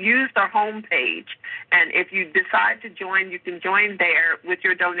use their home page. And if you decide to join, you can join there with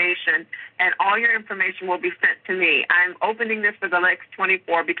your donation, and all your information will be sent to me. I'm opening this for the next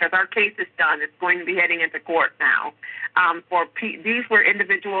 24 because our case is done. It's going to be heading into court now. These were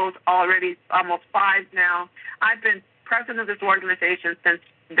individuals already, almost 5 now. I've been president of this organization since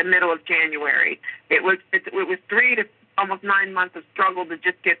the middle of January. It was 3 to almost 9 months of struggle to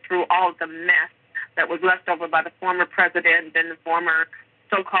just get through all of the mess that was left over by the former president and the former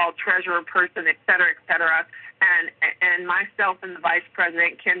so-called treasurer person, et cetera, and myself and the vice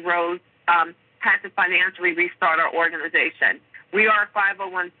president, Ken Rose, had to financially restart our organization. We are a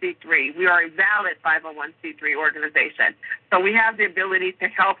 501c3. We are a valid 501c3 organization. So we have the ability to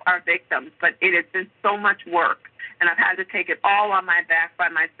help our victims, but it has been so much work, and I've had to take it all on my back by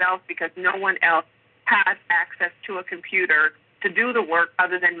myself because no one else has access to a computer to do the work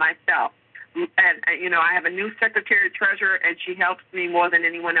other than myself. And, I have a new secretary-treasurer, and she helps me more than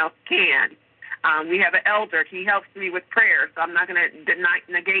anyone else can. We have an elder. He helps me with prayer, so I'm not going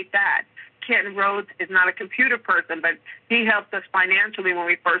to negate that. Ken Rhodes is not a computer person, but he helped us financially when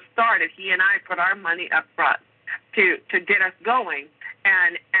we first started. He and I put our money up front to get us going,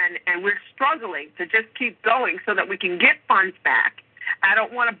 and we're struggling to just keep going so that we can get funds back. I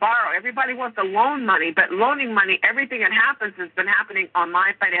don't want to borrow. Everybody wants to loan money, but loaning money, everything that happens has been happening on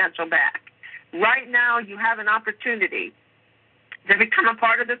my financial back. Right now, you have an opportunity to become a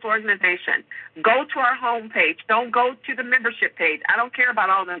part of this organization. Go to our homepage. Don't go to the membership page. I don't care about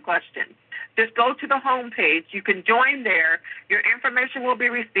all them questions. Just go to the homepage. You can join there. Your information will be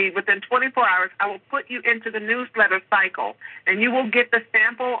received within 24 hours. I will put you into the newsletter cycle, and you will get the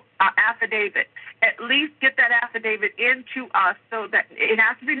sample affidavit. At least get that affidavit into us so that it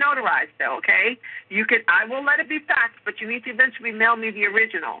has to be notarized, though, okay? I will let it be faxed, but you need to eventually mail me the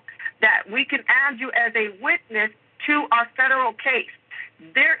original, that we can add you as a witness to our federal case.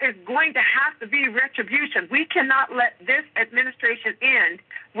 There is going to have to be retribution. We cannot let this administration end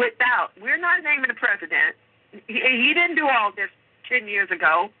without. We're not naming the president. He didn't do all this 10 years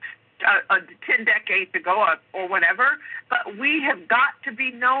ago, 10 decades ago, or whatever. But we have got to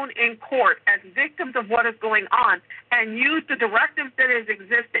be known in court as victims of what is going on and use the directives that has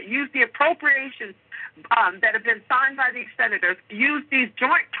existed, use the appropriations that have been signed by these senators, use these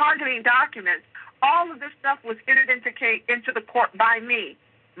joint targeting documents. All of this stuff was entered into the court by me.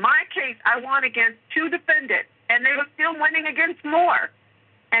 My case, I won against 2 defendants, and they were still winning against more.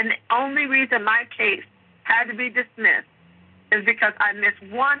 And the only reason my case had to be dismissed is because I missed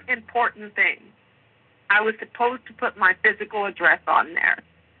one important thing. I was supposed to put my physical address on there.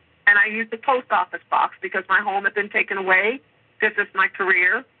 And I used the post office box because my home had been taken away. This is my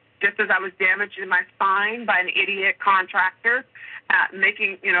career. just as I was damaged in my spine by an idiot contractor,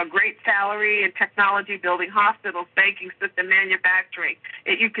 making, great salary in technology, building hospitals, banking system, manufacturing.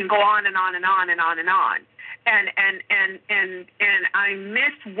 You can go on and on and on and on and on. And I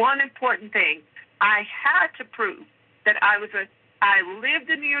missed one important thing. I had to prove that I lived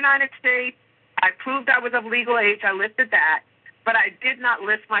in the United States. I proved I was of legal age. I listed that, but I did not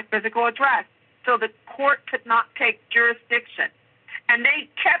list my physical address. So the court could not take jurisdiction. And they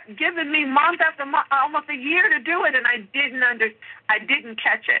kept giving me month after month, almost a year to do it, and I didn't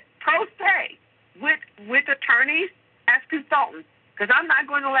catch it. Pro se, with attorneys as consultants, because I'm not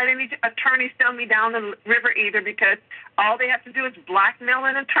going to let any attorney sell me down the river either, because all they have to do is blackmail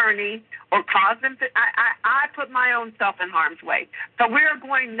an attorney or cause them to. I put my own self in harm's way. So we're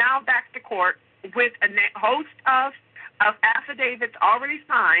going now back to court with a host of affidavits already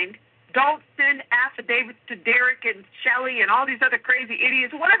signed. Don't send affidavits to Derek and Shelley and all these other crazy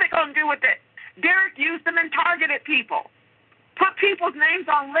idiots. What are they going to do with it? Derek used them and targeted people. Put people's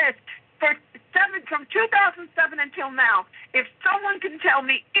names on lists. From 2007 until now, if someone can tell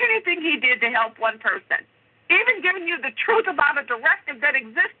me anything he did to help one person, even giving you the truth about a directive that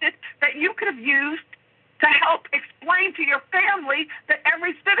existed that you could have used to help explain to your family that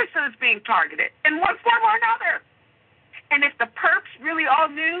every citizen is being targeted in one form or another. And if the perps really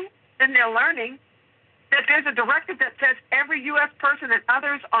all knew, then they're learning that there's a directive that says every U.S. person and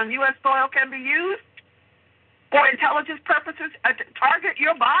others on U.S. soil can be used for intelligence purposes to target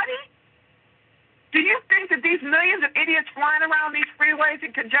your body. Do you think that these millions of idiots flying around these freeways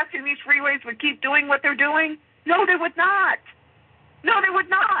and congesting these freeways would keep doing what they're doing? No, they would not. No, they would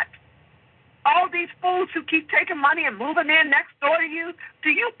not. All these fools who keep taking money and moving in next door to you, do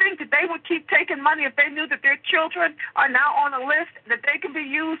you think that they would keep taking money if they knew that their children are now on a list that they can be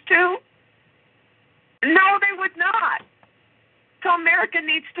used to? No, they would not. So America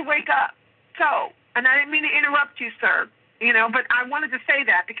needs to wake up. So, and I didn't mean to interrupt you, sir, but I wanted to say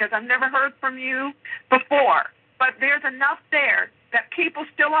that because I've never heard from you before. But there's enough there that people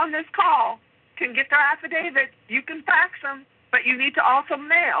still on this call can get their affidavits. You can fax them, but you need to also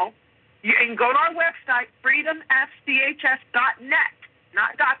mail. You can go to our website, freedomfchs.net,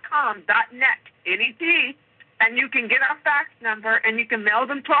 not .com, .net, N-E-T, and you can get our fax number, and you can mail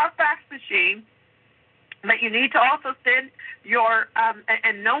them to our fax machine. But you need to also send your,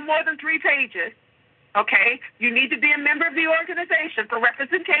 and no more than 3 pages, okay? You need to be a member of the organization for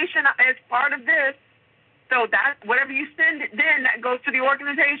representation as part of this. So that, whatever you send, then that goes to the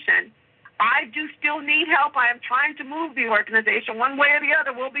organization. I do still need help. I am trying to move the organization. One way or the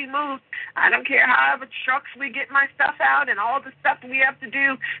other will be moved. I don't care however trucks we get my stuff out and all the stuff we have to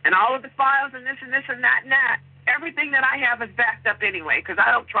do and all of the files and this and this and that and that. Everything that I have is backed up anyway because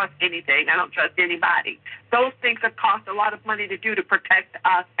I don't trust anything. I don't trust anybody. Those things have cost a lot of money to do to protect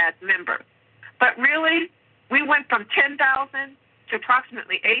us as members. But really, we went from 10,000 to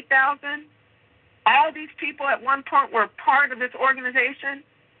approximately 8,000. All these people at one point were part of this organization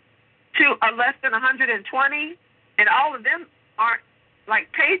to less than 120, and all of them aren't like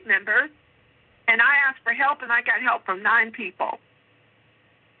paid members. And I asked for help, and I got help from 9 people.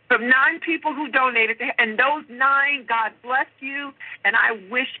 From 9 people who donated, and those 9, God bless you, and I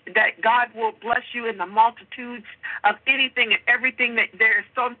wish that God will bless you in the multitudes of anything and everything that there is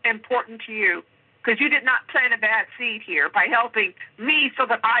so important to you, because you did not plant a bad seed here by helping me so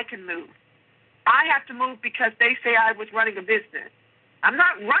that I can move. I have to move because they say I was running a business. I'm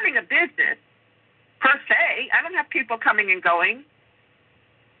not running a business, per se. I don't have people coming and going.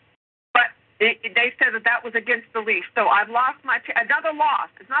 But they said that was against the lease. So I've lost another loss.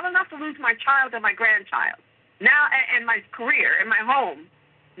 It's not enough to lose my child and my grandchild. Now, and my career and my home.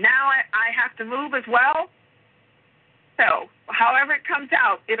 Now I have to move as well. So however it comes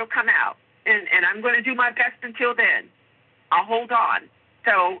out, it'll come out. And I'm going to do my best until then. I'll hold on.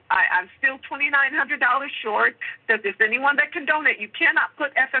 So I'm still $2,900 short. So if there's anyone that can donate, you cannot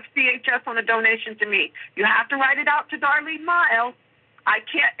put FFCHS on a donation to me. You have to write it out to Darlene Miles. I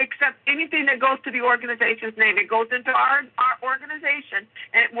can't accept anything that goes to the organization's name. It goes into our organization,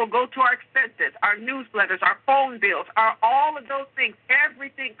 and it will go to our expenses, our newsletters, our phone bills, all of those things.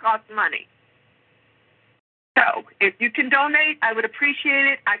 Everything costs money. So if you can donate, I would appreciate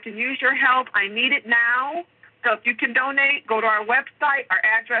it. I can use your help. I need it now. So if you can donate, go to our website. Our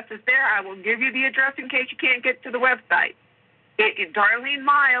address is there. I will give you the address in case you can't get to the website. It's Darlene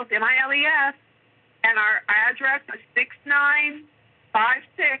Miles, M-I-L-E-S, and our address is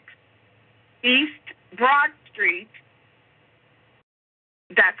 6956 East Broad Street.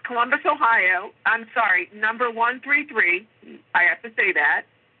 That's Columbus, Ohio. I'm sorry, number 133. I have to say that.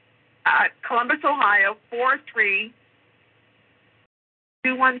 Columbus, Ohio,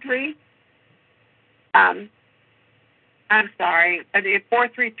 213. I'm sorry.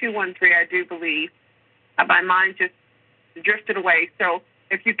 43213, I do believe. My mind just drifted away. So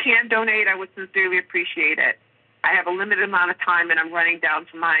if you can donate, I would sincerely appreciate it. I have a limited amount of time, and I'm running down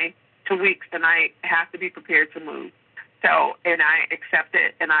to weeks, and I have to be prepared to move. So, and I accept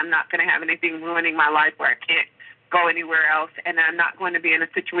it, and I'm not going to have anything ruining my life where I can't go anywhere else, and I'm not going to be in a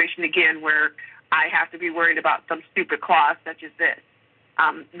situation again where I have to be worried about some stupid clause such as this.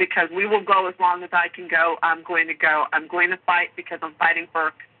 Because we will go as long as I can go. I'm going to go. I'm going to fight because I'm fighting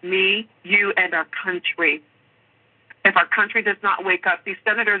for me, you, and our country. If our country does not wake up, these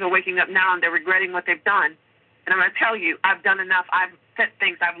senators are waking up now, and they're regretting what they've done. And I'm going to tell you, I've done enough. I've said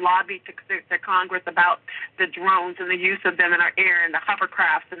things. I've lobbied to Congress about the drones and the use of them in our air and the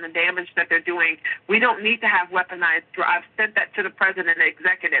hovercrafts and the damage that they're doing. We don't need to have weaponized drones. I've said that to the president and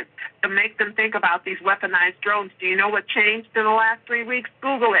executives to make them think about these weaponized drones. Do you know what changed in the last 3 weeks?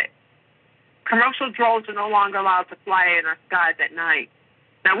 Google it. Commercial drones are no longer allowed to fly in our skies at night.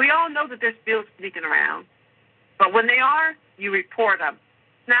 Now, we all know that they're still sneaking around. But when they are, you report them.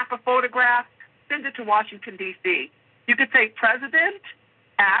 Snap a photograph, send it to Washington, D.C. You could say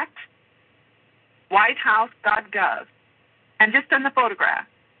president@whitehouse.gov and just send the photograph.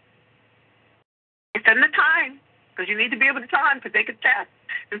 Send the time, because you need to be able to time, because they could test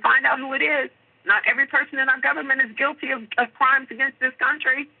and find out who it is. Not every person in our government is guilty of crimes against this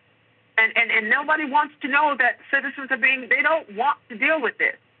country. And nobody wants to know that citizens are they don't want to deal with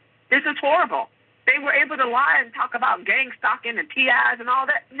this. This is horrible. They were able to lie and talk about gang stalking and TIs and all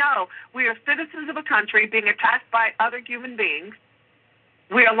that. No, we are citizens of a country being attacked by other human beings.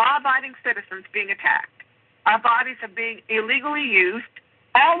 We are law-abiding citizens being attacked. Our bodies are being illegally used.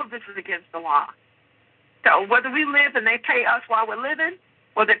 All of this is against the law. So whether we live and they pay us while we're living,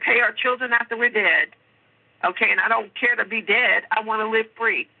 or they pay our children after we're dead, okay, and I don't care to be dead. I want to live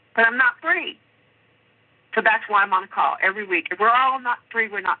free, but I'm not free. So that's why I'm on call every week. If we're all not free,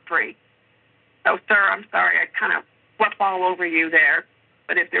 we're not free. So, sir, I'm sorry. I kind of swept all over you there.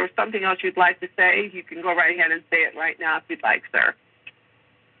 But if there was something else you'd like to say, you can go right ahead and say it right now if you'd like, sir.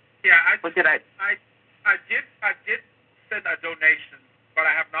 Yeah, I did send a donation, but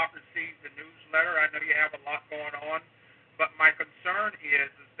I have not received the newsletter. I know you have a lot going on, but my concern is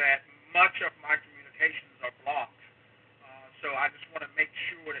that much of my communications are blocked. So I just want to make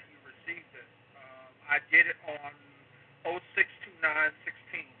sure that you received it. I did it on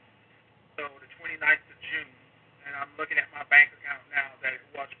 06/29/16. So the 29th of June, and I'm looking at my bank account now that it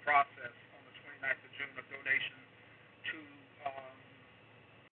was processed on the 29th of June, a donation to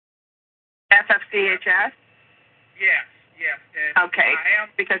FFCHS? Yes. And okay. I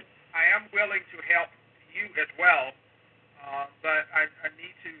am willing to help you as well, but I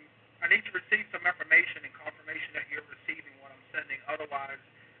need to receive some information and confirmation that you're receiving what I'm sending. Otherwise,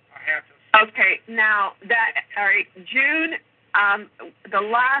 I have to. Okay. Now June.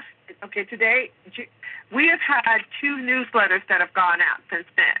 Today, we have had 2 newsletters that have gone out since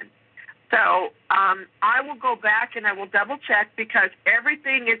then. So I will go back and I will double check, because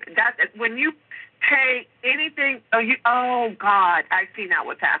everything is that when you pay anything. Oh God, I see now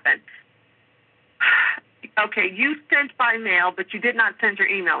what's happened. Okay, you sent by mail, but you did not send your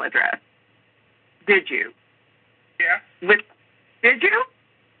email address, did you? Yeah. Did you?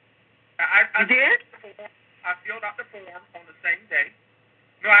 I did. I filled out the form on the same day.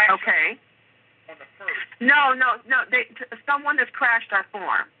 No, okay. On the first. No. Someone has crashed our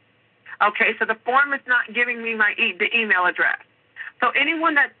form. Okay, so the form is not giving me the email address. So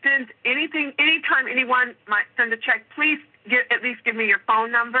anyone that sends anything, anytime anyone might send a check, please at least give me your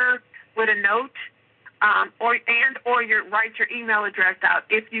phone number with a note, or write your email address out.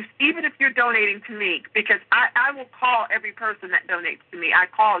 Even if you're donating to me, because I will call every person that donates to me. I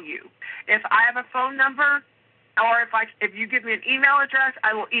call you. If I have a phone number, or if you give me an email address,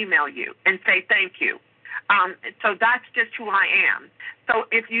 I will email you and say thank you. So that's just who I am. So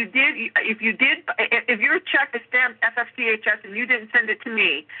if your check is stamped FFCHS and you didn't send it to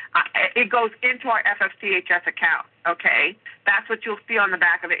me, it goes into our FFCHS account. Okay, that's what you'll see on the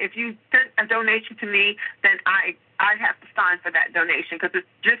back of it. If you sent a donation to me, then I have to sign for that donation, because it's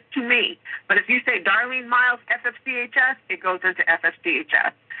just to me. But if you say Darlene Miles FFCHS, it goes into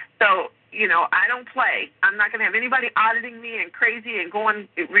FFCHS. So I don't play. I'm not going to have anybody auditing me and crazy and going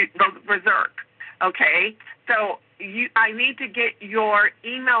berserk. Okay, so I need to get your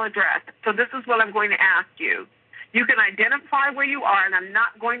email address. So this is what I'm going to ask you. You can identify where you are, and I'm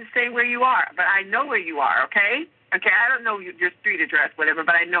not going to say where you are, but I know where you are, okay? Okay, I don't know your street address, whatever,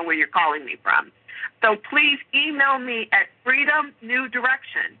 but I know where you're calling me from. So please email me at Freedom New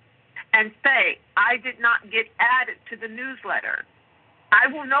Direction and say, I did not get added to the newsletter. I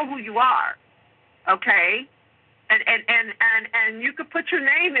will know who you are, okay? And you could put your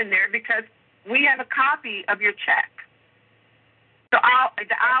name in there because we have a copy of your check. So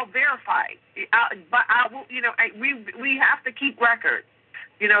I'll verify. But I will, we have to keep records.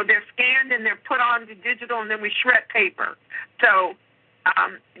 They're scanned and they're put on to digital, and then we shred paper. So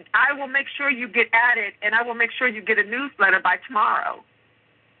I will make sure you get added, and I will make sure you get a newsletter by tomorrow.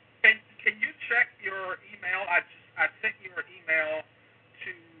 Can you check your email? I sent you an email to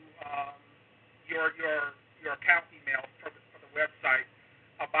your account email for the website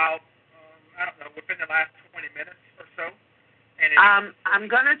about I don't know, within the last 20 minutes or so. And I'm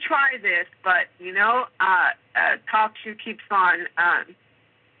gonna try this, but TalkShoe keeps on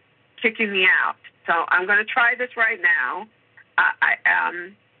kicking me out. So I'm gonna try this right now.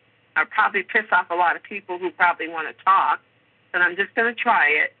 I'll probably piss off a lot of people who probably want to talk, but I'm just gonna try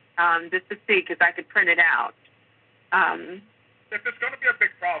it just to see, because I could print it out. If it's going to be a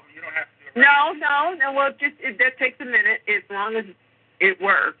big problem, you don't have to do it. No. Well, that takes a minute as long as it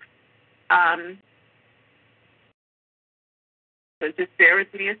works. So just bear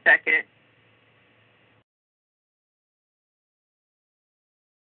with me a second.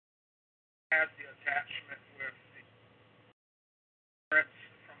 Has the attachment with the records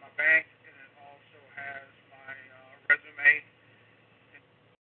from my bank, and it also has my resume.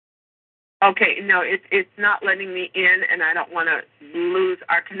 Okay, no, it's not letting me in, and I don't want to lose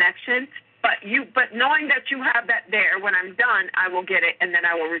our connection. But knowing that you have that there, when I'm done, I will get it, and then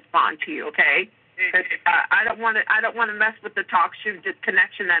I will respond to you. Okay? I don't want to mess with the TalkShoe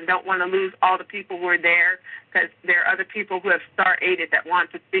connection. I don't want to lose all the people who are there, because there are other people who have star-aided that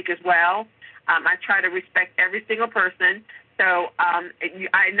want to speak as well. I try to respect every single person. So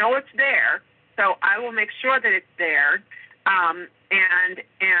I know it's there, so I will make sure that it's there. And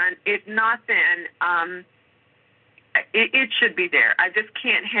if not, then it should be there. I just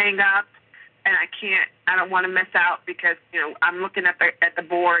can't hang up, and I don't want to miss out, because I'm looking at the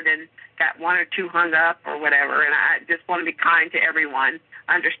board and got one or two hung up or whatever, and I just want to be kind to everyone,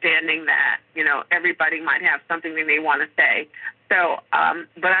 understanding that everybody might have something they may want to say. So,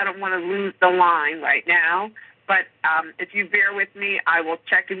 but I don't want to lose the line right now. But if you bear with me, I will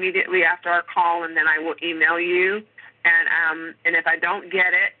check immediately after our call, and then I will email you. And if I don't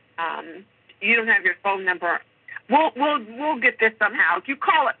get it, you don't have your phone number. We'll get this somehow. If you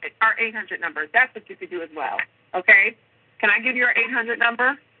call our 800 number, that's what you could do as well. Okay? Can I give you our 800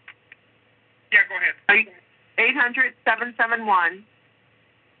 number? Yeah, go ahead.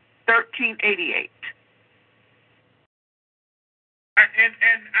 800-771-1388.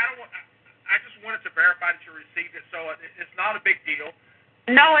 And I just wanted to verify that you received it, so it's not a big deal.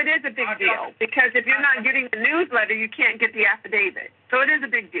 No, it is a big deal, because if you're not getting the newsletter, you can't get the affidavit. So it is a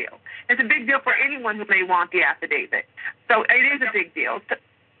big deal. It's a big deal for anyone who may want the affidavit. So it is a big deal. So,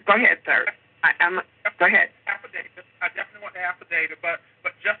 go ahead, sir. Go ahead. Affidavit. I definitely want the affidavit, but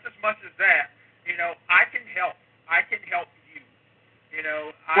just as much as that, I can help. I can help you.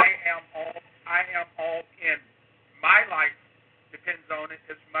 I am all in. My life depends on it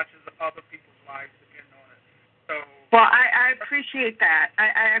as much as other people's lives depend on it. So. Well, I appreciate that.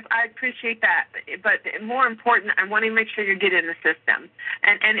 I appreciate that. But more important, I want to make sure you get in the system.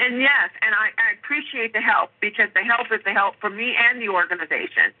 And yes, and I appreciate the help, because the help is the help for me and the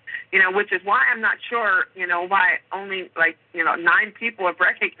organization, which is why I'm not sure, why only 9 people have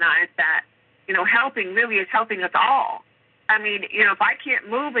recognized that, helping really is helping us all. I mean, if I can't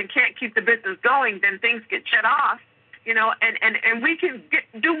move and can't keep the business going, then things get shut off. And we can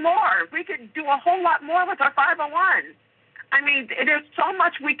do more. We can do a whole lot more with our 501s. I mean, there's so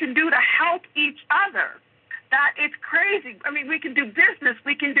much we can do to help each other that it's crazy. I mean, we can do business,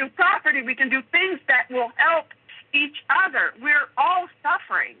 we can do property, we can do things that will help each other. We're all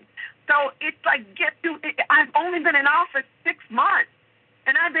suffering. So it's like I've only been in office 6 months,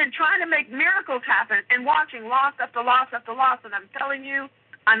 and I've been trying to make miracles happen and watching loss after loss after loss, and I'm telling you,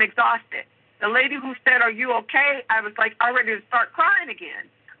 I'm exhausted. The lady who said, "Are you okay?" I was like, ready to start crying again.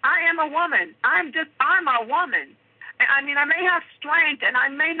 I am a woman. I'm a woman. I mean, I may have strength, and I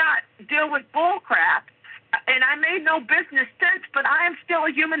may not deal with bull crap, and I may know business sense, but I am still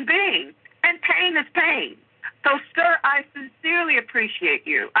a human being, and pain is pain. So, sir, I sincerely appreciate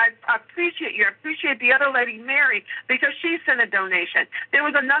you. I appreciate you. I appreciate the other lady, Mary, because she sent a donation. There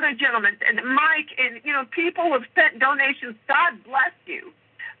was another gentleman, and Mike, and, people who have sent donations. God bless you.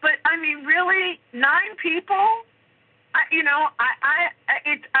 But, I mean, really, 9 people? I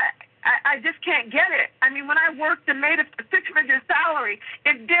just can't get it. I mean, when I worked and made a 6-figure salary,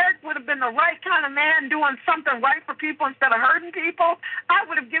 if Derek would have been the right kind of man doing something right for people instead of hurting people, I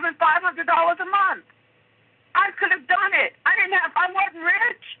would have given $500 a month. I could have done it. I wasn't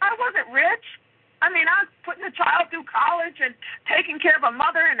rich. I wasn't rich. I mean, I was putting a child through college and taking care of a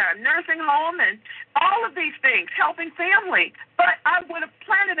mother in a nursing home and all of these things, helping family. But I would have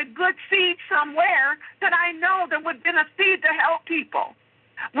planted a good seed somewhere that I know that would have been a seed to help people.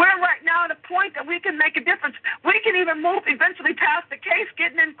 We're right now at a point that we can make a difference. We can even move eventually past the case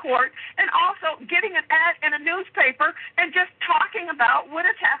getting in court and also getting an ad in a newspaper and just talking about what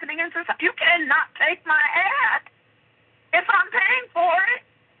is happening in society. You cannot take my ad if I'm paying for it.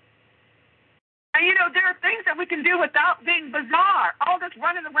 And, there are things that we can do without being bizarre. All this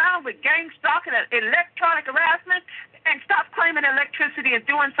running around with gang stalking and electronic harassment, and stop claiming electricity is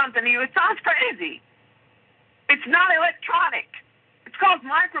doing something to you. It sounds crazy. It's not electronic. It's called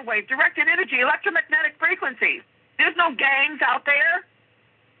microwave, directed energy, electromagnetic frequencies. There's no gangs out there.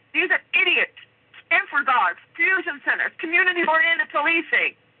 These are idiots, infraguards, fusion centers, community-oriented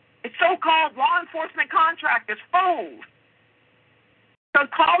policing. It's so-called law enforcement contractors, fools. So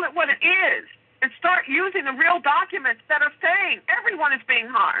call it what it is and start using the real documents that are saying everyone is being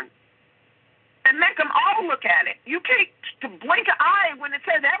harmed and make them all look at it. You can't blink an eye when it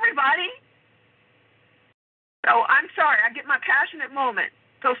says everybody. So I'm sorry, I get my passionate moment.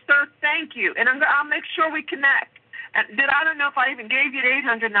 So, sir, thank you. And I'll make sure we connect. And I don't know if I even gave you the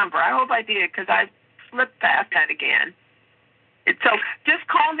 800 number. I hope I did because I slipped past that again. And so just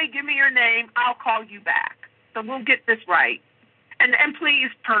call me, give me your name. I'll call you back. So we'll get this right. And please,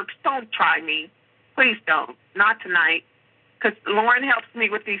 perps, don't try me. Please don't. Not tonight. Because Lauren helps me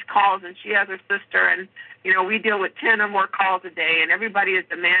with these calls, and she has her sister, and, we deal with 10 or more calls a day, and everybody is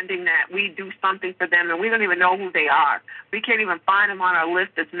demanding that we do something for them, and we don't even know who they are. We can't even find them on our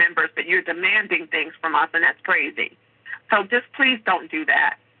list as members, but you're demanding things from us, and that's crazy. So just please don't do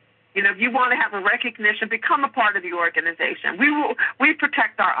that. If you want to have a recognition, become a part of the organization. We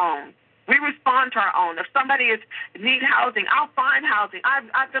protect our own. We respond to our own. If somebody needs housing, I'll find housing.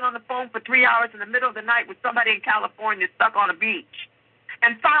 I've been on the phone for 3 hours in the middle of the night with somebody in California stuck on a beach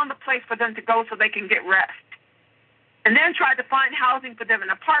and found a place for them to go so they can get rest. And then tried to find housing for them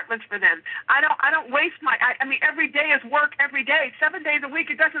and apartments for them. I don't waste every day is work every day. 7 days a week,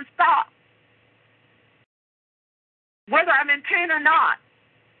 it doesn't stop. Whether I'm in pain or not.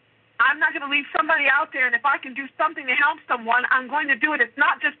 I'm not going to leave somebody out there, and if I can do something to help someone, I'm going to do it. It's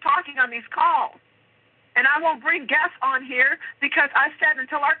not just talking on these calls. And I won't bring guests on here because I said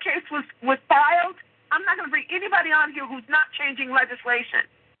until our case was filed, I'm not going to bring anybody on here who's not changing legislation.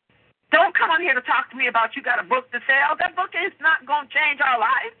 Don't come on here to talk to me about you got a book to sell. That book is not going to change our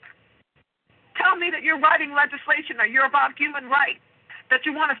life. Tell me that you're writing legislation or you're about human rights, that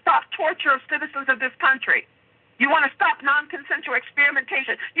you want to stop torture of citizens of this country. You want to stop non-consensual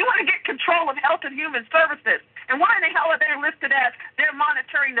experimentation. You want to get control of Health and Human Services. And why in the hell are they listed as they're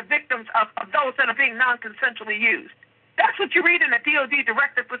monitoring the victims of those that are being non-consensually used? That's what you read in the DOD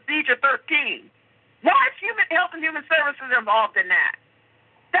Directive Procedure 13. Why is Health and Human Services involved in that?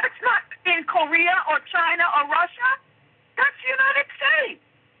 That's not in Korea or China or Russia. That's the United States.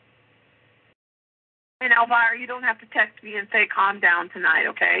 And Elvira, you don't have to text me and say, calm down tonight,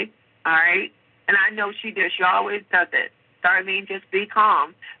 okay? All right? And I know she does. She always does it. Darlene, just be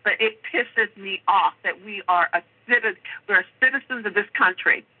calm. But it pisses me off that we're citizens of this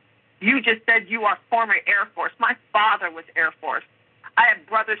country. You just said you are former Air Force. My father was Air Force. I have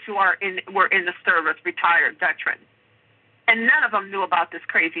brothers who were in the service, retired veterans. And none of them knew about this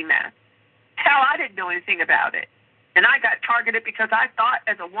crazy mess. Hell, I didn't know anything about it. And I got targeted because I thought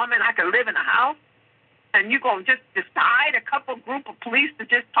as a woman I could live in a house. And you're going to just decide a group of police to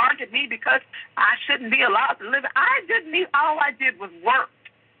just target me because I shouldn't be allowed to live. All I did was work.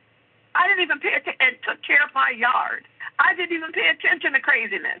 I didn't even pay attention and took care of my yard. I didn't even pay attention to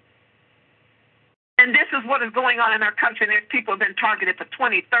craziness. And this is what is going on in our country. And there's people who have been targeted for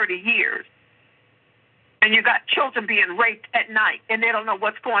 20, 30 years. And you got children being raped at night, and they don't know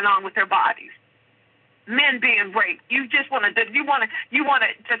what's going on with their bodies. Men being raped. You want to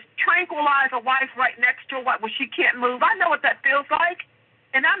just tranquilize a wife right next to her where she can't move. I know what that feels like,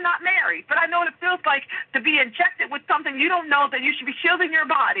 and I'm not married, but I know what it feels like to be injected with something you don't know that you should be shielding your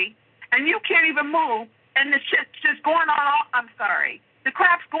body, and you can't even move, and the shit's just going on. The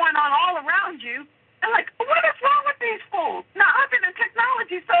crap's going on all around you. And what is wrong with these fools? Now, I've been in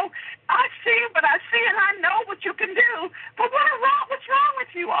technology, so I see and I know what you can do, but what's wrong with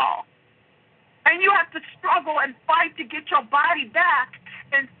you all? And you have to struggle and fight to get your body back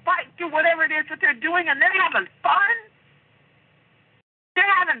and fight through whatever it is that they're doing, and they're having fun. They're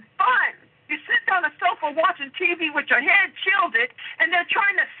having fun. You sit on the sofa watching TV with your head shielded, and they're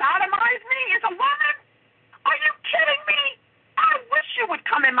trying to sodomize me as a woman? Are you kidding me? I wish you would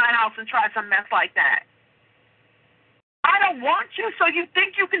come in my house and try some mess like that. don't want you, so you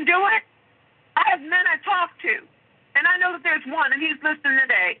think you can do it? I have men I talk to, and I know that there's one, and he's listening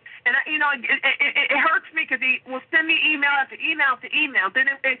today. And it hurts me because he will send me email after email after email.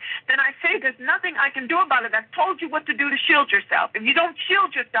 Then I say there's nothing I can do about it. I've told you what to do to shield yourself. If you don't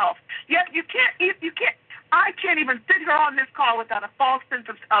shield yourself, you can't. I can't even sit here on this call without a false sense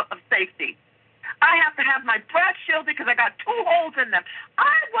of safety. I have to have my breast shielded because I got 2 holes in them.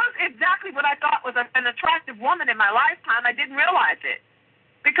 I was exactly what I thought was an attractive woman in my lifetime. I didn't realize it.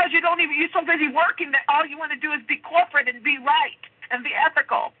 Because you're so busy working that all you want to do is be corporate and be right and be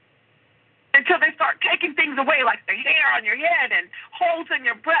ethical. Until they start taking things away like the hair on your head and holes in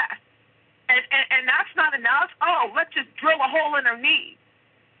your breast. And that's not enough. Oh, let's just drill a hole in her knee.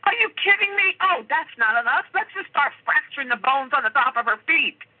 Are you kidding me? Oh, that's not enough. Let's just start fracturing the bones on the top of her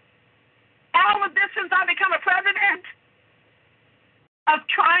feet. All of this since I become a president of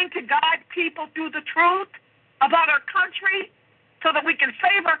trying to guide people through the truth about our country, so that we can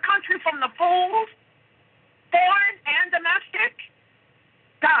save our country from the fools, foreign and domestic?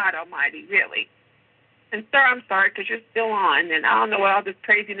 God almighty, really. And, sir, I'm sorry because you're still on, and I don't know what all this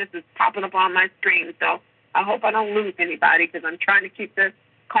craziness is popping up on my screen, so I hope I don't lose anybody because I'm trying to keep this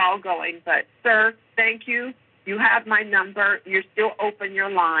call going. But, sir, thank you. You have my number. You're still open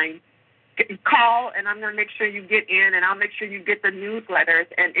your line. Call, and I'm going to make sure you get in, and I'll make sure you get the newsletters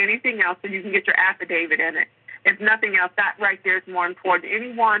and anything else so you can get your affidavit in it. If nothing else, that right there is more important.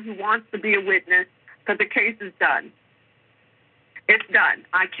 Anyone who wants to be a witness, because the case is done. It's done.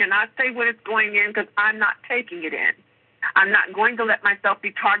 I cannot say when it's going in because I'm not taking it in. I'm not going to let myself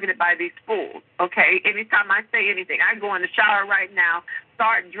be targeted by these fools, okay? Anytime I say anything, I go in the shower right now,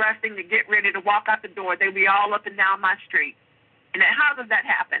 start dressing to get ready to walk out the door. They be all up and down my street. And then how does that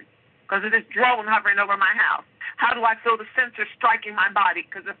happen? Because of this drone hovering over my house. How do I feel the sensor striking my body?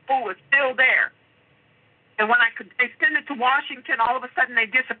 Because the fool is still there. And when I could extend it to Washington, all of a sudden they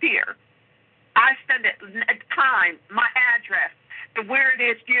disappear. I send it at time, my address, to where it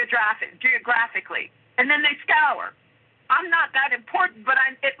is geographically. And then they scour. I'm not that important, but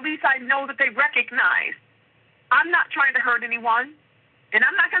at least I know that they recognize. I'm not trying to hurt anyone. And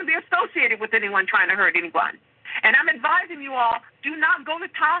I'm not going to be associated with anyone trying to hurt anyone. And I'm advising you all, do not go to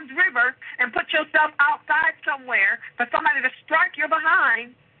Tom's River and put yourself outside somewhere for somebody to strike your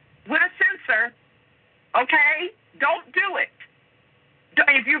behind with a sensor. Okay? Don't do it.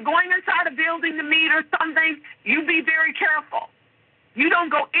 If you're going inside a building to meet or something, you be very careful. You don't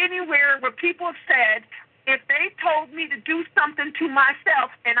go anywhere where people have said, if they told me to do something to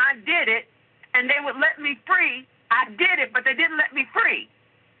myself and I did it and they would let me free, I did it, but they didn't let me free.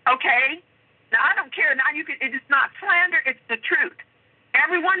 Okay? Now, I don't care. Now, it is not slander. It's the truth.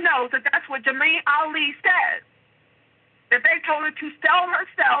 Everyone knows that that's what Jameen Ali says, that they told her to sell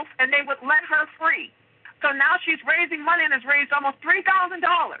herself and they would let her free. So now she's raising money and has raised almost $3,000.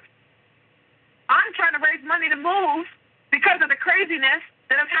 I'm trying to raise money to move because of the craziness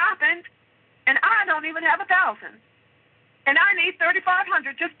that has happened, and I don't even have $1,000. And I need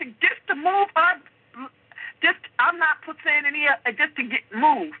 $3,500 just to move our. I'm not saying any just to get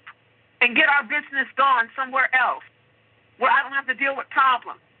moved and get our business gone somewhere else where I don't have to deal with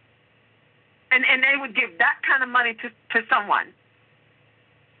problems. And they would give that kind of money to someone.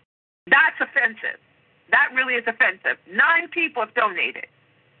 That's offensive. That really is offensive. 9 people have donated.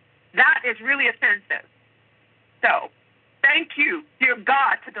 That is really offensive. So, thank you, dear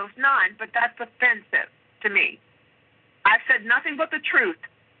God, to those 9, but that's offensive to me. I've said nothing but the truth.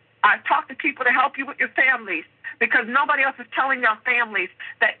 I've talked to people to help you with your families because nobody else is telling your families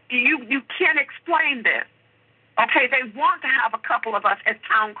that you can't explain this. Okay, they want to have a couple of us as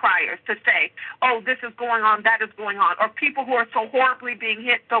town criers to say, oh, this is going on, that is going on, or people who are so horribly being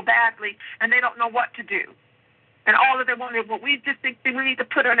hit so badly and they don't know what to do. And all of them wonder, well, we just think we need to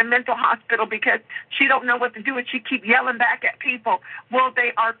put her in a mental hospital because she don't know what to do and she keep yelling back at people. Well,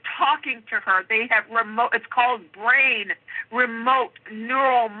 they are talking to her. They have it's called brain remote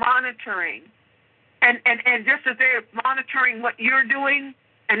neural monitoring. And just as they're monitoring what you're doing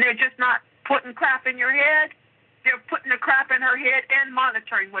and they're just not putting crap in your head, they're putting the crap in her head and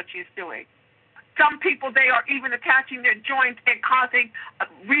monitoring what she's doing. Some people, they are even attaching their joints and causing a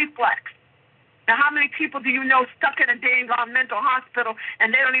reflex. Now, how many people do you know stuck in a dang on mental hospital and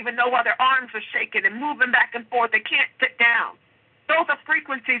they don't even know why their arms are shaking and moving back and forth? They can't sit down. Those are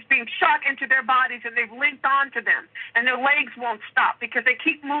frequencies being shot into their bodies and they've linked onto them. And their legs won't stop because they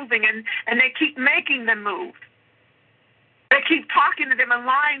keep moving and they keep making them move. They keep talking to them and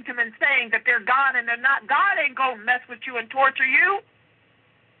lying to them and saying that they're God and they're not. God ain't going to mess with you and torture you.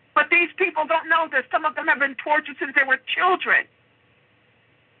 But these people don't know that some of them have been tortured since they were children.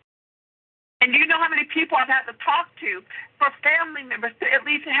 And do you know how many people I've had to talk to for family members to at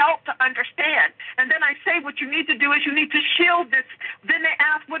least help to understand? And then I say what you need to do is you need to shield this. Then they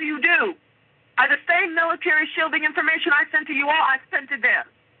ask, what do you do? The same military shielding information I sent to you all, I sent to them.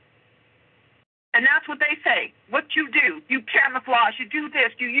 And that's what they say. What you do, you camouflage, you do this,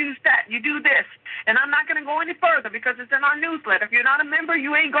 you use that, you do this. And I'm not going to go any further because it's in our newsletter. If you're not a member,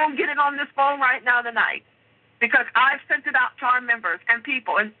 you ain't going to get it on this phone right now tonight. Because I've sent it out to our members and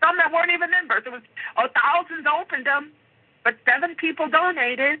people. And some that weren't even members. It was thousands opened them, but 7 people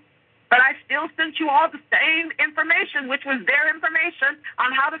donated. But I still sent you all the same information, which was their information on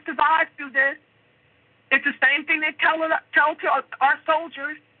how to survive through this. It's the same thing they tell to our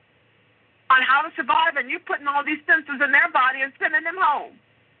soldiers on how to survive, and you're putting all these sensors in their body and sending them home.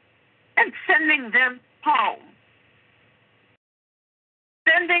 And sending them home.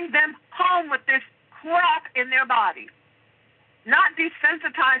 Sending them home with this crap in their bodies. Not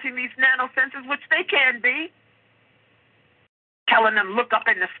desensitizing these nanosensors, which they can be. Telling them, look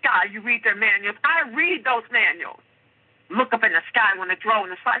up in the sky. You read their manuals. I read those manuals. Look up in the sky when the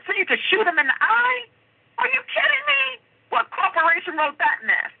drone is flying. So you can shoot them in the eye? Are you kidding me? What corporation wrote that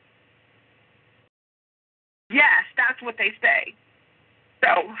mess? Yes, that's what they say.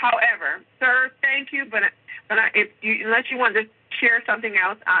 So, however, sir, thank you, but unless you want to share something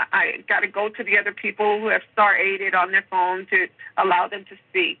else, I got to go to the other people who have star-aided on their phone to allow them to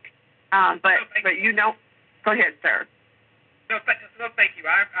speak. But you know, go ahead, sir. No, thank you.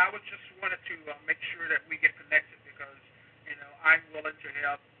 I would just wanted to make sure that we get connected because, I'm willing to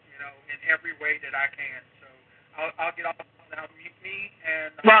help, in every way that I can. So I'll get off now. Mute me.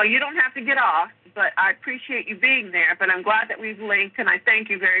 Well, you don't have to get off, but I appreciate you being there. But I'm glad that we've linked, and I thank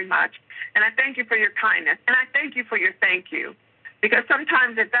you very much. And I thank you for your kindness, and I thank you for your thank you. Because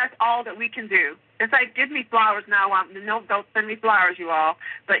sometimes if that's all that we can do, it's like, give me flowers now. No, don't send me flowers, you all.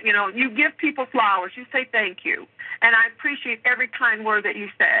 But, you give people flowers. You say thank you. And I appreciate every kind word that you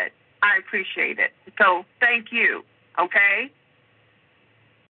said. I appreciate it. So thank you, okay?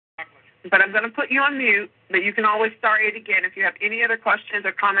 But I'm going to put you on mute, but you can always start it again if you have any other questions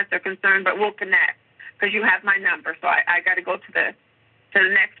or comments or concerns, but we'll connect because you have my number. So I got to go to the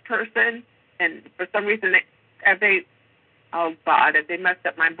next person, and for some reason, if they messed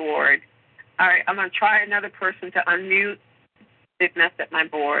up my board. All right, I'm going to try another person to unmute. They've messed up my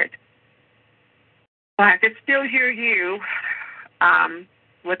board. Well, I could still hear you.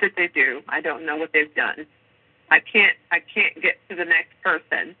 What did they do? I don't know what they've done. I can't get to the next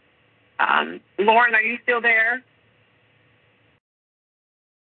person. Lauren, are you still there?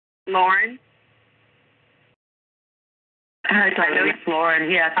 Lauren? Hi, Darlene. It's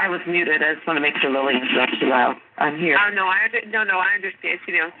Lauren. Yes, I was muted. I just want to make sure Lily is not too loud. I'm here. Oh, no, I understand.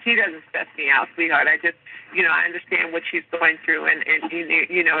 She doesn't stress me out, sweetheart. I just, I understand what she's going through, and it's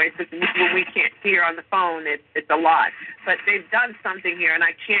just when we can't hear on the phone, it's a lot. But they've done something here, and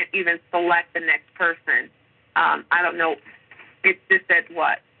I can't even select the next person. I don't know. It just said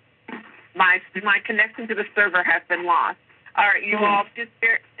what? My connection to the server has been lost. All right, you all just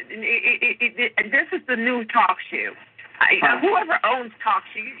bear. This is the new talk show. Whoever owns talk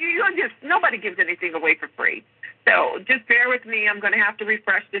show, nobody gives anything away for free. So just bear with me. I'm going to have to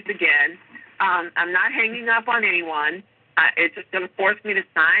refresh this again. I'm not hanging up on anyone. It's just going to force me to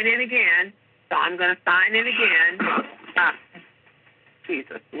sign in again. So I'm going to sign in again.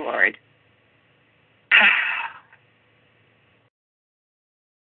 Jesus, Lord.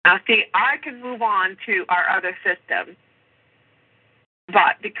 Now, see, I can move on to our other system,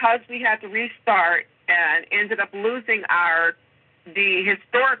 but because we had to restart and ended up losing the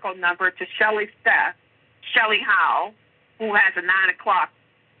historical number to Shelley Howe, who has a 9 o'clock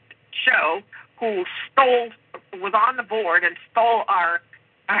show, who was on the board and stole our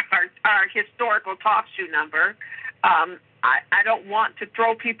historical talk show number. I don't want to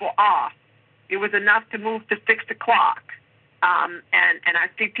throw people off. It was enough to move to 6 o'clock. And I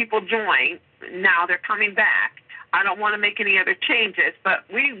see people join. Now they're coming back. I don't want to make any other changes, but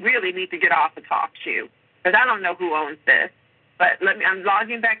we really need to get off the talk show because I don't know who owns this. But I'm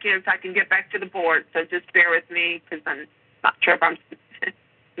logging back in so I can get back to the board, so just bear with me because I'm not sure if I'm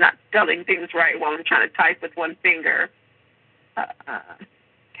not spelling things right while I'm trying to type with one finger.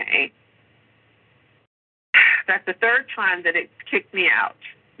 Okay. That's the third time that it kicked me out.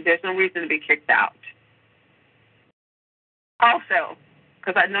 There's no reason to be kicked out. Also,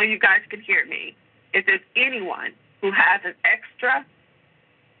 because I know you guys can hear me, if there's anyone who has an extra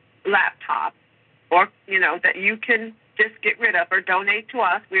laptop or, that you can just get rid of or donate to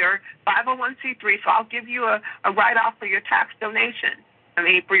us, we are 501c3, so I'll give you a write-off for your tax donation.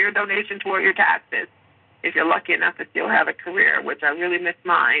 For your donation toward your taxes, if you're lucky enough to still have a career, which I really miss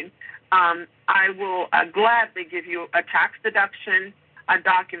mine. I will gladly give you a tax deduction, a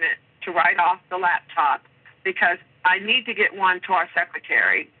document to write off the laptop, because I need to get one to our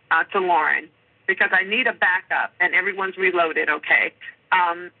secretary, to Lauren, because I need a backup, and everyone's reloaded, okay?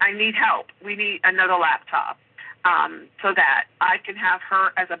 I need help. We need another laptop so that I can have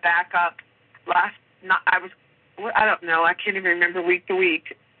her as a backup. I don't know. I can't even remember week to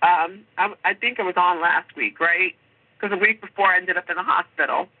week. I think I was on last week, right? Because the week before I ended up in the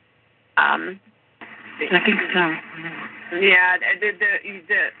hospital. I think so. Yeah,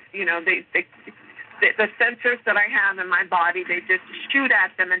 the sensors that I have in my body, they just shoot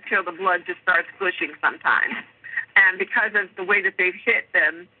at them until the blood just starts gushing sometimes. And because of the way that they've hit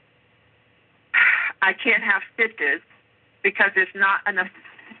them, I can't have stitches because there's not enough,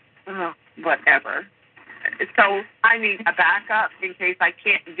 whatever. So I need a backup in case I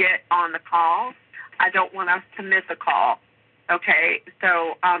can't get on the call. I don't want us to miss a call, okay?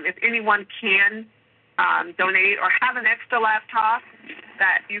 So if anyone can donate or have an extra laptop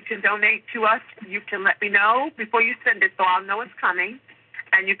that you can donate to us, you can let me know before you send it so I'll know it's coming.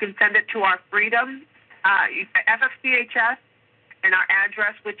 And you can send it to our Freedom FFCHS and our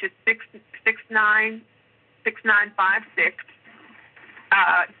address, which is 6956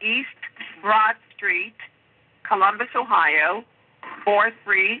 East Broad Street, Columbus, Ohio,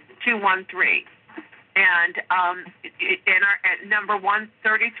 43213. And our number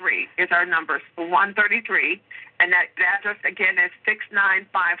 133 is our number, 133. And that address, again, is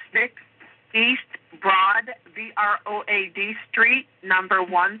 6956 East Broad, BROAD Street, number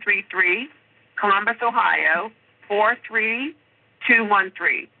 133, Columbus, Ohio,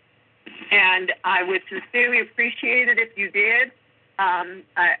 43213. And I would sincerely appreciate it if you did.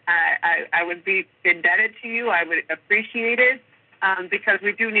 I would be indebted to you. I would appreciate it because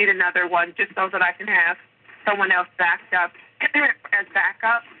we do need another one just so that I can have someone else backed up as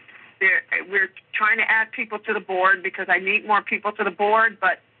backup. We're trying to add people to the board because I need more people to the board,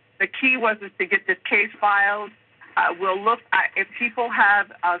 but the key was to get this case filed. We'll look if people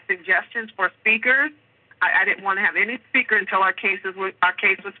have suggestions for speakers. I didn't want to have any speaker until our case was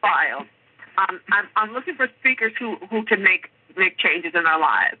filed. I'm looking for speakers who can make changes in our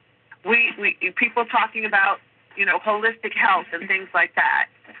lives. We people talking about holistic health and things like that.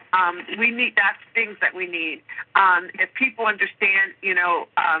 That's things that we need. If people understand,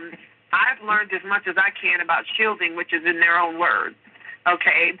 I've learned as much as I can about shielding, which is in their own words.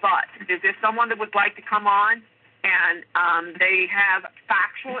 Okay, but is there someone that would like to come on and they have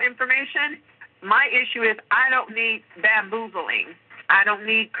factual information? My issue is I don't need bamboozling. I don't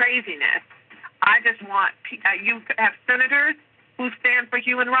need craziness. I just want you have senators who stand for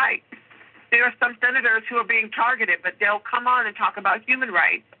human rights. There are some senators who are being targeted, but they'll come on and talk about human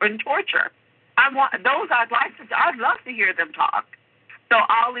rights and torture. I'd love to hear them talk. So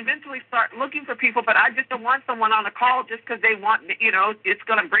I'll eventually start looking for people, but I just don't want someone on a call just because they want, it's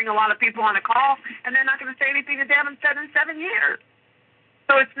going to bring a lot of people on a call, and they're not going to say anything that they haven't said in 7 years.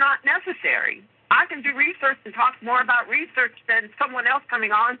 So it's not necessary. I can do research and talk more about research than someone else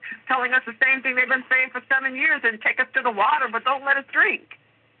coming on telling us the same thing they've been saying for 7 years and take us to the water, but don't let us drink.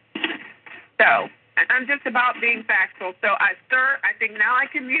 So I'm just about being factual. So, I think now I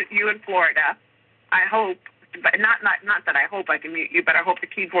can mute you in Florida. I hope, but not that I hope I can mute you, but I hope the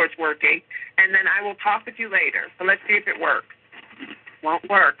keyboard's working. And then I will talk with you later. So let's see if it works. Won't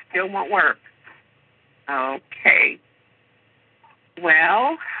work. Still won't work. Okay.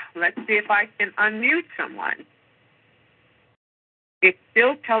 Well, let's see if I can unmute someone. It's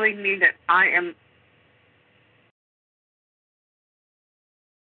still telling me that I am.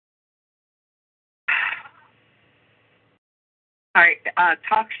 All right,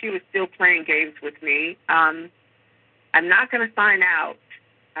 TalkShoe is still playing games with me. I'm not going to sign out.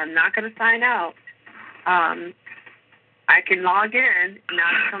 I can log in.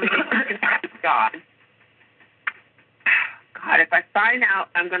 Now it's telling me God, if I sign out,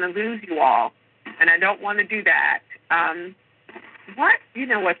 I'm going to lose you all, and I don't want to do that. What? You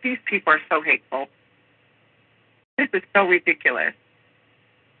know what? These people are so hateful. This is so ridiculous.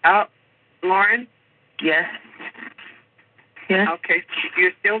 Oh, Lauren? Yes. Yes. Okay,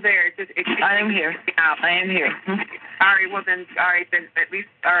 you're still there. I am here. I am here. All right, well then, at least,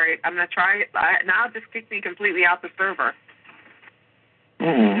 all right, I'm going to try it. Now just kick me completely out the server.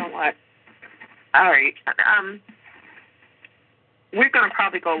 Mm-hmm. You know what? All right. We're going to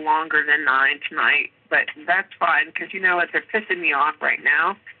probably go longer than 9 tonight, but that's fine because, they're pissing me off right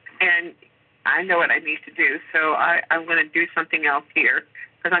now, and I know what I need to do, so I'm going to do something else here.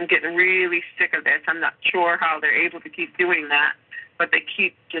 Because I'm getting really sick of this. I'm not sure how they're able to keep doing that, but they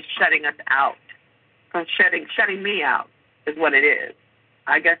keep just shutting us out. Shutting me out is what it is.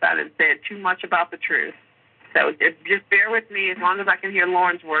 I guess I done said too much about the truth. So just bear with me as long as I can hear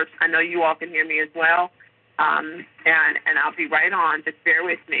Lauren's words. I know you all can hear me as well. And I'll be right on. Just bear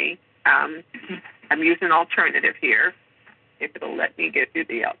with me. I'm using alternative here, if it'll let me get through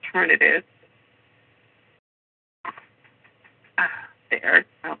the alternative. There.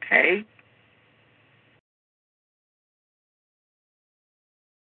 Okay.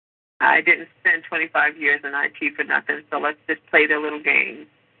 I didn't spend 25 years in IT for nothing, so let's just play their little game.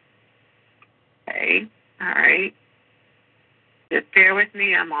 Okay. All right. Just bear with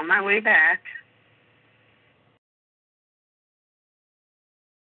me. I'm on my way back.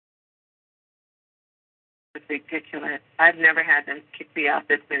 It's ridiculous. I've never had them kick me out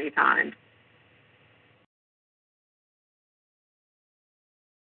this many times.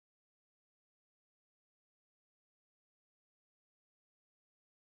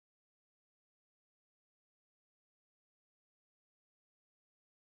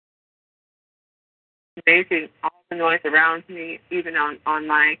 Amazing. All the noise around me, even on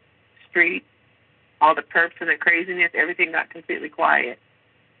my street, all the perps and the craziness, everything got completely quiet.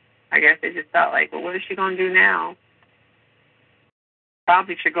 I guess they just thought, like, well, what is she going to do now?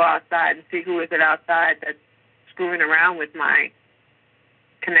 Probably should go outside and see who is it outside that's screwing around with my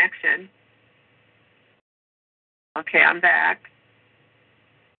connection. Okay, I'm back.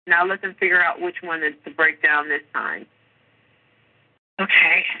 Now let them figure out which one is to break down this time.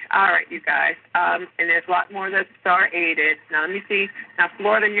 Okay. All right, you guys. And there's a lot more that's star-aided. Now, let me see. Now,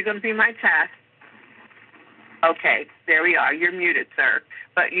 Florida, you're going to be my test. Okay, there we are. You're muted, sir.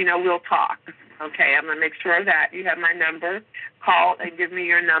 But, we'll talk. Okay, I'm going to make sure of that. You have my number. Call and give me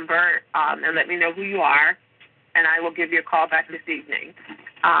your number and let me know who you are, and I will give you a call back this evening.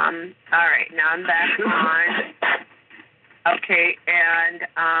 All right, now I'm back on. Okay, and,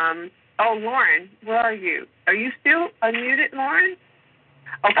 Lauren, where are you? Are you still unmuted, Lauren?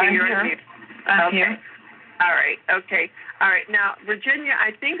 Okay, you're unmuted. I'm here. All right, okay. All right, now, Virginia,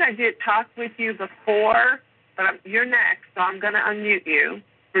 I think I did talk with you before, but you're next, so I'm going to unmute you.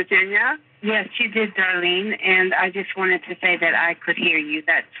 Virginia? Yes, you did, Darlene, and I just wanted to say that I could hear you.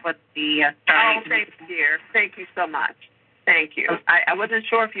 That's what the... thank you, dear. Thank you so much. Thank you. I wasn't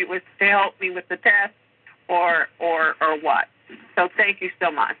sure if you was to help me with the test or what. So thank you so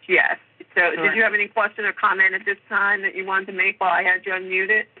much, yes. So did you have any question or comment at this time that you wanted to make while I had you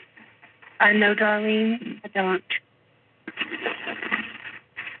unmuted? No, Darlene, I don't.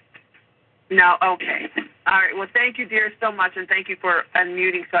 No, okay. All right, well, thank you, dear, so much, and thank you for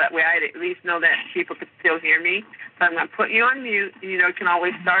unmuting so that way I at least know that people could still hear me. So I'm going to put you on mute. You can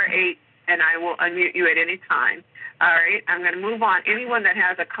always star 8, and I will unmute you at any time. All right, I'm going to move on. Anyone that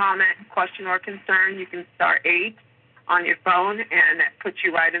has a comment, question, or concern, you can star 8 on your phone, and that puts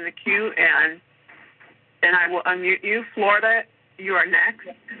you right in the queue, and then I will unmute you. Florida, you are next.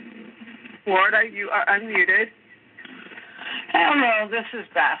 Florida, you are unmuted. Hello, this is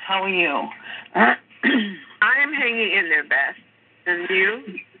Beth. How are you? I am hanging in there, Beth. And you?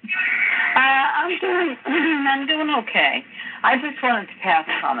 I'm doing okay. I just wanted to pass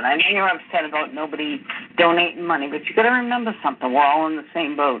a comment. I know you're upset about nobody donating money, but you got to remember something. We're all in the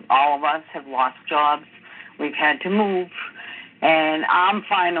same boat. All of us have lost jobs. We've had to move, and I'm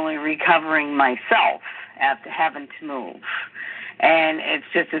finally recovering myself after having to move. And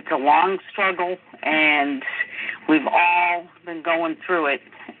it's a long struggle, and we've all been going through it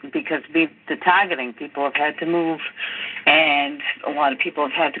because the targeting people have had to move, and a lot of people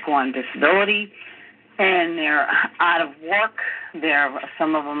have had to go on disability, and they're out of work.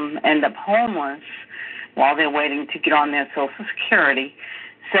 Some of them end up homeless while they're waiting to get on their Social Security.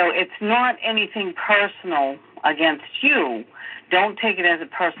 So it's not anything personal against you. Don't take it as a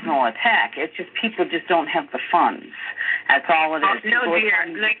personal attack. It's just people just don't have the funds. That's all it is. No, dear,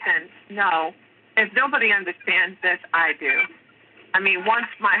 listen, no. If nobody understands this, I do. I mean, once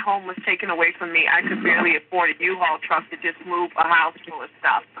my home was taken away from me, I could barely afford a U-Haul truck to just move a house full of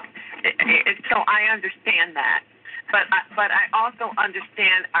stuff. So I understand that. But I also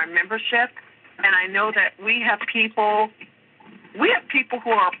understand our membership, and I know that we have people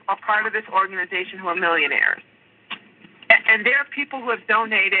who are a part of this organization who are millionaires. And there are people who have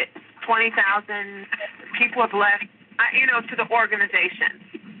donated $20,000. People have left, to the organization.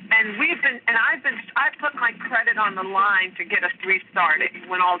 And I put my credit on the line to get us restarted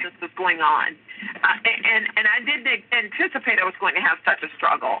when all this was going on. And I didn't anticipate I was going to have such a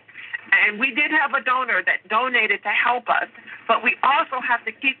struggle. And we did have a donor that donated to help us, but we also have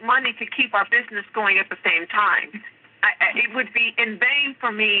to keep money to keep our business going at the same time. It would be in vain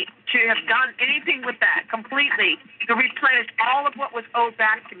for me to have done anything with that completely to replenish all of what was owed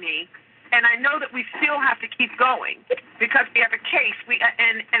back to me And I know that we still have to keep going because we have a case.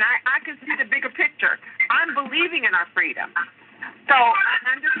 And I can see the bigger picture. I'm believing in our freedom. So I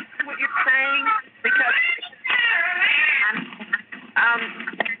understand what you're saying because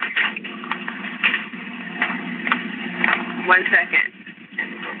one second.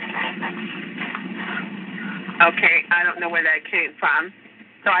 Okay, I don't know where that came from.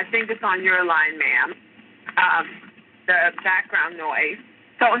 So I think it's on your line, ma'am. The background noise.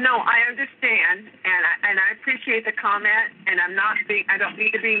 So no, I understand, and I appreciate the comment, and I don't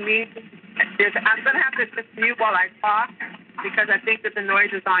need to be mean. I'm going to have to just mute while I talk because I think that the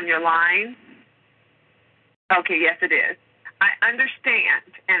noise is on your line. Okay, yes, it is. I understand,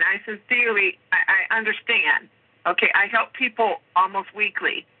 and I sincerely, I understand. Okay, I help people almost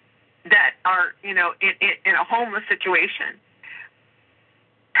weekly that are, in a homeless situation.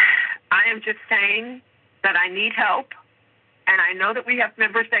 I am just saying that I need help, and I know that we have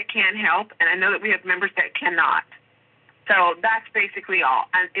members that can help, and I know that we have members that cannot. So that's basically all.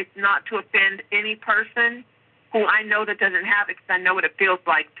 And it's not to offend any person who I know that doesn't have it, because I know what it feels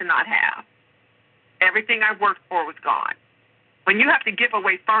like to not have. Everything I worked for was gone. When you have to give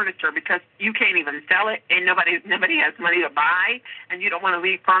away furniture because you can't even sell it and nobody has money to buy, and you don't want to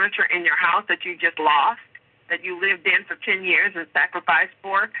leave furniture in your house that you just lost, that you lived in for 10 years and sacrificed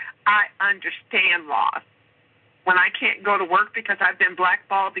for, I understand loss. When I can't go to work because I've been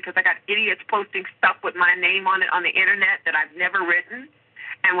blackballed because I got idiots posting stuff with my name on it on the internet that I've never written,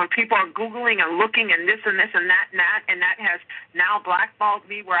 and when people are Googling and looking and this and this and that has now blackballed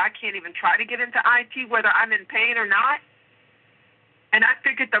me where I can't even try to get into IT whether I'm in pain or not. And I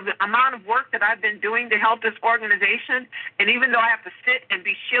figured the amount of work that I've been doing to help this organization, and even though I have to sit and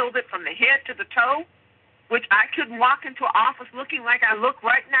be shielded from the head to the toe, which I couldn't walk into an office looking like I look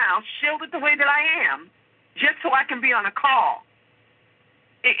right now, shielded the way that I am, just so I can be on a call.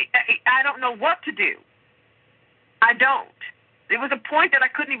 I don't know what to do. I don't. There was a point that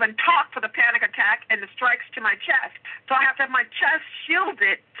I couldn't even talk for the panic attack and the strikes to my chest. So I have to have my chest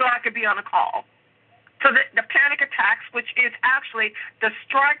shielded so I could be on a call. So the panic attacks, which is actually the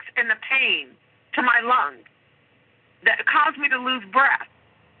strikes and the pain to my lungs that caused me to lose breath.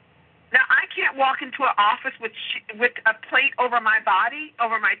 Now, I can't walk into an office with a plate over my body,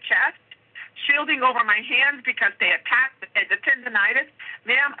 over my chest, shielding over my hands because they attacked the tendonitis.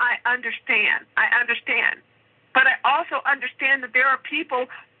 Ma'am, I understand. But I also understand that there are people,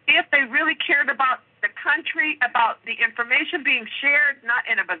 if they really cared about the country, about the information being shared, not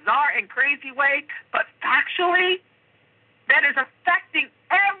in a bizarre and crazy way, but factually, that is affecting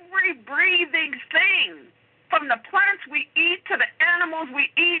every breathing thing, from the plants we eat to the animals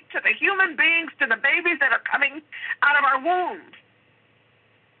we eat to the human beings to the babies that are coming out of our wombs.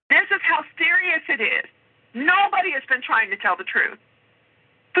 This is how serious it is. Nobody has been trying to tell the truth.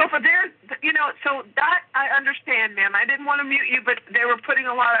 So so that I understand, ma'am. I didn't want to mute you, but they were putting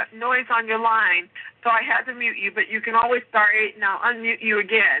a lot of noise on your line, so I had to mute you. But you can always and I'll unmute you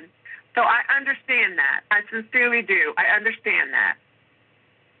again. So I understand that. I sincerely do. I understand that.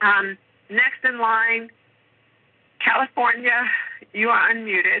 Next in line, California, you are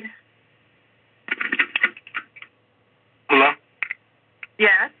unmuted. Hello?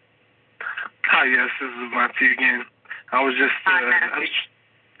 Yes? Hi, yes, this is Monty again. I was just,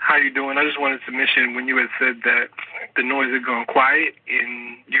 how you doing? I just wanted to mention when you had said that the noise had gone quiet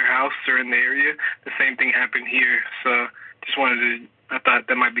in your house or in the area, the same thing happened here. So just I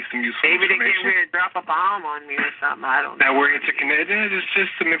thought that might be some useful information. Maybe they get ready to drop a bomb on me or something. I don't know. That we're interconnected. Yeah,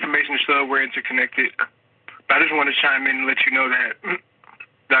 just some information to show we're interconnected. But I just want to chime in and let you know that,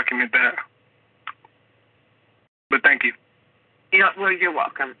 document that. But thank you. Well, you're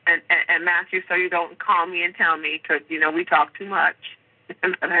welcome. And Matthew, so you don't call me and tell me because, we talk too much.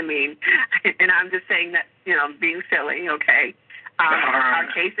 But I mean, and I'm just saying that, being silly, okay? Our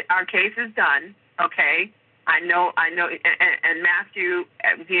case is done, okay? I know, and Matthew,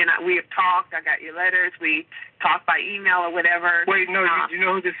 he and I, we have talked. I got your letters. We talked by email or whatever. Wait, no, do you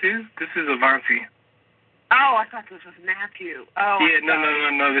know who this is? This is Avanti. Oh, I thought this was Matthew. Oh, yeah,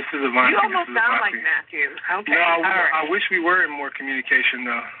 no, this is Avanti. You almost sound like Matthew. Okay, no, I wish we were in more communication,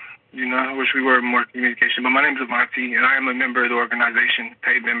 though. I wish we were in more communication. But my name is Avanti, and I am a member of the organization,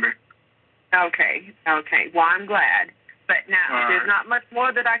 paid member. Okay. Well, I'm glad. But now, there's not much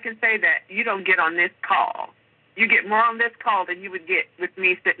more that I can say that you don't get on this call. You get more on this call than you would get with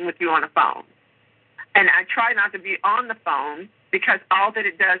me sitting with you on the phone. And I try not to be on the phone because all that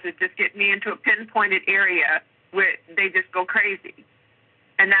it does is just get me into a pinpointed area where they just go crazy.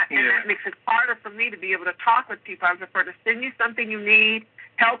 And that makes it harder for me to be able to talk with people. I prefer to send you something you need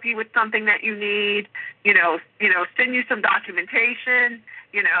help you with something that you need, send you some documentation,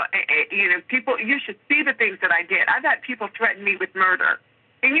 people, you should see the things that I did. I've had people threaten me with murder.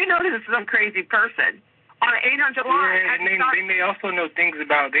 And you know this is some crazy person. On an 800 line. Yeah, and they may also know things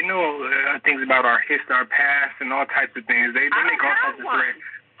about our history, our past, and all types of things. They make all types of threats.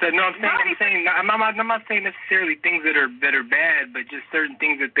 So no, I'm not saying necessarily things that are bad, but just certain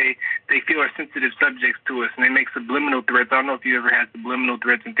things that they feel are sensitive subjects to us, and they make subliminal threats. I don't know if you ever had subliminal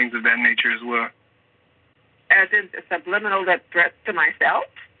threats and things of that nature as well. As in subliminal threats to myself?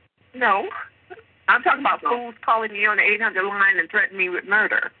 No. I'm talking about fools calling me on the 800 line and threatening me with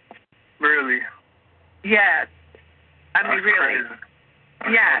murder. Really? Yes. I mean, really.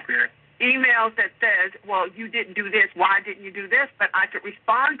 Yes. Emails that says, well, you didn't do this. Why didn't you do this? But I could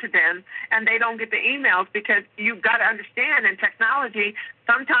respond to them, and they don't get the emails because you've got to understand in technology,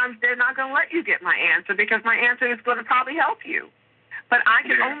 sometimes they're not going to let you get my answer because my answer is going to probably help you. But I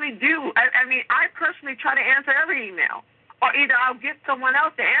can only do, I personally try to answer every email. Or either I'll get someone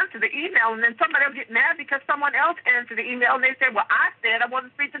else to answer the email, and then somebody will get mad because someone else answered the email, and they say, well, I said I want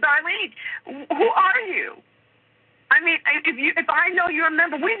to speak to Darlene. Who are you? I mean, if I know you're a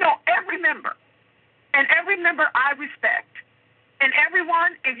member, we know every member. And every member I respect. And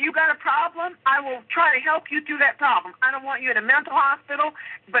everyone, if you got a problem, I will try to help you through that problem. I don't want you in a mental hospital,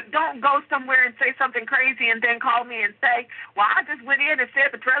 but don't go somewhere and say something crazy and then call me and say, well, I just went in and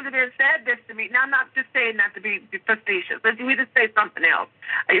said the president said this to me. Now, I'm not just saying that to be facetious. Let's just say something else.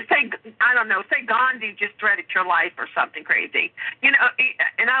 Say Gandhi just threatened your life or something crazy. And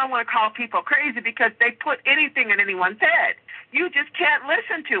I don't want to call people crazy because they put anything in anyone's head. You just can't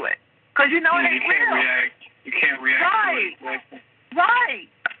listen to it because it ain't real. You can't react to it. Right.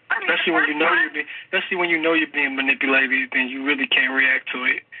 Especially when you know you're being manipulated, then you really can't react to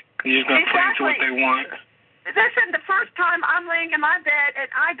it. You're just going to play into what they want. Listen, the first time I'm laying in my bed and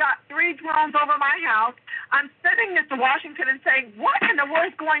I got 3 drones over my house, I'm sitting at the Washington and saying, what in the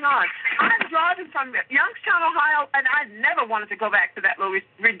world is going on? I'm driving from Youngstown, Ohio, and I never wanted to go back to that little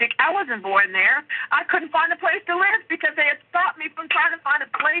ridiculous. I wasn't born there. I couldn't find a place to live because they had stopped me from trying to find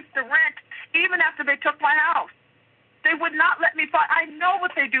a place to rent even after they took my house. They would not let me find. I know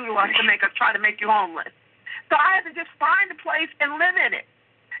what they do to us to make us try to make you homeless. So I had to just find a place and live in it.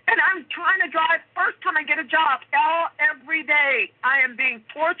 And I'm trying to drive. First time I get a job, every day I am being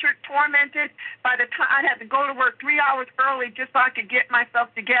tortured, tormented. By the time I had to go to work 3 hours early just so I could get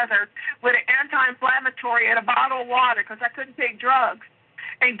myself together with an anti-inflammatory and a bottle of water because I couldn't take drugs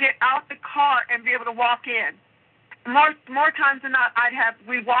and get out the car and be able to walk in. More times than not,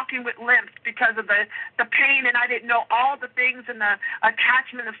 we walking with limps because of the pain, and I didn't know all the things and the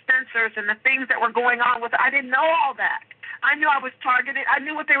attachment of sensors and the things that were going on with it. I didn't know all that. I knew I was targeted. I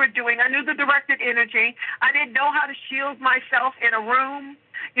knew what they were doing. I knew the directed energy. I didn't know how to shield myself in a room,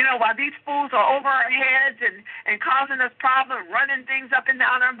 while these fools are over our heads and causing us problems, running things up and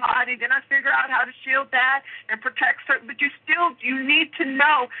down our body. Then I figure out how to shield that and protect certain. But you need to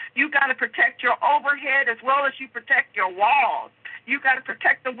know you got to protect your overhead as well as you protect your walls. You got to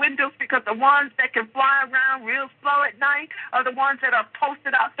protect the windows because the ones that can fly around real slow at night are the ones that are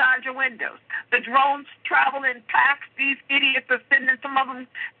posted outside your windows. The drones travel in packs. These idiots are sending some of them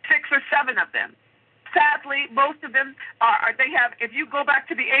 6 or 7 of them. Sadly, most of them if you go back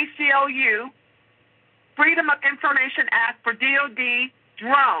to the ACLU, Freedom of Information Act for DOD,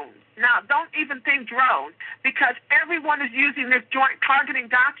 drones. Now, don't even think drone because everyone is using this joint targeting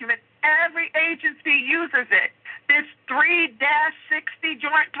document. Every agency uses it. This 3-60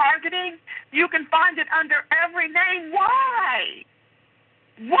 joint targeting, you can find it under every name. Why?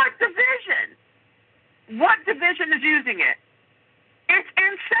 What division? What division is using it? It's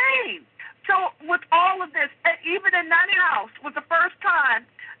insane. So with all of this, even in that house was the first time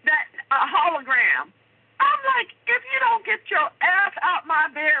that a hologram. I'm like, if you don't get your ass out my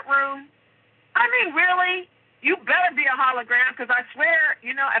bedroom, I mean, really? You better be a hologram because I swear,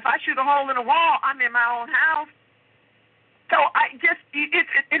 if I shoot a hole in a wall, I'm in my own house. So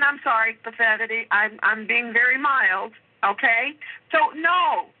and I'm sorry, profanity. I'm being very mild, okay? So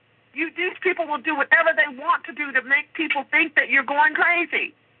no, these people will do whatever they want to do to make people think that you're going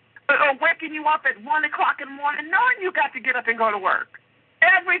crazy. Or waking you up at 1 o'clock in the morning, knowing you got to get up and go to work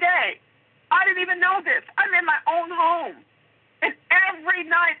every day. I didn't even know this. I'm in my own home. And every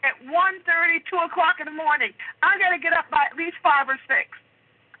night at 1:30, 2 o'clock in the morning, I got to get up by at least 5 or 6.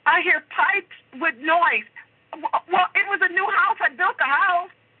 I hear pipes with noise. Well, it was a new house. I built the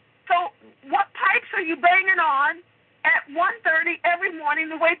house. So what pipes are you banging on at 1:30 every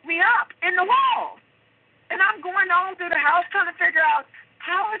morning to wake me up in the walls? And I'm going all through the house trying to figure out,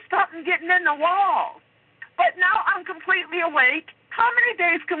 how is something getting in the walls? But now I'm completely awake, How many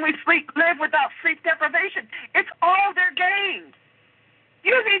days can we live without sleep deprivation? It's all their games.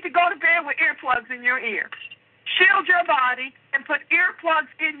 You need to go to bed with earplugs in your ear. Shield your body and put earplugs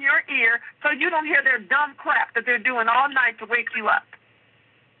in your ear so you don't hear their dumb crap that they're doing all night to wake you up.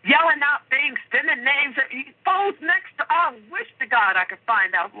 Yelling out things, sending names, phones next to, I wish to God I could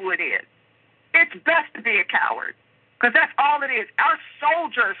find out who it is. It's best to be a coward because that's all it is. Our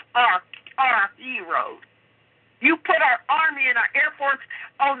soldiers are our heroes. You put our Army and our Air Force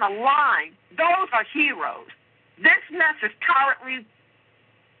on the line. Those are heroes. This mess is cowardly.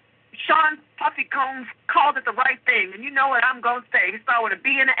 Sean Puffy Combs called it the right thing, and you know what I'm going to say. It started with a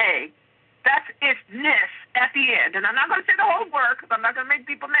B and an A. That's it's-ness at the end. And I'm not going to say the whole word because I'm not going to make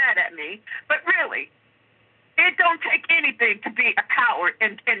people mad at me. But really, it don't take anything to be a coward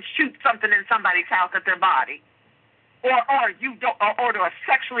and shoot something in somebody's house at their body. Or to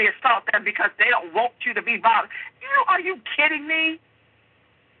sexually assault them because they don't want you to be bothered. Are you kidding me?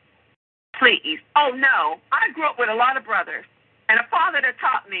 Please. Oh, no. I grew up with a lot of brothers and a father that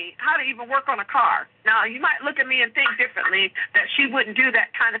taught me how to even work on a car. Now, you might look at me and think differently that she wouldn't do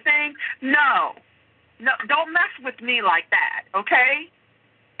that kind of thing. No, don't mess with me like that, okay?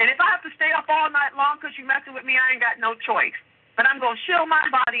 And if I have to stay up all night long because you're messing with me, I ain't got no choice. But I'm going to shield my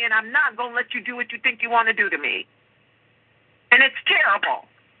body, and I'm not going to let you do what you think you want to do to me. And it's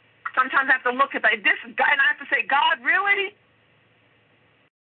terrible. Sometimes I have to look at this guy, and I have to say, God, really?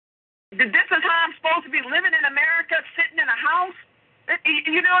 This is how I'm supposed to be living in America, sitting in a house?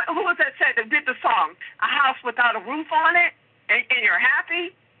 You know, who was that said that did the song? A house without a roof on it, and you're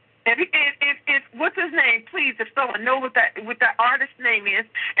happy? If what's his name? Please, if someone knows what that artist's name is,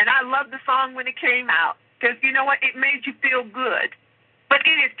 and I loved the song when it came out, because you know what? It made you feel good. But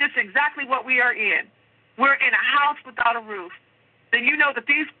it is just exactly what we are in. We're in a house without a roof. Then you know that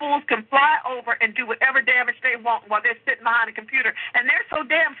these fools can fly over and do whatever damage they want while they're sitting behind a computer. And they're so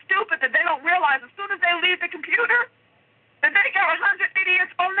damn stupid that they don't realize as soon as they leave the computer that they got 100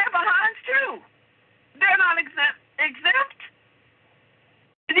 idiots on their behinds too. They're not exempt.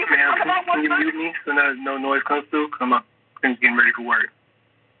 Did you talk about can you mute me so no noise comes through? I'm getting ready for work.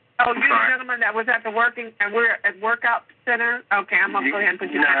 Oh, you're the gentleman that was at the working, and we're at workout center? Okay, I'm going to go ahead and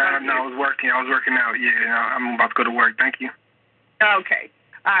put you back on. No, I was working out. Yeah, I'm about to go to work. Thank you. Okay.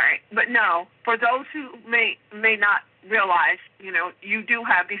 All right. But no, for those who may not realize, you do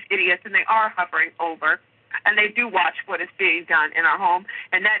have these idiots, and they are hovering over, and they do watch what is being done in our home,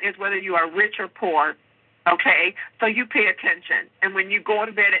 and that is whether you are rich or poor, okay? So you pay attention. And when you go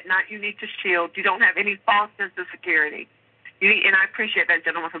to bed at night, you need to shield. You don't have any false sense of security. And I appreciate that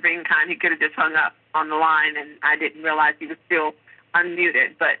gentleman for being kind. He could have just hung up on the line, and I didn't realize he was still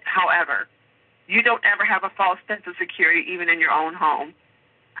unmuted. But, however, you don't ever have a false sense of security even in your own home.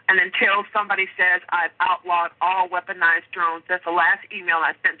 And until somebody says, I've outlawed all weaponized drones, that's the last email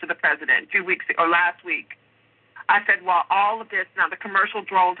I sent to the president last week. I said, well, all of this, now the commercial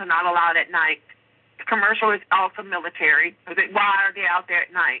drones are not allowed at night. The commercial is also military. Why are they out there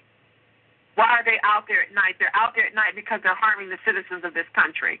at night? Why are they out there at night? They're out there at night because they're harming the citizens of this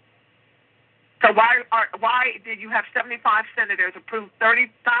country. So why did you have 75 senators approve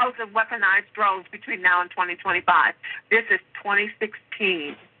 30,000 weaponized drones between now and 2025? This is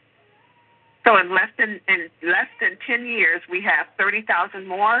 2016. So in less than 10 years, we have 30,000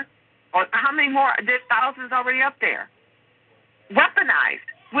 more. Or how many more? There's thousands already up there. Weaponized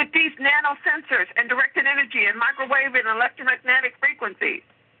with these nano sensors and directed energy and microwave and electromagnetic frequencies.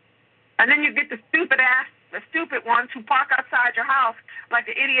 And then you get the stupid ones who park outside your house like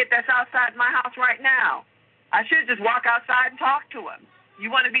the idiot that's outside my house right now. I should just walk outside and talk to him.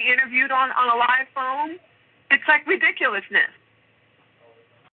 You want to be interviewed on a live phone? It's like ridiculousness.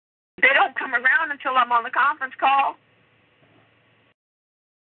 They don't come around until I'm on the conference call.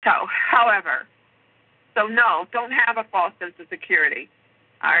 So, however, no, don't have a false sense of security.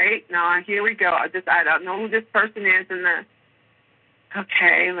 All right, now here we go. I don't know who this person is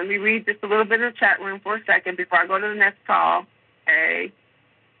Okay, let me read just a little bit in the chat room for a second before I go to the next call. Okay.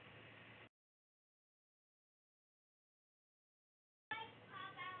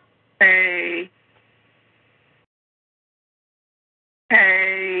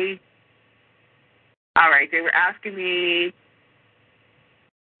 All right, they were asking me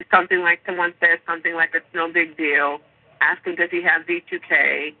something like, someone said something like it's no big deal. Ask him, does he have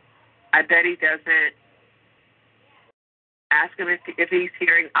V2K? I bet he doesn't. Ask him if he's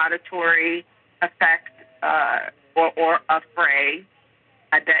hearing auditory effects or a fray.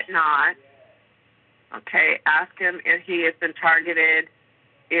 I bet not. Okay, ask him if he has been targeted,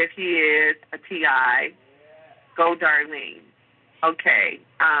 if he is a TI. Go, Darlene. Okay,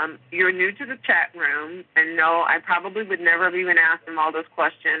 you're new to the chat room, and no, I probably would never have even asked him all those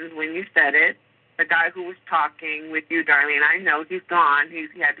questions when you said it. The guy who was talking with you, Darlene, I know he's gone. He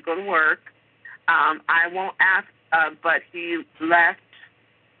had to go to work. I won't ask, but he left.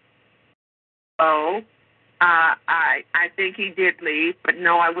 I think he did leave, but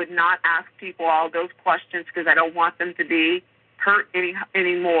no, I would not ask people all those questions because I don't want them to be hurt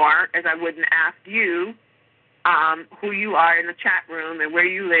anymore, as I wouldn't ask you who you are in the chat room and where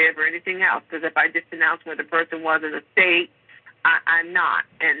you live or anything else, because if I just announced where the person was in the state, I'm not.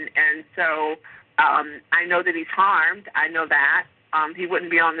 And so I know that he's harmed. I know that. He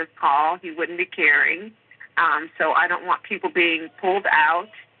wouldn't be on this call. He wouldn't be caring. So I don't want people being pulled out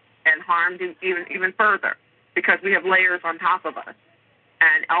and harmed even further, because we have layers on top of us.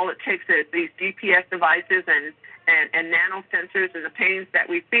 And all it takes is these GPS devices and nano sensors and the pains that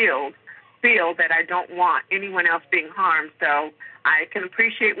we feel that I don't want anyone else being harmed. So I can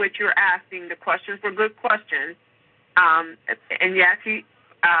appreciate what you're asking. The questions were good questions. And yes, he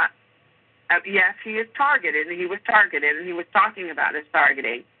is targeted, and he was targeted, and he was talking about his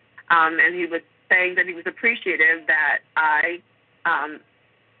targeting. And he was saying that he was appreciative that I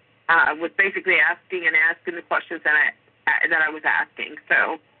was basically asking the questions that I was asking.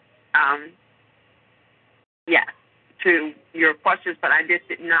 So, yes, to your questions, but I just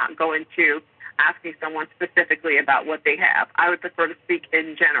did not go into asking someone specifically about what they have. I would prefer to speak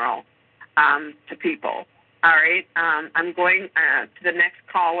in general to people. All right, I'm going to the next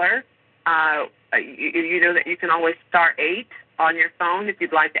caller. You know that you can always star 8 on your phone if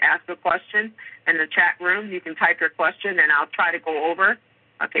you'd like to ask a question. In the chat room, you can type your question, and I'll try to go over.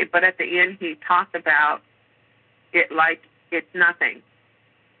 Okay, but at the end, he talked about it like it's nothing.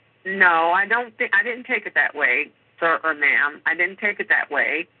 No, I didn't take it that way, sir or ma'am. I didn't take it that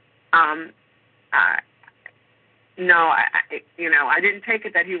way. No, I didn't take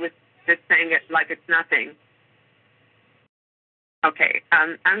it that he was just saying it like it's nothing. Okay,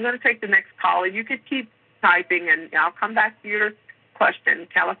 I'm going to take the next caller. You could keep typing, and I'll come back to your question.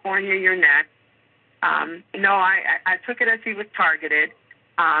 California, you're next. No, I took it as he was targeted.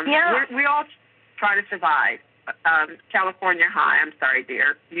 We all try to survive. California, hi. I'm sorry,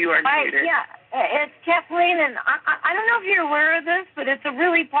 dear. You are muted. Yeah, it's Kathleen, and I don't know if you're aware of this, but it's a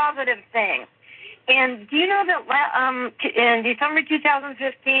really positive thing. And do you know that in December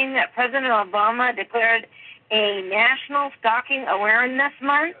 2015 that President Obama declared a National Stalking Awareness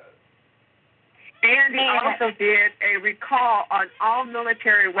Month? And he also did a recall on all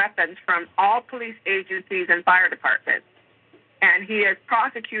military weapons from all police agencies and fire departments. And he has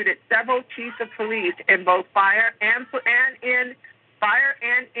prosecuted several chiefs of police in both fire and in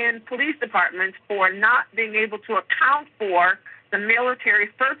police departments for not being able to account for the military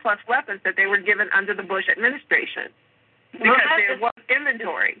surplus weapons that they were given under the Bush administration, because there was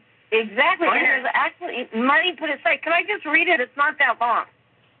inventory. Exactly. And there's actually money put aside. Can I just read it? It's not that long.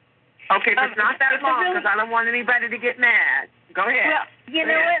 Okay, but it's not that long, because I don't want anybody to get mad. Go ahead. Well, you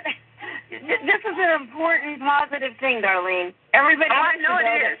know what? This is an important, positive thing, Darlene. Everybody I know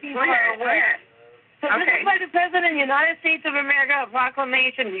it is. Go ahead. So this is by the President of the United States of America, a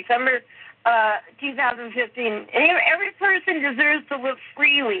proclamation, December 2015. Every person deserves to live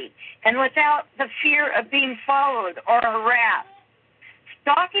freely and without the fear of being followed or harassed.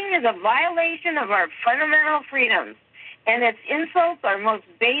 Stalking is a violation of our fundamental freedoms, and its insults our most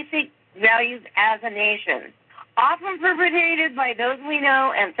basic values as a nation. Often perpetrated by those we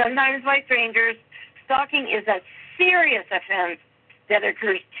know and sometimes by strangers, stalking is a serious offense that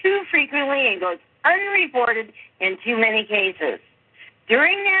occurs too frequently and goes unreported in too many cases.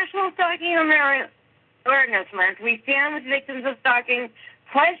 During National Stalking Awareness Month, we stand with victims of stalking,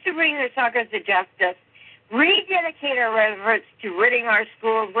 pledge to bring their stalkers to justice, rededicate our efforts to ridding our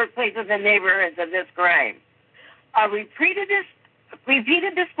schools, workplaces, and neighborhoods of this crime. A repeated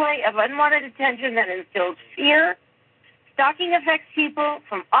display of unwanted attention that instills fear. Stalking affects people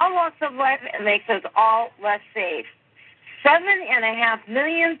from all walks of life and makes us all less safe. 7.5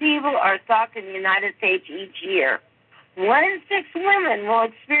 million people are stalked in the United States each year. 1 in 6 women will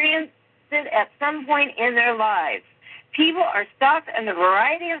experience it at some point in their lives. People are stalked under a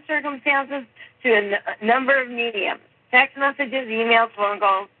variety of circumstances through a number of mediums. Text messages, emails, phone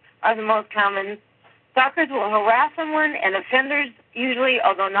calls are the most common. Stalkers will harass someone, and offenders usually,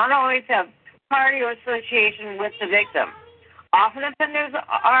 although not always, have party or association with the victim. Often offenders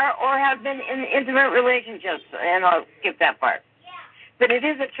are or have been in intimate relationships, and I'll skip that part. But it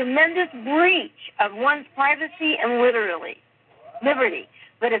is a tremendous breach of one's privacy and liberty.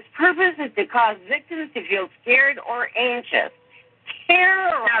 But its purpose is to cause victims to feel scared or anxious.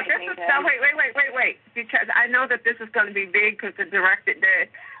 Now, this is wait, because I know that this is going to be big because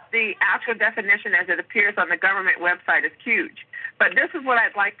the actual definition as it appears on the government website is huge. But this is what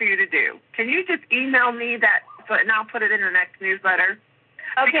I'd like for you to do. Can you just email me that, and I'll put it in the next newsletter?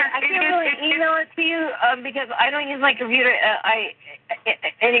 Okay, I can't really email it to you because I don't use my computer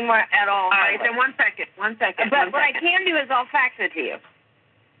anymore at all. All right, then one second. But what I can do is I'll fax it to you.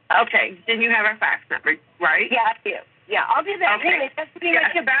 Okay, then you have our fax number, right? Yeah, I do. Yeah, I'll do that. Okay. Anyway, that's pretty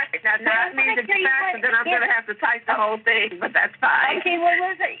much it. Now, that means it's fax, and then I'm going to have to type the whole thing, but that's fine. Okay, well,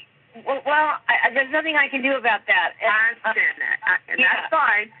 listen. Well, there's nothing I can do about that. I understand that. That's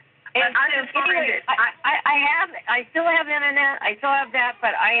fine. And I just find anyway, it. I still have internet. I still have that,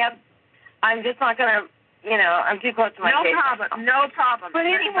 but I'm just not going to, I'm too close to my No case. problem. But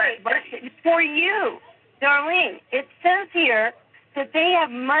anyway, for you, Darlene, it says here that they have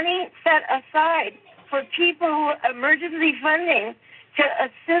money set aside for people who emergency funding to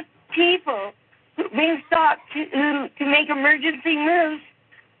assist people being stopped to make emergency moves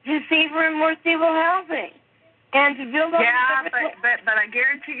to safer and more stable housing and to build up. Yeah, but I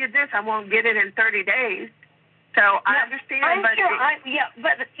guarantee you this: I won't get it in 30 days. So I understand.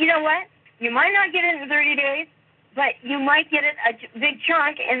 But you know what? You might not get it in 30 days, but you might get it a big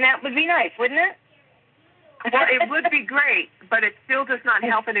chunk, and that would be nice, wouldn't it? Well, it would be great, but it still does not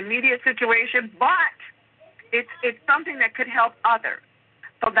help an immediate situation. But it's something that could help others.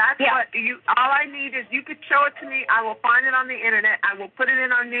 So that's what all I need is you could show it to me. I will find it on the internet. I will put it in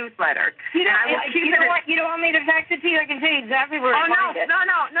our newsletter. You don't want me to fax it to you? I can tell you exactly where to find it. No.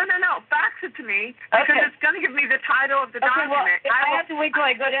 Fax it to me because it's going to give me the title of the document. Well, I have to wait till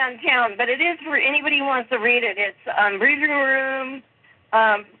I go downtown, but it is for anybody who wants to read it. It's Briefing Room,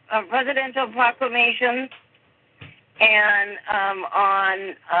 Presidential Proclamation, and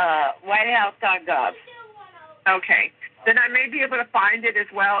on whitehouse.gov. Okay. Then I may be able to find it as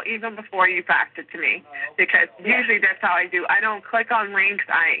well even before you fax it to me because usually that's how I do. I don't click on links.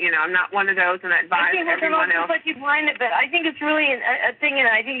 I'm not one of those, and I advise everyone else. Let you find it, but I think it's really a thing, and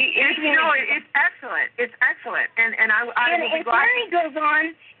I think it's excellent. It's excellent, and I will be glad. And he goes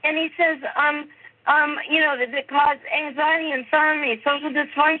on, and he says, that cause anxiety, insomnia, social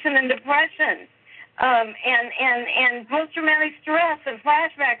dysfunction, and depression, and post-traumatic stress, and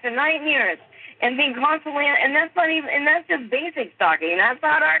flashbacks, and nightmares. And being constantly, and that's just basic stalking. That's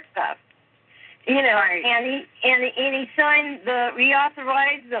not art stuff, Right. And he signed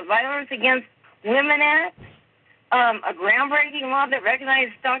reauthorized the Violence Against Women Act, a groundbreaking law that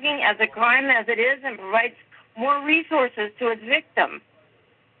recognizes stalking as a crime as it is and provides more resources to its victim.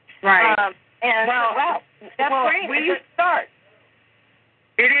 Right. That's great. It's a start.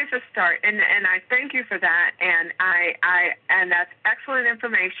 It is a start, and I thank you for that, and that's excellent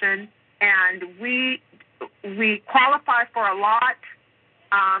information. And we qualify for a lot,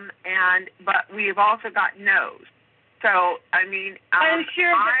 but we've also got no's. So I mean, I'm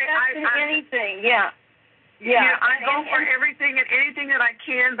sure that's anything. Yeah. I go for everything and anything that I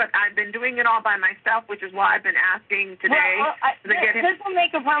can, but I've been doing it all by myself, which is why I've been asking today. This will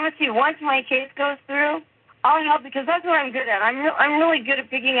make a promise to you. Once my case goes through, I'll help because that's what I'm good at. I'm really good at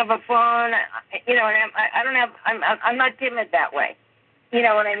picking up a phone. And I'm not timid that way. You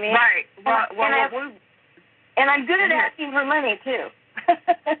know what I mean? Right. And I'm good at asking for money, too.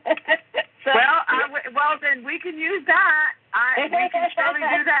 Then we can use that. We can surely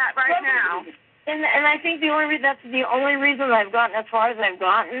do that right now. And I think that's the only reason I've gotten as far as I've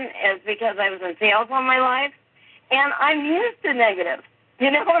gotten is because I was in sales all my life. And I'm used to negative. You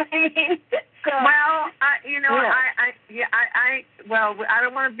know what I mean?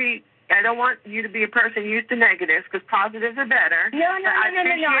 I don't want you to be a person used to negatives because positives are better. No.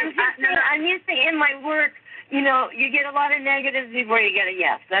 I'm used to in my work, you get a lot of negatives before you get a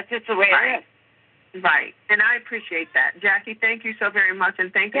yes. That's just the way it is. Right. And I appreciate that. Jackie, thank you so very much,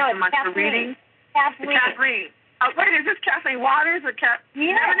 and thank you so much for reading. Kathleen. Oh, wait, is this Kathleen Waters or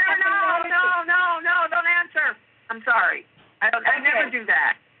Yeah. No, don't answer. I'm sorry. I never do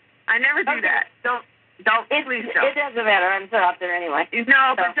that. I never do that. Please don't. It doesn't matter. I'm so out there anyway.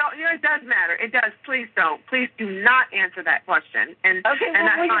 No, but don't. It does matter. It does. Please don't. Please do not answer that question. And that's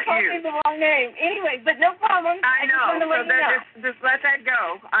not you. Okay, well, the wrong name. Anyway, but no problem. I know. Just let that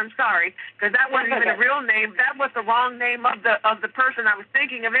go. I'm sorry, because that wasn't even a real name. That was the wrong name of the person I was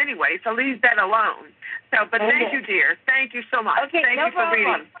thinking of anyway. So leave that alone. So, but thank you, dear. Thank you so much. Okay, thank you for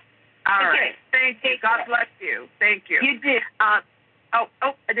reading. All right. Thank you. God bless you. Thank you. You did. I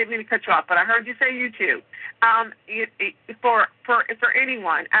didn't mean to cut you off, but I heard you say you too. For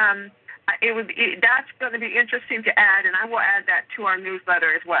anyone, that's going to be interesting to add, and I will add that to our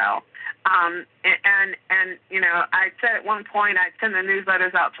newsletter as well. And you know, I said at one point I'd send the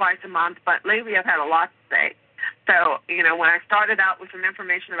newsletters out twice a month, but lately I've had a lot to say. So, you know, when I started out with some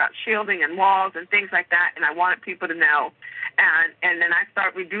information about shielding and walls and things like that, and I wanted people to know, and then I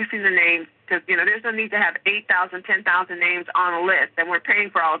start reducing the names because, you know, there's no need to have 8,000, 10,000 names on a list, and we're paying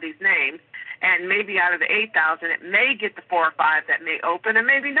for all these names, and maybe out of the 8,000, it may get the 4 or 5 that may open, and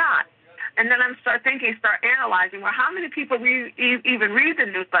maybe not. And then I start analyzing, well, how many people even read the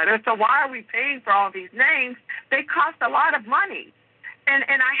newsletter? So why are we paying for all these names? They cost a lot of money. And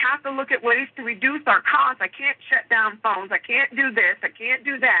I have to look at ways to reduce our costs. I can't shut down phones. I can't do this. I can't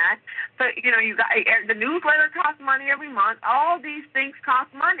do that. So, you know, the newsletter costs money every month. All these things cost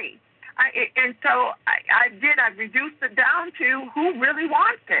money. I reduced it down to who really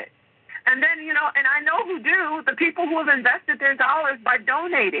wants it. And then, you know, and I know who do, the people who have invested their dollars by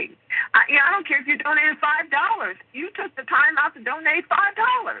donating. I don't care if you donated $5. You took the time out to donate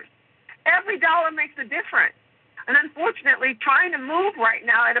 $5. Every dollar makes a difference. And unfortunately, trying to move right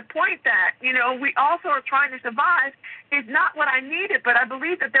now at a point that, you know, we also are trying to survive is not what I needed, but I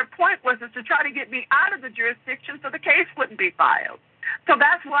believe that their point was to try to get me out of the jurisdiction so the case wouldn't be filed. So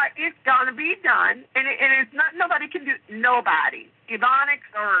that's why it's going to be done, and it's not, nobody can do, nobody, Ebonics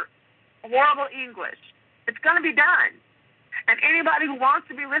or horrible English. It's going to be done. And anybody who wants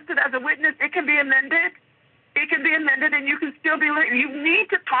to be listed as a witness, it can be amended. It can be amended, and you can still be listed. You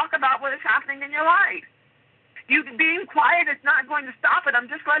need to talk about what is happening in your life. You being quiet is not going to stop it. I'm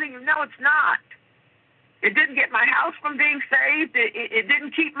just letting you know it's not. It didn't get my house from being saved. It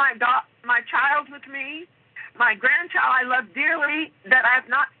didn't keep my child with me. My grandchild I love dearly that I have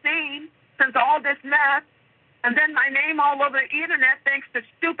not seen since all this mess. And then my name all over the internet thanks to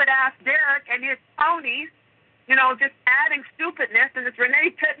stupid-ass Derek and his ponies, you know, just adding stupidness. And it's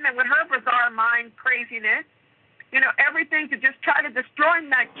Renee Pittman with her bizarre mind craziness. You know, everything to just try to destroy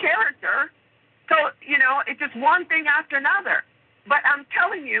my character. So, you know, it's just one thing after another. But I'm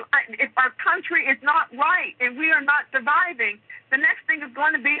telling you, if our country is not right and we are not surviving, the next thing is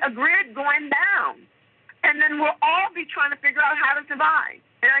going to be a grid going down. And then we'll all be trying to figure out how to survive.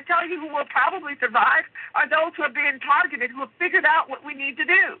 And I tell you who will probably survive are those who are being targeted, who have figured out what we need to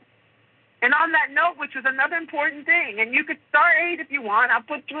do. And on that note, which is another important thing, and you could star 8 if you want, I'll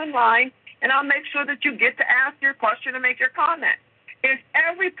put you in line, and I'll make sure that you get to ask your question and make your comment. Is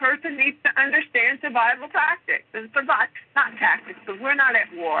every person needs to understand survival tactics and not tactics, because we're not at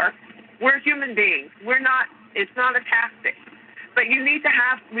war. We're human beings. It's not a tactic. But you need to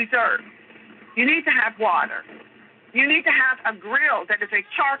have reserve. You need to have water. You need to have a grill that is a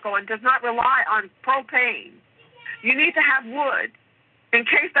charcoal and does not rely on propane. You need to have wood in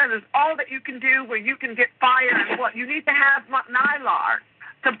case that is all that you can do where you can get fire and what. You need to have mylar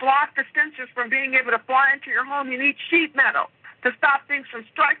to block the stenches from being able to fly into your home. You need sheet metal to stop things from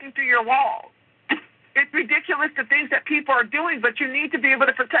striking through your walls. It's ridiculous the things that people are doing, but you need to be able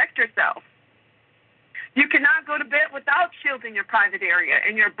to protect yourself. You cannot go to bed without shielding your private area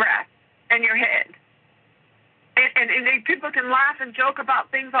and your breath and your head. And people can laugh and joke about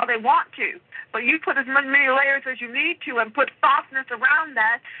things all they want to, but you put as many layers as you need to and put softness around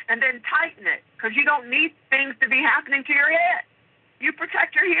that and then tighten it, because you don't need things to be happening to your head. You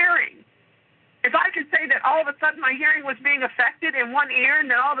protect your hearing. If I could say that all of a sudden my hearing was being affected in one ear,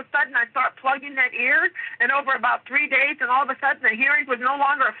 and then all of a sudden I start plugging that ear, and over about 3 days, and all of a sudden the hearing was no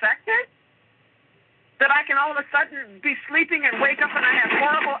longer affected, that I can all of a sudden be sleeping and wake up and I have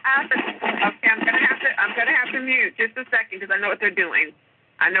horrible acid. Okay, I'm gonna have to mute just a second because I know what they're doing.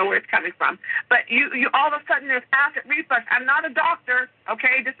 I know where it's coming from. But you all of a sudden there's acid reflux. I'm not a doctor,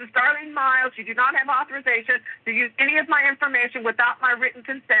 okay? This is Darlene Miles. You do not have authorization to use any of my information without my written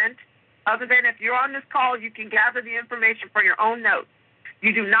consent. Other than if you're on this call, you can gather the information for your own notes. You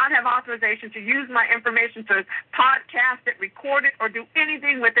do not have authorization to use my information to podcast it, record it, or do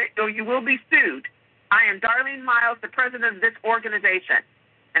anything with it, or you will be sued. I am Darlene Miles, the president of this organization,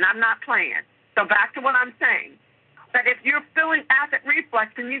 and I'm not playing. So back to what I'm saying, that if you're feeling acid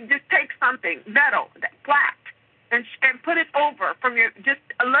reflux and you just take something, metal, flat, and put it over just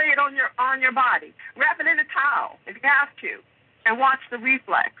lay it on your body. Wrap it in a towel if you have to, and watch the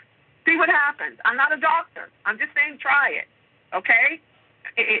reflex. See what happens. I'm not a doctor. I'm just saying try it, okay?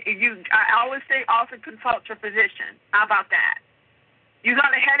 I always say also consult your physician. How about that? You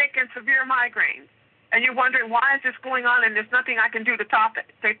got a headache and severe migraines, and you're wondering why is this going on and there's nothing I can do to stop it.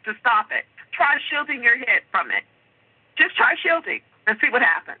 Try shielding your head from it. Just try shielding and see what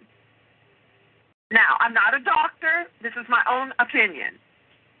happens. Now, I'm not a doctor. This is my own opinion,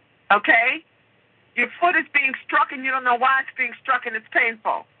 okay? Your foot is being struck and you don't know why it's being struck and it's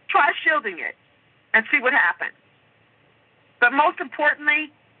painful. Try shielding it and see what happens. But most importantly,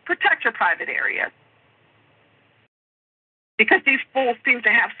 protect your private areas. Because these fools seem to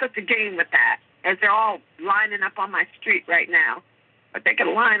have such a game with that, as they're all lining up on my street right now. But they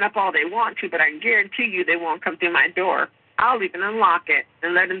can line up all they want to, but I guarantee you they won't come through my door. I'll even unlock it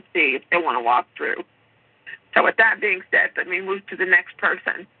and let them see if they want to walk through. So with that being said, let me move to the next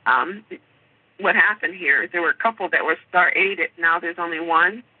person. What happened here is there were a couple that were star-aided. Now there's only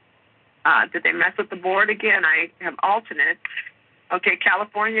one. Did they mess with the board again? I have alternates. Okay,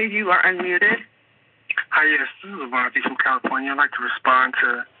 California, you are unmuted. Hi, yes, this is Avanti from California. I'd like to respond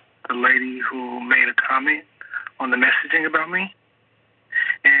to the lady who made a comment on the messaging about me.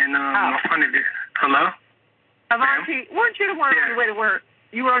 And I find it... Hello? Avanti, weren't you the one on your way to work?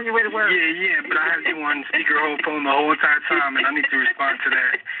 You were on your way to work. Yeah, but I have you on speakerphone the whole entire time, and I need to respond to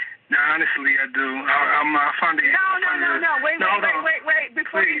that. No, honestly, I do. I find it... No. Wait.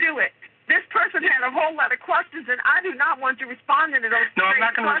 Before you do it. This person had a whole lot of questions, and I do not want to respond to those. No, I'm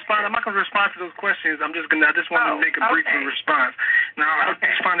not going to respond. I'm not going to respond to those questions. I just want to make a brief response. Now, I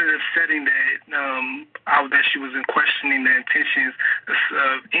just find it upsetting that she was questioning the intentions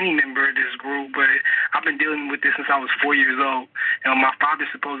of any member of this group. But I've been dealing with this since I was 4 years old. And my father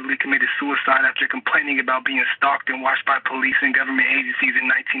supposedly committed suicide after complaining about being stalked and watched by police and government agencies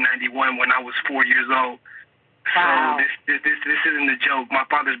in 1991 when I was 4 years old. Wow. So this isn't a joke. My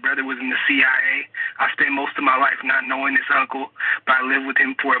father's brother was in the CIA. I spent most of my life not knowing his uncle, but I lived with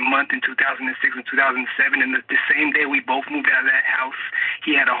him for a month in 2006 and 2007. And the same day we both moved out of that house,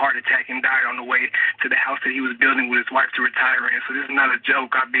 he had a heart attack and died on the way to the house that he was building with his wife to retire in. So this is not a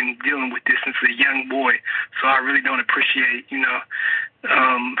joke. I've been dealing with this since a young boy. So I really don't appreciate,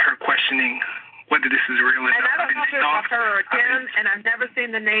 her questioning whether this is real or not. And I don't know if it's about her or Tim, and I've never seen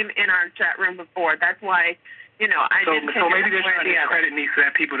the name in our chat room before. That's why... So maybe they're trying to discredit me so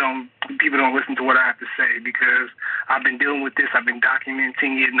that people don't listen to what I have to say, because I've been dealing with this, I've been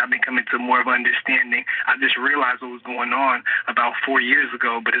documenting it, and I've been coming to more of an understanding. I just realized what was going on about 4 years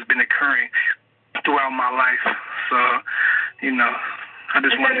ago, but it's been occurring throughout my life. So, I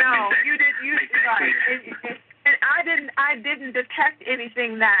just wanted to make that clear. And I didn't detect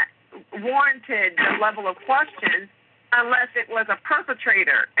anything that warranted the level of questions unless it was a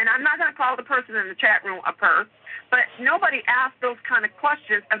perpetrator. And I'm not going to call the person in the chat room a perp, but nobody asked those kind of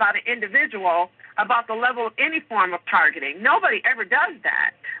questions about an individual, about the level of any form of targeting. Nobody ever does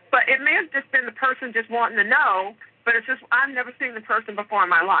that. But it may have just been the person just wanting to know, but it's just I've never seen the person before in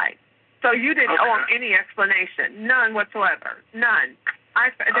my life. So you didn't owe him any explanation, none whatsoever, none.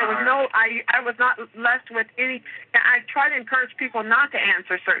 I was not left with any. I try to encourage people not to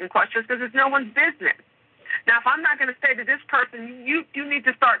answer certain questions because it's no one's business. Now, if I'm not going to say to this person, you need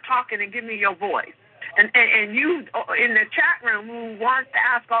to start talking and give me your voice. And you in the chat room who wants to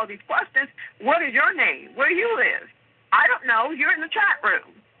ask all these questions, what is your name? Where do you live? I don't know. You're in the chat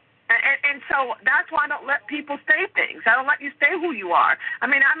room. And so that's why I don't let people say things. I don't let you say who you are. I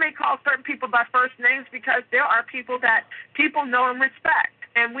mean, I may call certain people by first names because there are people that people know and respect.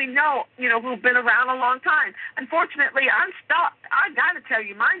 And we know, who've been around a long time. Unfortunately, I'm stuck. I got to tell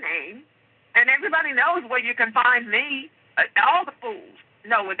you my name. And everybody knows where you can find me. All the fools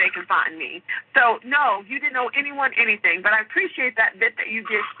know where they can find me. So, no, you didn't owe anyone anything. But I appreciate that bit that you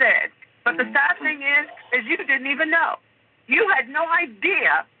just said. But the sad thing is you didn't even know. You had no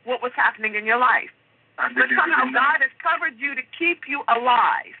idea what was happening in your life. But somehow God has covered you to keep you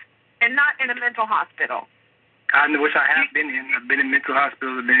alive and not in a mental hospital. Which I have been in. I've been in mental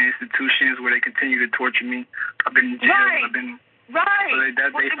hospitals. I've been in institutions where they continue to torture me. I've been in jail. Right. Right.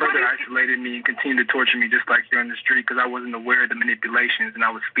 So they further isolated me and continued to torture me just like here on the street because I wasn't aware of the manipulations and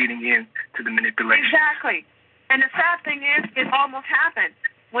I was feeding in to the manipulations. Exactly. And the sad thing is, it almost happened.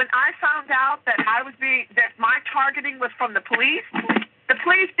 When I found out that that my targeting was from the police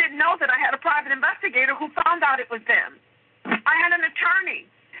didn't know that I had a private investigator who found out it was them. I had an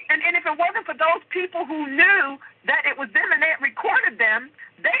attorney. And if it wasn't for those people who knew that it was them and they had recorded them,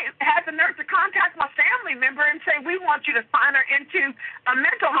 they had the nerve to contact my family member and say, we want you to sign her into a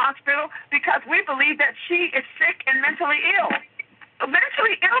mental hospital because we believe that she is sick and mentally ill.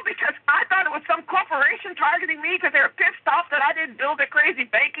 Mentally ill because I thought it was some corporation targeting me because they were pissed off that I didn't build a crazy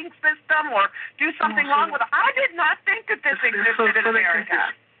banking system or do something wrong with it. I did not think that this existed in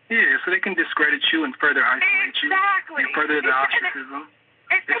America. So they can discredit you and further isolate you. Exactly. And further the ostracism.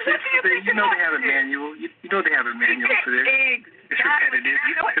 You know they have a manual. You know they have a manual for this. It's repetitive.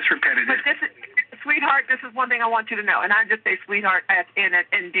 It's repetitive. But sweetheart, this is one thing I want you to know, and I just say sweetheart as in an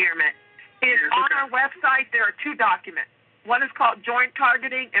endearment. On our website, there are two documents. One is called joint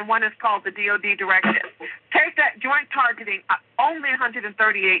targeting, and one is called the DOD directive. Take that joint targeting, only 138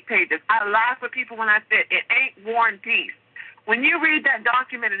 pages. I laugh with people when I say it ain't War and Peace. When you read that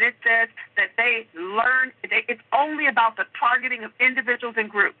document and it says that they learn, it's only about the targeting of individuals and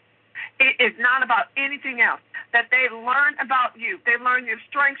groups. It is not about anything else. That they learn about you. They learn your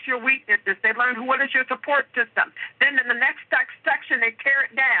strengths, your weaknesses. They learn what is your support system. Then in the next section, they tear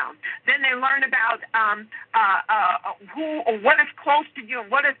it down. Then they learn about who or what is close to you and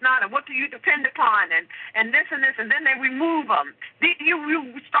what is not, and what do you depend upon, and this and this, and then they remove them.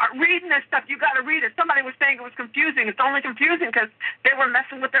 You start reading this stuff. You got to read it. Somebody was saying it was confusing. It's only confusing because they were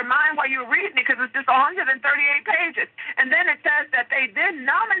messing with their mind while you were reading it, because it's just 138 pages. And then it says that they then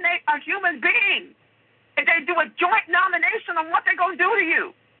nominate a human being. And they do a joint nomination on what they're going to do to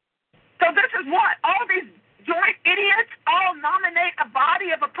you. So this is what? All these joint idiots all nominate a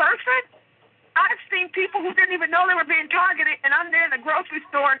body of a person? I've seen people who didn't even know they were being targeted, and I'm there in the grocery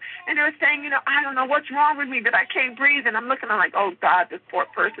store, and they're saying, I don't know what's wrong with me, but I can't breathe. And I'm looking, I'm like, oh, God, this poor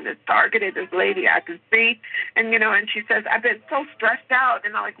person is targeted, this lady I can see. And, and she says, I've been so stressed out.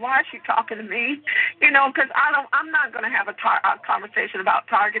 And I'm like, why is she talking to me? Because I'm not going to have a conversation about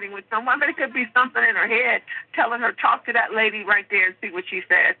targeting with someone, but it could be something in her head telling her, talk to that lady right there and see what she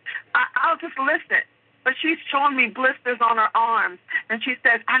says. I'll just listen. But she's showing me blisters on her arms, and she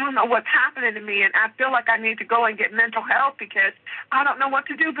says, I don't know what's happening to me, and I feel like I need to go and get mental health because I don't know what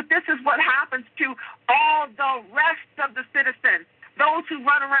to do. But this is what happens to all the rest of the citizens, those who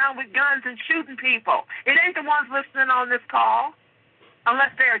run around with guns and shooting people. It ain't the ones listening on this call,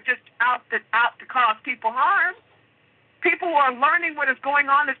 unless they're just out to cause people harm. People who are learning what is going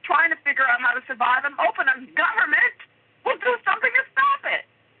on, is trying to figure out how to survive, and open a government will do something to stop it.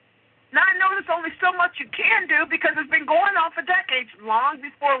 Now, I know there's only so much you can do because it's been going on for decades, long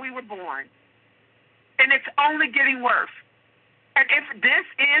before we were born. And it's only getting worse. And if this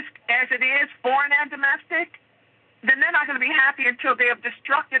is, as it is, foreign and domestic, then they're not going to be happy until they have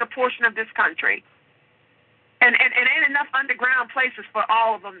destructed a portion of this country. And it ain't enough underground places for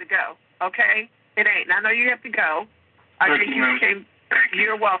all of them to go, okay? It ain't. And I know you have to go. I think you came.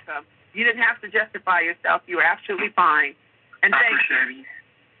 You're welcome. You didn't have to justify yourself. You were absolutely fine. And thank you.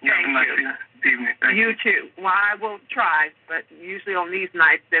 Thank you. You too. Well, I will try, but usually on these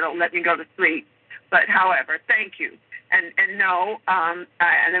nights they don't let me go to sleep. But however, thank you. And no, and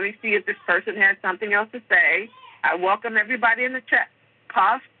let me see if this person has something else to say. I welcome everybody in the chat.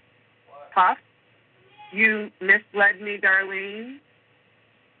 Puff, you misled me, Darlene.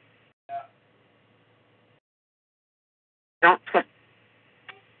 Don't put.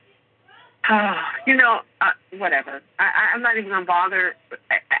 Whatever. I'm not even going to bother.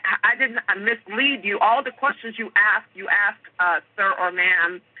 I didn't mislead you. All the questions you asked, sir or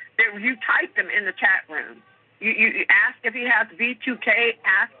ma'am, you typed them in the chat room. You asked if he has V2K,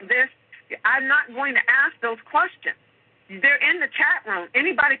 ask this. I'm not going to ask those questions. They're in the chat room.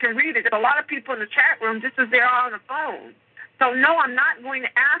 Anybody can read it. There's a lot of people in the chat room just as they are on the phone. So, no, I'm not going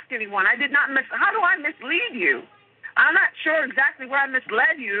to ask anyone. I did not how do I mislead you? I'm not sure exactly where I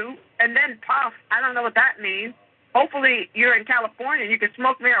misled you. And then puff, I don't know what that means. Hopefully you're in California and you can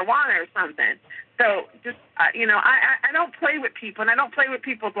smoke marijuana or something. So just, I don't play with people, and I don't play with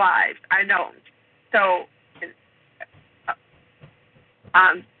people's lives. I don't. So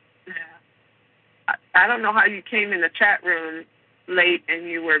I don't know how you came in the chat room late and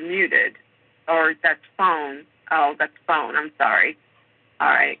you were muted. Or that's phone. Oh, that's phone. I'm sorry. All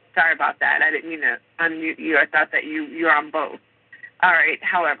right. Sorry about that. I didn't mean to unmute you. I thought that you're on both. All right.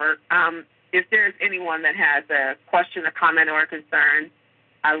 However, if there's anyone that has a question, a comment, or a concern,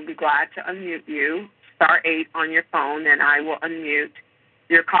 I will be glad to unmute you. Star 8 on your phone, and I will unmute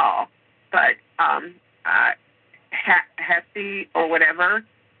your call. But Hesse or whatever,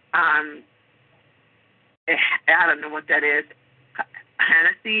 I don't know what that is.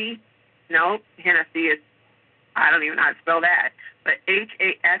 Hennessy? No, Hennessy is, I don't even know how to spell that. But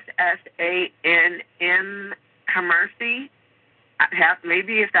HASSANM, Commercy,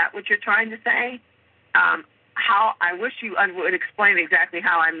 maybe is that what you're trying to say? How I wish you would explain exactly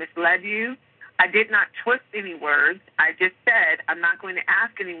how I misled you. I did not twist any words. I just said I'm not going to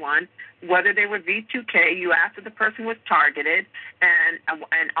ask anyone whether they were V2K. You asked if the person was targeted and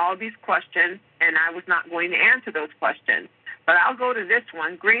all these questions, and I was not going to answer those questions. But I'll go to this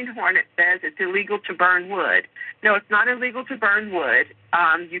one. Green Hornet says it's illegal to burn wood. No, it's not illegal to burn wood.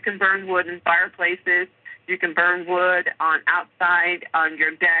 You can burn wood in fireplaces. You can burn wood outside on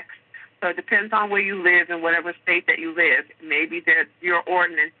your decks. So it depends on where you live and whatever state that you live. Maybe there's your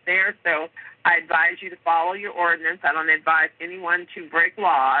ordinance there. So I advise you to follow your ordinance. I don't advise anyone to break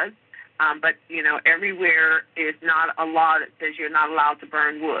laws. But, everywhere is not a law that says you're not allowed to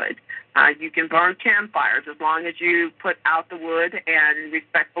burn wood. You can burn campfires as long as you put out the wood and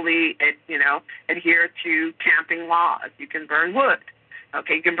respectfully, adhere to camping laws. You can burn wood.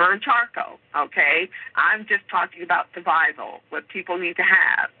 Okay, you can burn charcoal. Okay, I'm just talking about survival, what people need to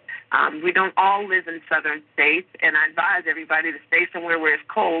have. We don't all live in southern states, and I advise everybody to stay somewhere where it's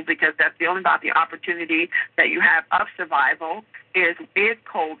cold, because that's the only about the opportunity that you have of survival is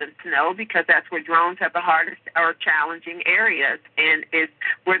cold and snow, because that's where drones have the hardest or challenging areas, and is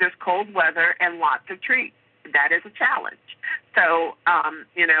where there's cold weather and lots of trees. That is a challenge. So,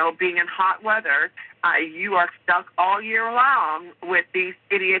 being in hot weather, you are stuck all year long with these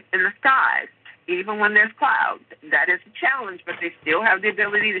idiots in the skies, even when there's clouds. That is a challenge, but they still have the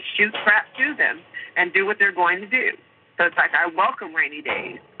ability to shoot crap to them and do what they're going to do. So it's like, I welcome rainy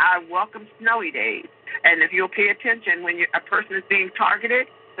days. I welcome snowy days. And if you'll pay attention, when a person is being targeted,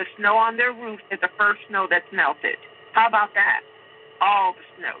 the snow on their roof is the first snow that's melted. How about that? All the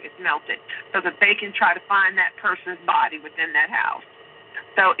snow is melted so that they can try to find that person's body within that house.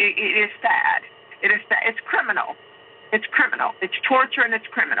 So it is sad. It is sad. It's criminal. It's criminal. It's torture, and it's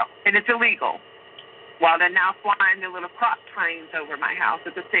criminal, and it's illegal. While they're now flying their little crop trains over my house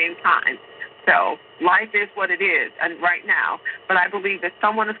at the same time. So life is what it is and right now, but I believe that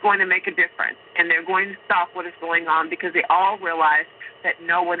someone is going to make a difference, and they're going to stop what is going on, because they all realize that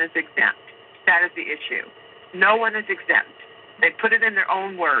no one is exempt. That is the issue. No one is exempt. They put it in their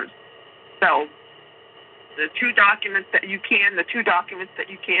own words. So the two documents that you can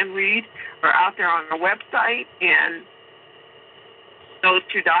read are out there on our website, and those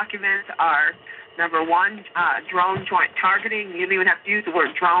two documents are, number one, drone joint targeting. You don't even have to use the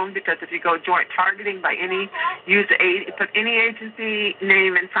word drone, because if you go joint targeting by put any agency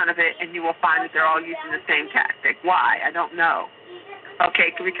name in front of it, and you will find that they're all using the same tactic. Why? I don't know.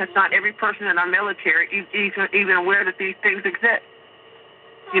 Okay, because not every person in our military is even aware that these things exist.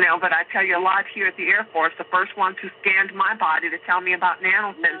 But I tell you a lot here at the Air Force, the first ones who scanned my body to tell me about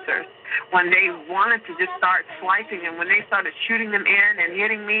nanosensors, when they wanted to just start slicing, and when they started shooting them in and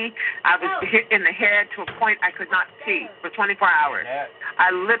hitting me, I was hit in the head to a point I could not see for 24 hours.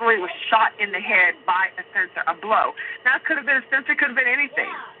 I literally was shot in the head by a sensor, a blow. Now, it could have been a sensor, it could have been anything.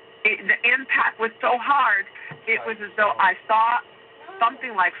 The impact was so hard, it was as though I saw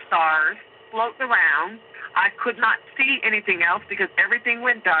something like stars float around. I could not see anything else because everything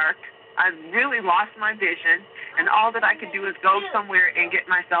went dark. I really lost my vision, and all that I could do is go somewhere and get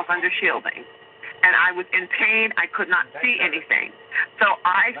myself under shielding. And I was in pain. I could not see anything. So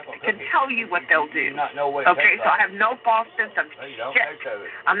I can tell you what they'll do. Okay, so I have no false symptoms.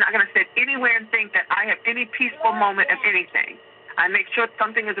 I'm not going to sit anywhere and think that I have any peaceful moment of anything. I make sure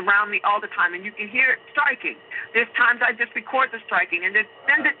something is around me all the time, and you can hear it striking. There's times I just record the striking and just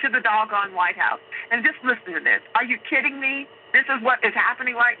send it to the doggone White House and just listen to this. Are you kidding me? This is what is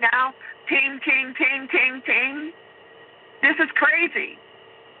happening right now? Ting, ting, ting, ting, ting. This is crazy.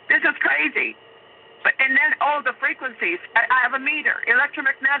 This is crazy. And then, the frequencies. I have a meter,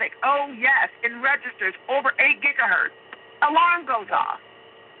 electromagnetic. Oh, yes, it registers over 8 gigahertz. Alarm goes off.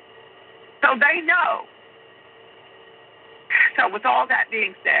 So they know. So with all that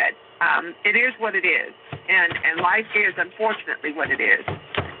being said, it is what it is, and life is unfortunately what it is.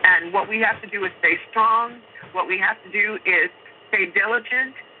 And what we have to do is stay strong. What we have to do is stay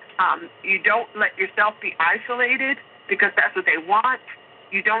diligent. You don't let yourself be isolated because that's what they want.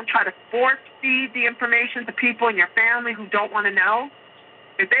 You don't try to force feed the information to people in your family who don't want to know.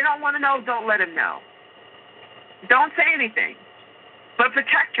 If they don't want to know, don't let them know. Don't say anything, but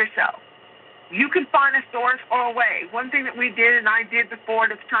protect yourself. You can find a source or a way. One thing that we did, and I did before,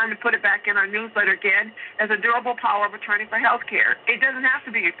 and it's time to put it back in our newsletter again, is a durable power of attorney for health care. It doesn't have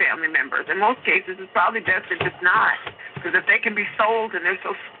to be your family members. In most cases, it's probably best if it's not. Because if they can be sold, and they're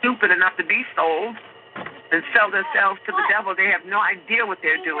so stupid enough to be sold and sell themselves to the devil, they have no idea what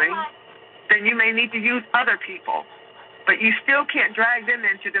they're doing, then you may need to use other people. But you still can't drag them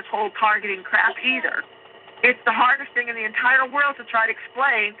into this whole targeting crap either. It's the hardest thing in the entire world to try to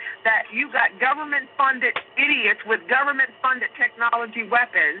explain that you got government-funded idiots with government-funded technology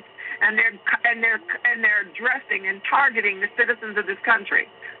weapons, and they're dressing and targeting the citizens of this country.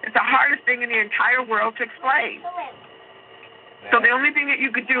 It's the hardest thing in the entire world to explain. So the only thing that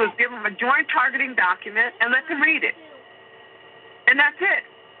you could do is give them a joint targeting document and let them read it, and that's it.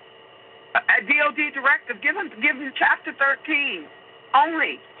 A DOD directive, give them Chapter 13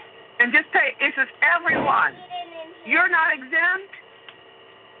 only. And just say, it's just everyone. You're not exempt.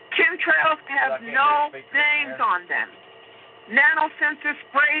 Chemtrails have no names on them. Nanosensors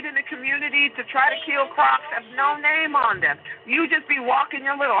sprayed in the community to try to kill crops have no name on them. You just be walking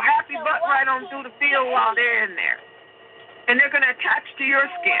your little happy butt right on through the field while they're in there. and they're going to attach to your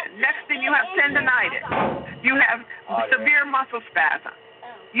skin. Next thing, you have tendonitis. You have severe muscle spasm.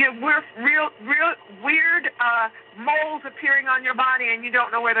 You have real weird moles appearing on your body, and you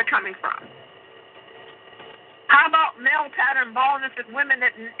don't know where they're coming from. How about male pattern baldness in women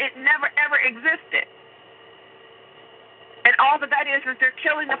that it never, ever existed? And all that is they're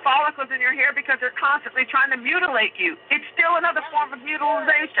killing the follicles in your hair because they're constantly trying to mutilate you. It's still another form of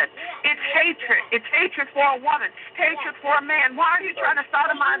mutilation. It's hatred. It's hatred for a woman, hatred for a man. Why are you trying to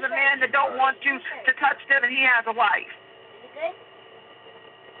sodomize a man that don't want you to touch them and he has a wife?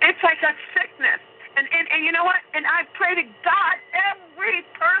 It's like a sickness. And you know what? And I pray to God, every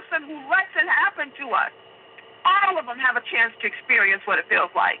person who lets it happen to us, all of them have a chance to experience what it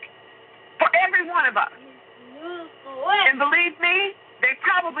feels like. For every one of us. And believe me, they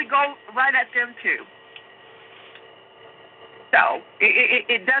probably go right at them too. So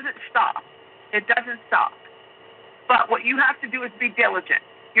it doesn't stop. It doesn't stop. But what you have to do is be diligent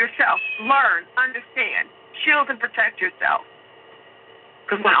yourself. Learn, understand, shield and protect yourself.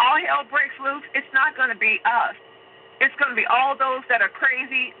 Because when all hell breaks loose, it's not going to be us. It's going to be all those that are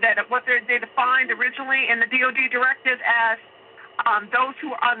crazy, that what they defined originally in the DOD directives as those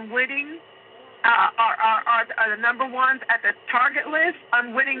who are unwitting. Are the number ones at the target list.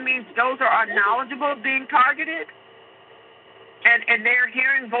 Unwitting means those are unknowledgeable of being targeted, and they're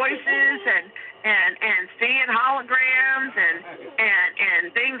hearing voices and seeing holograms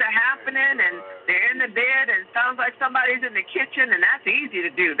and things are happening, and they're in the bed and sounds like somebody's in the kitchen, and that's easy to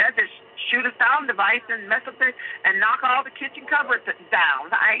do. That's just shoot a sound device and mess up and knock all the kitchen cupboards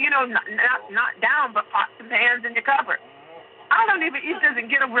down. Not down, but pots and pans in your cupboard. It doesn't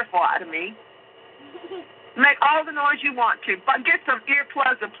get a riffle out of me. Make all the noise you want to, but get some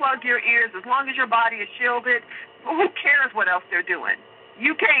earplugs and plug your ears. As long as your body is shielded, who cares what else they're doing?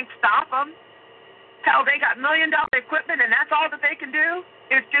 You can't stop them. Hell, they got $1 million equipment, and that's all that they can do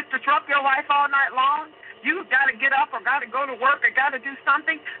is just disrupt your life all night long. You've got to get up or got to go to work or got to do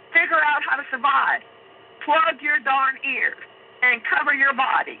something. Figure out how to survive. Plug your darn ears and cover your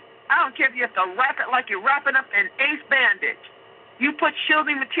body. I don't care if you have to wrap it like you're wrapping up an ace bandage. You put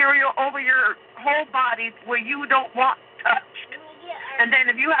shielding material over your whole body where you don't want touched. And then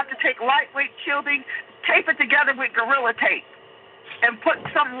if you have to take lightweight shielding, tape it together with Gorilla Tape and put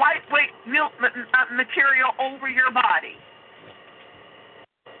some lightweight material over your body.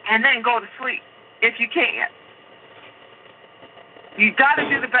 And then go to sleep if you can. You got to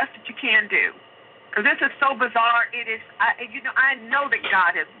do the best that you can do. Because this is so bizarre. It is. I know that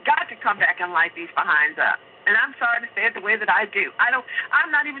God has got to come back and light these behinds up. And I'm sorry to say it the way that I do. I'm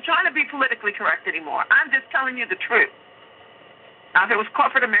not even trying to be politically correct anymore. I'm just telling you the truth. Now, if it was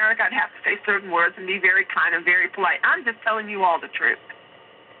corporate America, I'd have to say certain words and be very kind and very polite. I'm just telling you all the truth.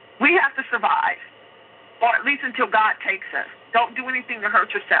 We have to survive, or at least until God takes us. Don't do anything to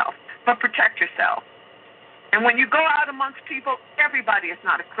hurt yourself, but protect yourself. And when you go out amongst people, everybody is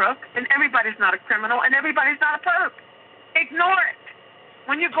not a crook, and everybody's not a criminal, and everybody's not a perp. Ignore it.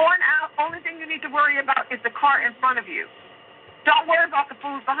 When you're going out, only thing you need to worry about is the car in front of you. Don't worry about the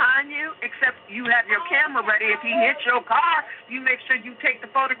fools behind you, except you have your camera ready. If he hits your car, you make sure you take the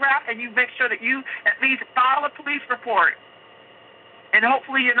photograph, and you make sure that you at least file a police report. And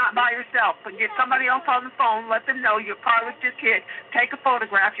hopefully you're not by yourself, but get somebody else on the phone, let them know your car was just hit, take a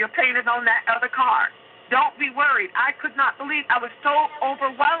photograph, you're painted on that other car. Don't be worried. I could not believe, I was so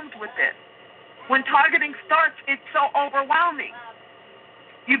overwhelmed with this. When targeting starts, it's so overwhelming.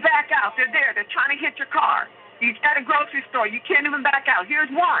 You back out. They're there. They're trying to hit your car. You're at a grocery store. You can't even back out. Here's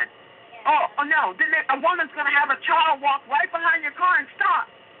one. Oh no. Then a woman's going to have a child walk right behind your car and stop.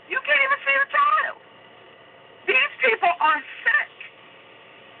 You can't even see the child. These people are sick.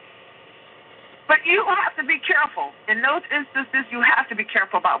 But you have to be careful. In those instances, you have to be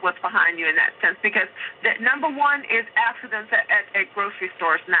careful about what's behind you in that sense, because number one is accidents at grocery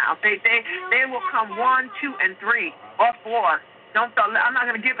stores now. They will come 1, 2, and 3 or 4. I'm not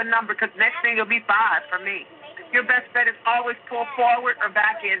going to give a number, because next thing it'll be 5 for me. Your best bet is always pull forward or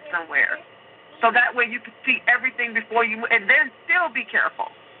back in somewhere. So that way you can see everything before you move, and then still be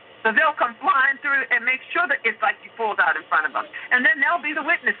careful. So they'll come flying through and make sure that it's like you pulled out in front of them. And then they'll be the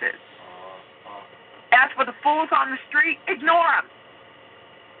witnesses. As for the fools on the street, ignore them.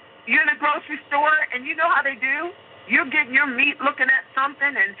 You're in a grocery store, and you know how they do. You're getting your meat looking at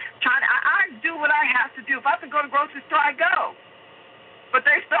something and trying to, I do what I have to do. If I have to go to the grocery store, I go. But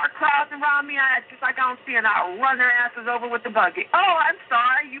they start crowding around me, just like I don't see, and I'll run their asses over with the buggy. Oh, I'm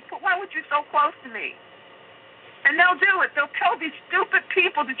sorry. Why were you so close to me? And they'll do it. They'll tell these stupid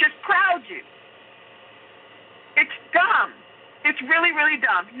people to just crowd you. It's dumb. It's really, really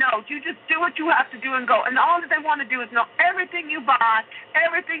dumb. No, you just do what you have to do and go. And all that they want to do is know everything you buy,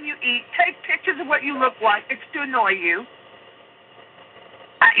 everything you eat, take pictures of what you look like. It's to annoy you.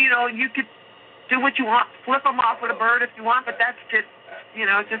 You could do what you want, flip them off with a bird if you want, but that's just,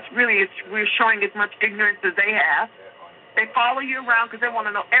 we're showing as much ignorance as they have. They follow you around because they want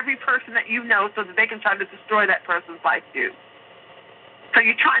to know every person that you know so that they can try to destroy that person's life too. So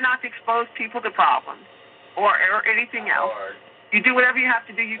you try not to expose people to problems or anything else. You do whatever you have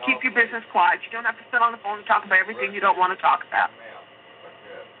to do. You keep your business quiet. You don't have to sit on the phone and talk about everything you don't want to talk about.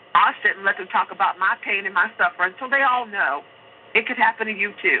 I'll sit and let them talk about my pain and my suffering until they all know it could happen to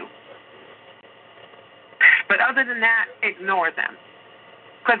you too. But other than that, ignore them.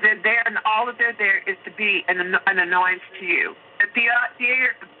 Because they're there, and all that they're there is to be an annoyance to you. The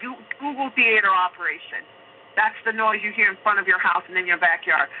Google theater operation. That's the noise you hear in front of your house and in your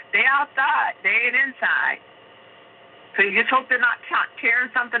backyard. They outside. They ain't inside. So you just hope they're not tearing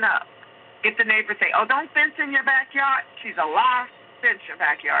something up. If the neighbors say, oh, don't fence in your backyard, she's a lie, fence your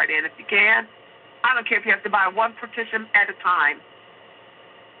backyard in if you can. I don't care if you have to buy one partition at a time.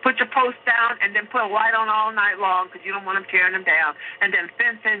 Put your post down and then put a light on all night long because you don't want them tearing them down. And then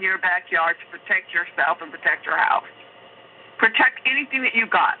fence in your backyard to protect yourself and protect your house. Protect anything that you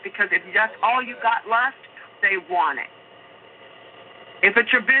got because if that's all you got left, they want it. If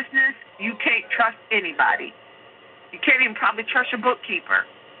it's your business, you can't trust anybody. You can't even probably trust your bookkeeper.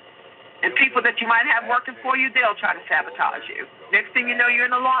 And people that you might have working for you, they'll try to sabotage you. Next thing you know, you're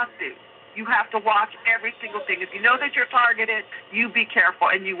in a lawsuit. You have to watch every single thing. If you know that you're targeted, you be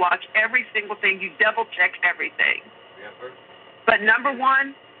careful and you watch every single thing. You double-check everything. But number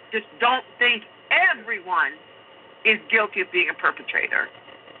one, just don't think everyone is guilty of being a perpetrator.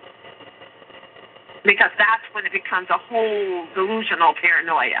 Because that's when it becomes a whole delusional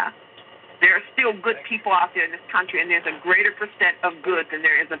paranoia. There are still good people out there in this country, and there's a greater percent of good than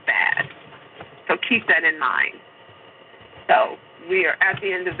there is of bad. So keep that in mind. So we are at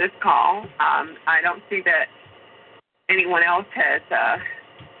the end of this call. I don't see that anyone else has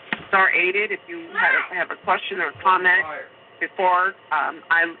star 8'd. If you have a question or a comment before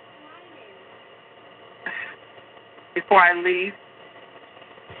I leave,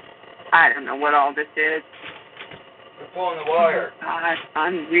 I don't know what all this is. We're pulling the wire. Oh, gosh,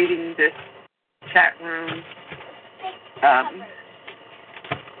 I'm reading this chat room.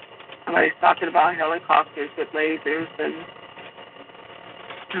 Somebody's talking about helicopters with lasers and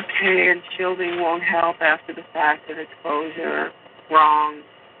and shielding won't help after the fact of exposure. Wrong.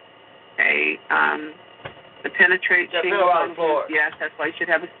 Okay. The penetrate shingles. Yes, that's why you should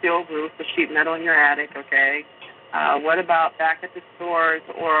have a steel roof with sheet metal in your attic. Okay. What about back at the stores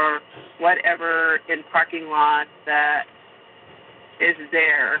or whatever in parking lots that is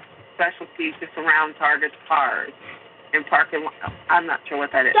there, specialty to surround target cars in parking lots? I'm not sure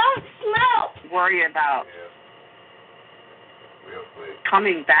what that is. Don't smell. Worry about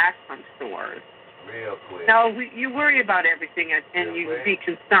coming back from stores. Real quick. No, you worry about everything and you be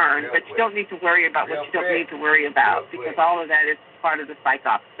concerned, but you don't need to worry about what you don't need to worry about because all of that is part of the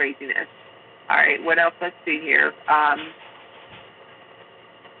psych-ops craziness. All right, what else? Let's see here.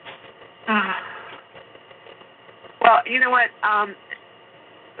 Well, you know what?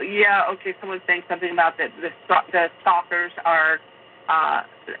 Someone's saying something about that the stalkers are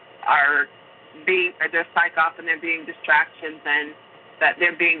they're psych-ops and they're being distractions and that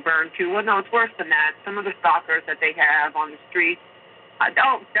they're being burned too. Well, no, it's worse than that. Some of the stalkers that they have on the streets.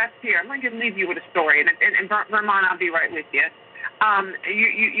 That's here. I'm going to leave you with a story. And Vermont, I'll be right with you.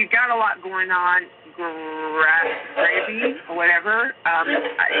 You got a lot going on, gravy or whatever, and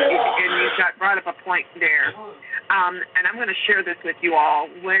you got brought up a point there. And I'm going to share this with you all.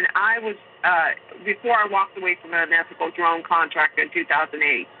 When I was, before I walked away from an unethical drone contract in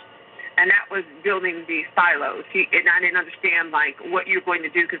 2008, and that was building the silos. And I didn't understand, what you're going to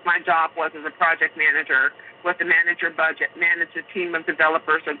do because my job was as a project manager, was to manage your budget, manage a team of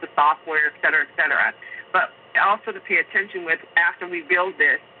developers of the software, et cetera, et cetera. But also to pay attention with, after we build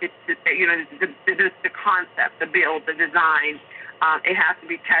this, it's the concept, the build, the design, it has to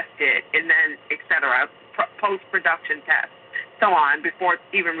be tested, and then, et cetera, post-production tests, so on, before it's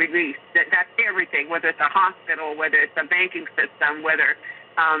even released. That's everything, whether it's a hospital, whether it's a banking system, whether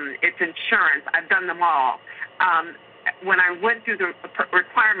it's insurance. I've done them all. When I went through the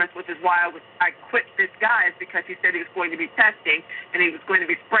requirements, which is why I quit this guy, is because he said he was going to be testing and he was going to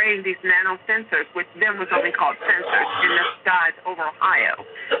be spraying these nano sensors, which then was only called sensors, in the skies over Ohio.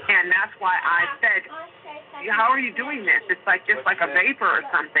 And that's why I said, how are you doing this? It's like just like a vapor or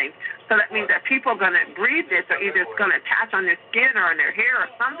something. So that means that people are going to breathe this, or either it's going to attach on their skin or on their hair or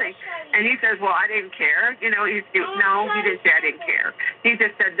something. And he says, well, I didn't care. No, he didn't say I didn't care. He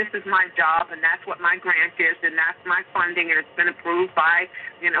just said, this is my job, and that's what my grant is, and that's my funding, and it's been approved by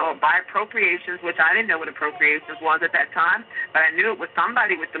appropriations, which I didn't know what appropriations was at that time, but I knew it was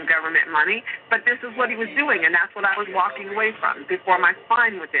somebody with some government money. But this is what he was doing, and that's what I was walking away from before my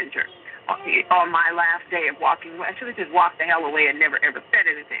spine was injured. On my last day of walking away, I should have just walked the hell away and never ever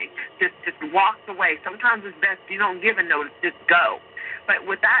said anything. Just walked away. Sometimes it's best you don't give a notice, just go. But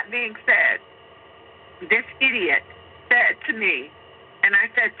with that being said, this idiot said to me, and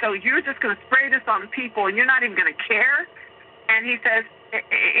I said, so you're just going to spray this on people and you're not even going to care? And he says,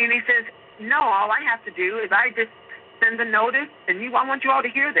 no, all I have to do is I just send a notice, and I want you all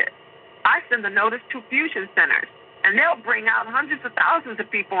to hear this. I send a notice to fusion centers, and they'll bring out hundreds of thousands of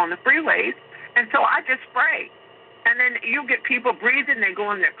people on the freeways, and so I just spray. And then you'll get people breathing. They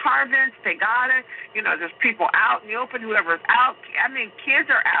go in their car vents. They got it. There's people out in the open, whoever's out. I mean, kids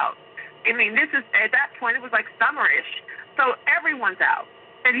are out. I mean, this is, at that point, it was like summerish. So everyone's out.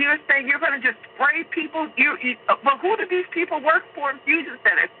 And he was saying, you're going to just spray people. But who do these people work for in fusion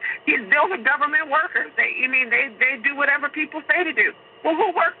centers? Those are government workers. They do whatever people say to do. Well,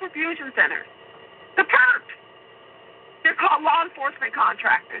 who works for fusion centers? The perps. They're called law enforcement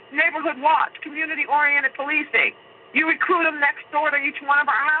contractors, neighborhood watch, community-oriented policing. You recruit them next door to each one of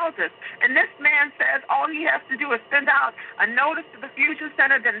our houses. And this man says all he has to do is send out a notice to the fusion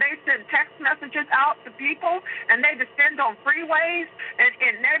center, then they send text messages out to people, and they descend on freeways and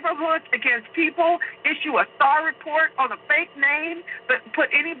in neighborhoods against people, issue a STAR report on a fake name, but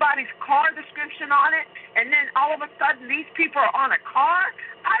put anybody's car description on it, and then all of a sudden these people are on a car?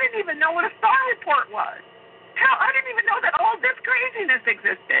 I didn't even know what a STAR report was. Hell, I didn't even know that all this craziness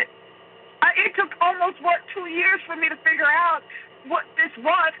existed. It took almost, 2 years for me to figure out what this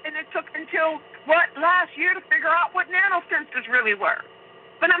was, and it took until, last year to figure out what nanosensors really were.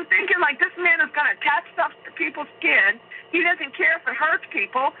 But I'm thinking, this man is going to attach stuff to people's skin. He doesn't care if it hurts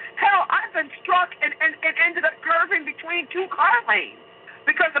people. Hell, I've been struck and ended up curving between two car lanes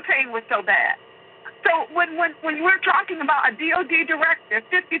because the pain was so bad. So when we're talking about a DOD directive,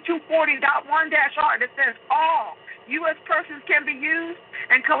 5240.1-R, that says all U.S. persons can be used,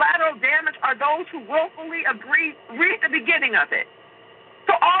 and collateral damage are those who willfully agree. Read the beginning of it.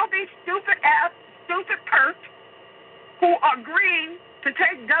 So all these stupid perps who are agreeing to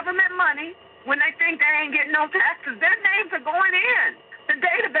take government money when they think they ain't getting no taxes, their names are going in the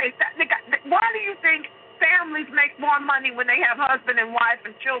database. Why do you think families make more money when they have husband and wife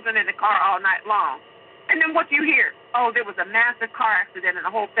and children in the car all night long? And then what do you hear? Oh, there was a massive car accident and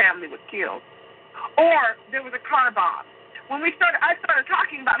the whole family was killed. Or there was a car bomb. When I started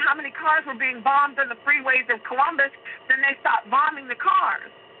talking about how many cars were being bombed on the freeways of Columbus, then they stopped bombing the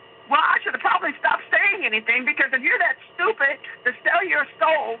cars. Well, I should have probably stopped saying anything, because if you're that stupid to sell your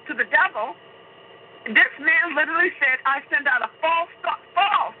soul to the devil, this man literally said, I send out a false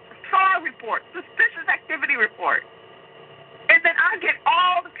SAR report, suspicious activity report. And then I get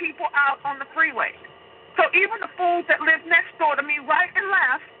all the people out on the freeway. So even the fools that live next door to me, right and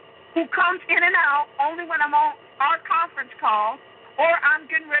left, who comes in and out only when I'm on our conference calls, or I'm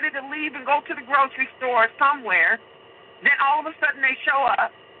getting ready to leave and go to the grocery store somewhere, then all of a sudden they show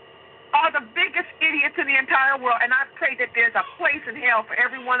up, are the biggest idiots in the entire world. And I pray that there's a place in hell for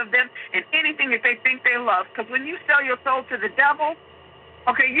every one of them and anything that they think they love. Because when you sell your soul to the devil,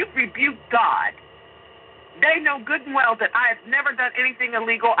 okay, you've rebuked God. They know good and well that I've never done anything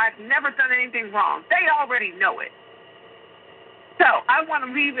illegal. I've never done anything wrong. They already know it. So I want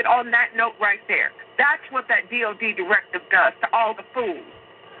to leave it on that note right there. That's what that DOD directive does to all the fools.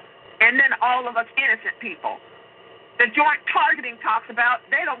 And then all of us innocent people. The joint targeting talks about,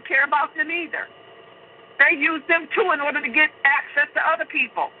 they don't care about them either. They use them too in order to get access to other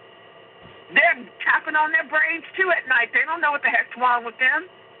people. They're tapping on their brains too at night. They don't know what the heck's wrong with them.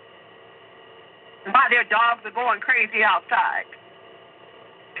 Why their dogs are going crazy outside.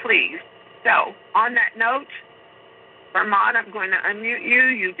 Please. So, on that note, Vermont, I'm going to unmute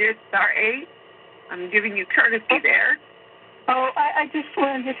you. You did star 8. I'm giving you courtesy there. Oh, I just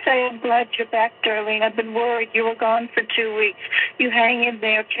wanted to say I'm glad you're back, Darlene. I've been worried you were gone for 2 weeks. You hang in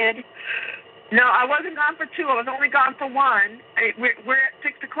there, kid. No, I wasn't gone for 2. I was only gone for 1. We're at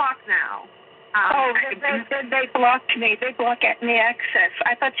 6 o'clock now. They blocked me. They blocked me access.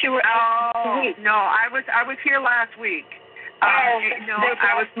 I thought you were. No, I was here last week. They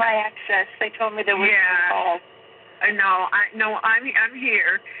blocked my access. They told me there was no call. I'm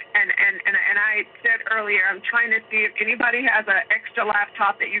here, and I said earlier, I'm trying to see if anybody has an extra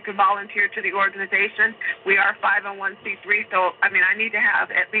laptop that you can volunteer to the organization. We are 501c3, so I need to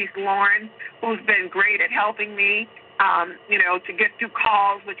have at least Lauren, who's been great at helping me. To get through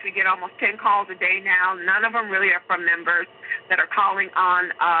calls, which we get almost 10 calls a day now. None of them really are from members that are calling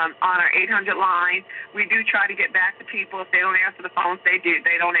on our 800 line. We do try to get back to people. If they don't answer the phones, they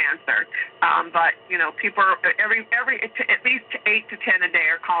don't answer. But people are, every at least 8 to 10 a day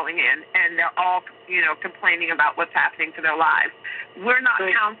are calling in, and they're all complaining about what's happening to their lives. We're not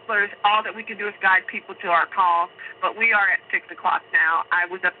counselors. All that we can do is guide people to our calls. But we are at 6 o'clock now. I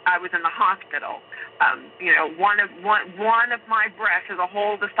was in the hospital. One of my breasts is a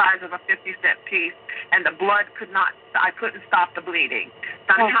hole the size of a 50-cent piece, and the blood I couldn't stop the bleeding.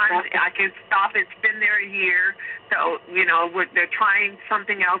 Sometimes I can stop it. It's been there a year. So, they're trying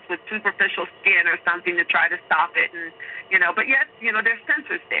something else with superficial skin or something to try to stop it. And, but yet, there's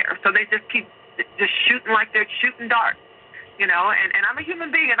sensors there. So they just keep just shooting like they're shooting darts, and I'm a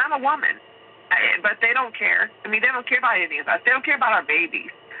human being and I'm a woman. But they don't care. They don't care about any of us. They don't care about our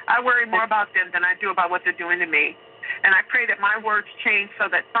babies. I worry more about them than I do about what they're doing to me. And I pray that my words change so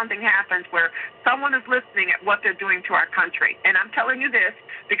that something happens where someone is listening at what they're doing to our country. And I'm telling you this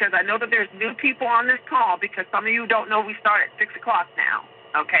because I know that there's new people on this call, because some of you don't know we start at 6 o'clock now,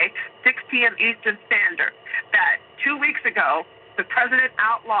 okay, 6 p.m. Eastern Standard, that 2 weeks ago the president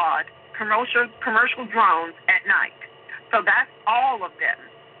outlawed commercial drones at night. So that's all of them.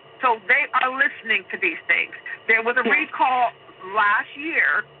 So they are listening to these things. There was a recall last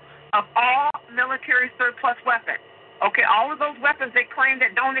year of all military surplus weapons. Okay, all of those weapons they claim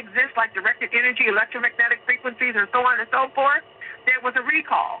that don't exist, like directed energy, electromagnetic frequencies, and so on and so forth, there was a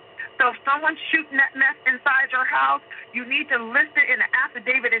recall. So if someone's shooting that mess inside your house, you need to list it in an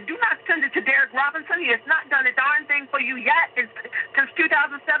affidavit and do not send it to Derek Robinson. He has not done a darn thing for you yet. Since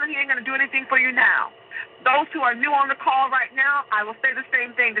 2007, he ain't going to do anything for you now. Those who are new on the call right now, I will say the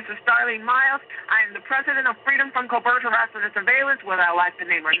same thing. This is Darlene Miles. I am the president of Freedom from Covert Harassment and Surveillance, whether I like the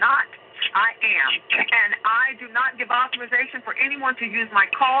name or not. I am. And I do not give authorization for anyone to use my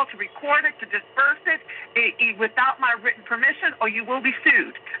call, to record it, to disperse it without my written permission, or you will be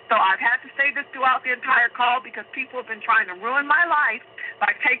sued. So I've had to say this throughout the entire call because people have been trying to ruin my life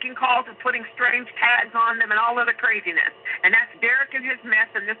by taking calls and putting strange tags on them and all other craziness. And that's Derek and his mess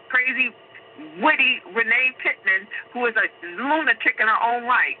and this crazy witty Renee Pittman, who is a lunatic in her own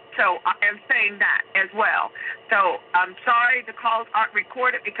right. So I am saying that as well. So I'm sorry the calls aren't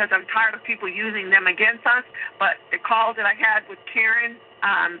recorded because I'm tired of people using them against us, but the calls that I had with Karen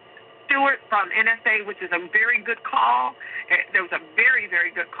Stewart from NSA, which is a very good call. There was a very,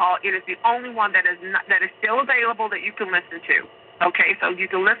 very good call. It is the only one that is still available that you can listen to. Okay, so you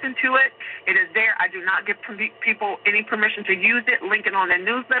can listen to it. It is there. I do not give people any permission to use it. Link it on their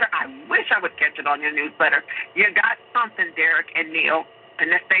newsletter. I wish I would catch it on your newsletter. You got something, Derek and Neil.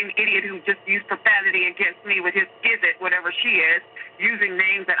 And that same idiot who just used profanity against me with his Izzet, whatever she is, using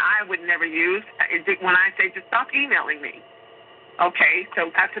names that I would never use. When I say just stop emailing me. Okay,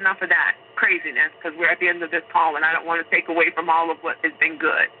 so that's enough of that craziness because we're at the end of this call and I don't want to take away from all of what has been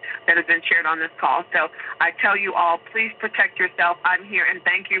good that has been shared on this call. So I tell you all, please protect yourself. I'm here and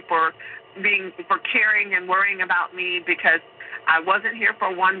thank you for caring and worrying about me because I wasn't here for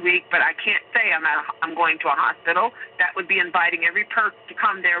 1 week, but I can't say I'm going to a hospital. That would be inviting every perk to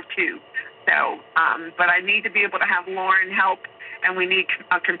come there too. So, but I need to be able to have Lauren help, and we need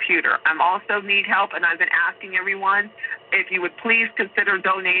a computer. I also need help, and I've been asking everyone if you would please consider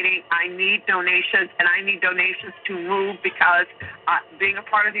donating. I need donations, and I need donations to move because being a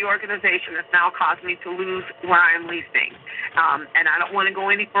part of the organization has now caused me to lose where I am leasing. And I don't want to go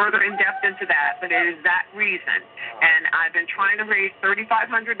any further in depth into that, but it is that reason. And I've been trying to raise $3,500,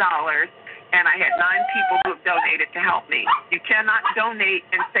 and I had 9 people who have donated to help me. You cannot donate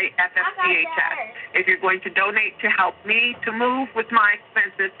and say FFCHS. If you're going to donate to help me to move with my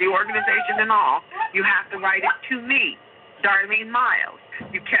expenses, the organization and all, you have to write it to me, Darlene Miles.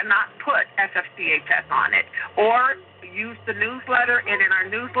 You cannot put FFCHS on it. Or use the newsletter, and in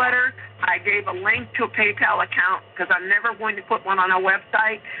our newsletter, I gave a link to a PayPal account because I'm never going to put one on our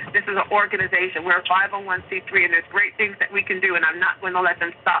website. This is an organization. We're a 501c3, and there's great things that we can do, and I'm not going to let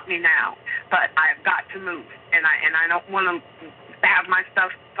them stop me now. But I've got to move, and I don't want to have my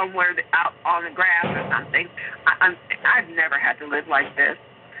stuff somewhere out on the grass or something. I've never had to live like this.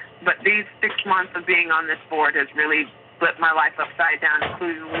 But these 6 months of being on this board has really flipped my life upside down,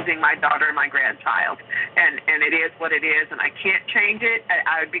 including losing my daughter and my grandchild. And it is what it is, and I can't change it.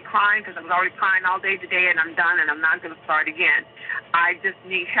 I would be crying because I was already crying all day today, and I'm done, and I'm not going to start again. I just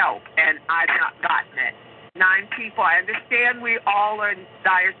need help, and I've not gotten it. 9 people. I understand we all are in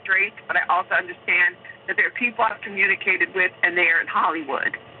dire straits, but I also understand that there are people I've communicated with, and they are in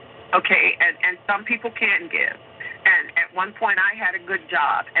Hollywood. Okay, and some people can give. And at one point I had a good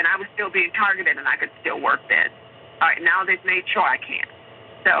job, and I was still being targeted, and I could still work then. All right, now they've made sure I can't.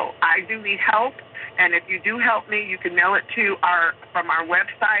 So I do need help, and if you do help me, you can mail it to from our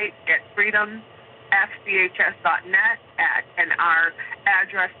website at freedomfchs.net and our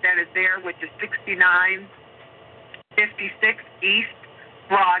address that is there, which is 6956 East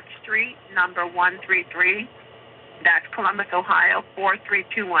Broad Street, number 133. That's Columbus, Ohio,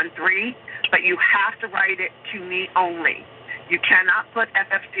 43213. But you have to write it to me only. You cannot put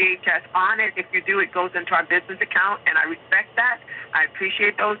FFCHS on it. If you do, it goes into our business account, and I respect that. I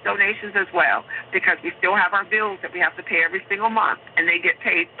appreciate those donations as well, because we still have our bills that we have to pay every single month, and they get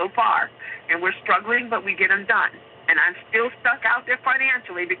paid so far. And we're struggling, but we get them done. And I'm still stuck out there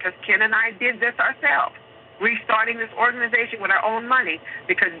financially because Ken and I did this ourselves, restarting this organization with our own money,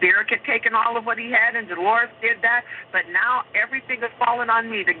 because Derek had taken all of what he had and Dolores did that, but now everything has fallen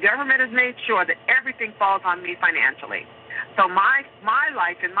on me. The government has made sure that everything falls on me financially. So my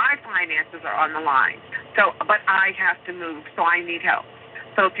life and my finances are on the line. So, but I have to move, so I need help.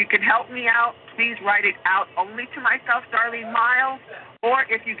 So if you can help me out, please write it out only to myself, Darlene Miles, or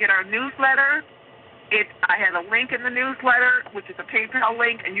if you get our newsletter, I have a link in the newsletter, which is a PayPal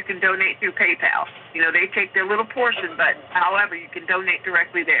link, and you can donate through PayPal. You know, they take their little portion, but however, you can donate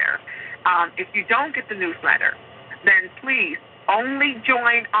directly there. If you don't get the newsletter, then please only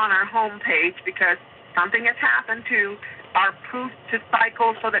join on our homepage, because something has happened to our proof to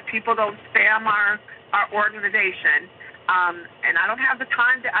cycle so that people don't spam our organization. And I don't have the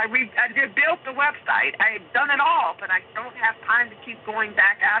time to, I built the website. I had done it all, but I don't have time to keep going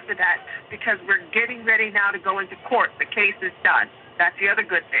back after that, because we're getting ready now to go into court. The case is done. That's the other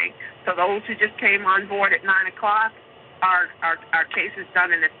good thing. So those who just came on board at 9 o'clock, our case is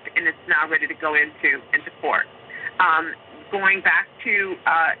done, and it's now ready to go into court. Going back to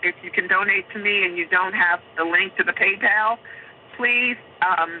if you can donate to me and you don't have the link to the PayPal, please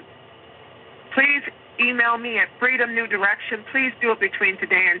email me at Freedom New Direction. Please do it between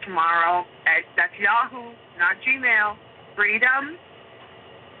today and tomorrow. That's Yahoo, not Gmail. Freedom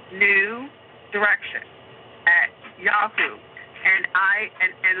New Direction at Yahoo. And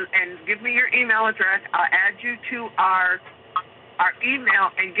give me your email address. I'll add you to our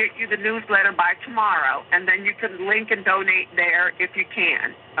email and get you the newsletter by tomorrow, and then you can link and donate there if you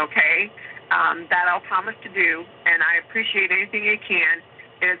can, okay? That I'll promise to do, and I appreciate anything you can.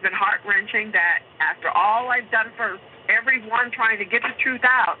 It has been heart-wrenching that after all I've done for everyone trying to get the truth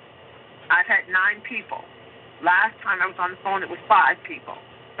out, I've had 9 people. Last time I was on the phone, it was 5 people,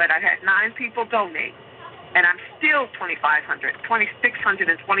 but I've had 9 people donate, and I'm still $2,625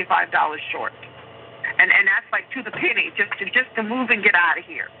 short. And that's like to the penny, just to move and get out of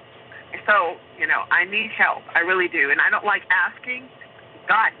here. So, you know, I need help. I really do. And I don't like asking.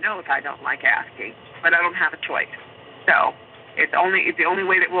 God knows I don't like asking, but I don't have a choice. So it's the only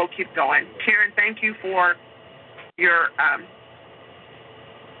way that we'll keep going. Karen, thank you for your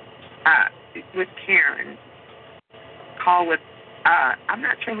with Karen call with I'm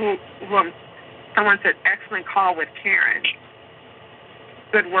not sure who someone said excellent call with Karen.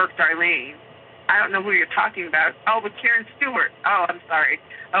 Good work, Darlene. I don't know who you're talking about. Oh, with Karen Stewart. Oh, I'm sorry.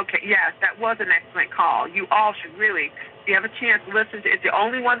 Okay, yes, that was an excellent call. You all should really, if you have a chance, listen to it. It's the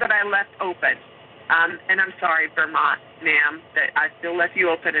only one that I left open. And I'm sorry, Vermont, ma'am, that I still left you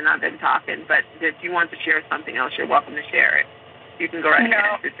open and I've been talking. But if you want to share something else, you're welcome to share it. You can go right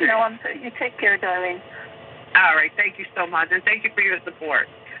ahead. You take care, Darlene. All right, thank you so much, and thank you for your support.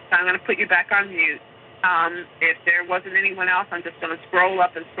 So I'm going to put you back on mute. If there wasn't anyone else, I'm just going to scroll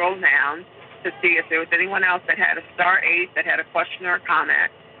up and scroll down to see if there was anyone else that had a *8 that had a question or a comment.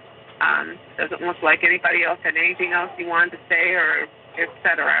 Doesn't look like anybody else had anything else you wanted to say or et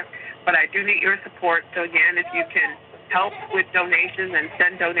cetera. But I do need your support. So again, if you can help with donations and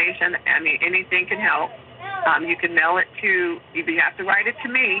send donations, I mean, anything can help. You can mail it to, you have to write it to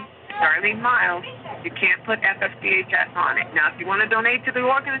me, Darlene Miles. You can't put FFCHS on it. Now, if you want to donate to the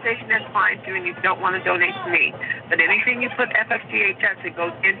organization, that's fine too, and you don't want to donate to me. But anything you put FFCHS, it goes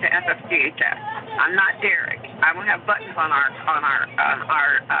into FFCHS. I'm not Derek. I don't have buttons on our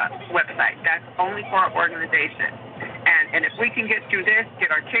website. That's only for our organization. And if we can get through this, get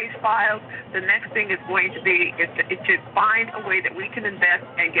our case filed, the next thing is going to be is to find a way that we can invest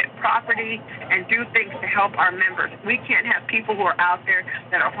and get property and do things to help our members. We can't have people who are out there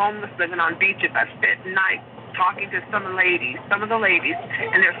that are homeless living on beaches. I've spent nights talking to some of the ladies,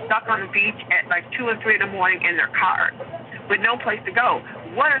 and they're stuck on the beach at like 2 or 3 in the morning in their cars with no place to go.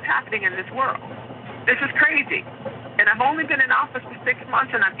 What is happening in this world? This is crazy. And I've only been in office for 6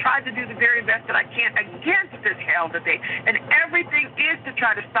 months, and I've tried to do the very best that I can against this hell debate. And everything is to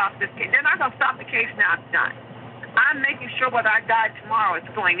try to stop this case. They're not going to stop the case now. It's done. I'm making sure whether I die tomorrow, it's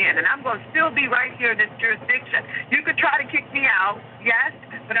going in. And I'm going to still be right here in this jurisdiction. You could try to kick me out, yes,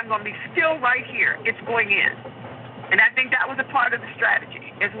 but I'm going to be still right here. It's going in. And I think that was a part of the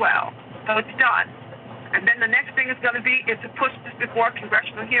strategy as well. So it's done. And then the next thing is going to be is to push this before a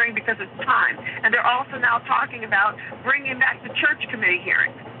congressional hearing because it's time. And they're also now talking about bringing back the church committee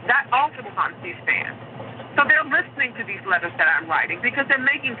hearings. That also was on C-SPAN. So they're listening to these letters that I'm writing because they're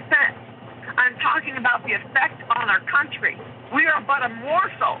making sense. I'm talking about the effect on our country. We are but a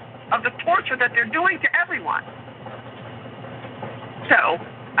morsel of the torture that they're doing to everyone. So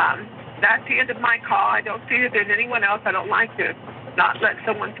that's the end of my call. I don't see that there's anyone else. I don't like to not let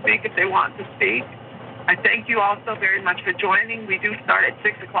someone speak if they want to speak. I thank you all so very much for joining. We do start at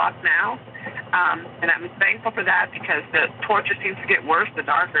 6 o'clock now, and I'm thankful for that because the torture seems to get worse the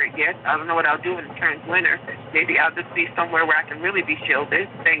darker it gets. I don't know what I'll do when it turns winter. Maybe I'll just be somewhere where I can really be shielded.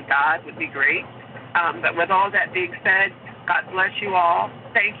 Thank God would be great. But with all that being said, God bless you all.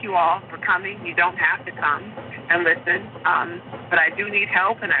 Thank you all for coming. You don't have to come and listen, but I do need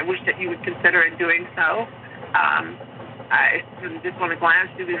help, and I wish that you would consider in doing so. I just want to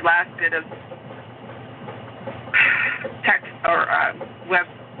glance through these last bit of text or web,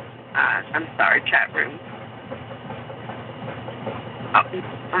 chat room.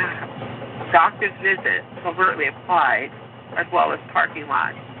 Doctor's visit overtly applied as well as parking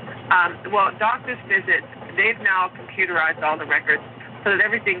lot. Doctor's visits, they've now computerized all the records so that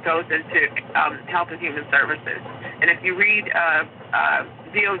everything goes into Health and Human Services. And if you read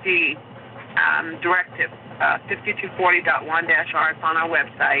DOD Directive 5240.1-R, it's on our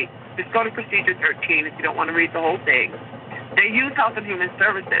website. Just go to Procedure 13 if you don't want to read the whole thing. They use Health and Human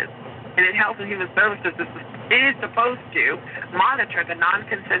Services, and in Health and Human Services is supposed to monitor the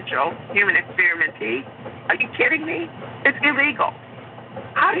non-consensual human experimentee. Are you kidding me? It's illegal.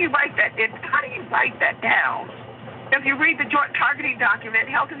 How do you write that? How do you write that down? If you read the joint targeting document,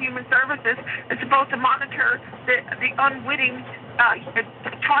 Health and Human Services is supposed to monitor the unwitting,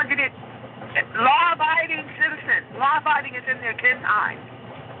 targeted, law-abiding citizen. Law-abiding is in there 10 times.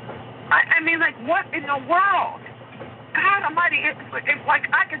 I mean, like, what in the world? God Almighty, it's like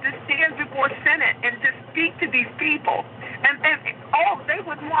I could just stand before Senate and just speak to these people. And they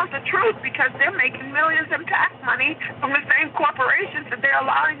would want the truth because they're making millions in tax money from the same corporations that they're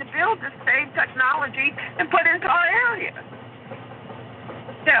allowing to build the same technology and put into our area.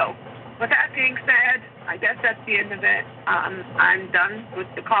 So, with that being said, I guess that's the end of it. I'm done with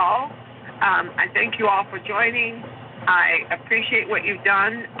the call. I thank you all for joining. I appreciate what you've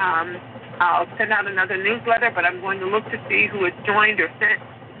done. I'll send out another newsletter, but I'm going to look to see who has joined or sent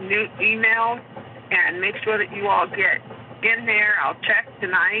new emails and make sure that you all get in there. I'll check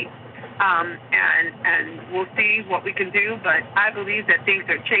tonight, and we'll see what we can do. But I believe that things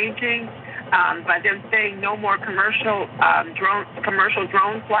are changing by them saying no more commercial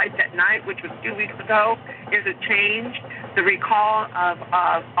drone flights at night, which was 2 weeks ago, is a change. The recall of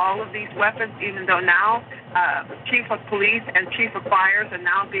all of these weapons, even though now Chief of Police and Chief of Fires are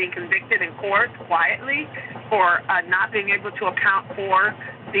now being convicted in court quietly for not being able to account for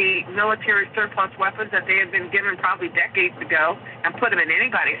the military surplus weapons that they had been given probably decades ago and put them in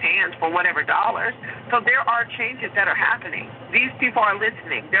anybody's hands for whatever dollars. So there are changes that are happening. These people are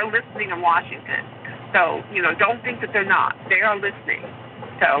listening. They're listening in Washington. So, don't think that they're not. They are listening.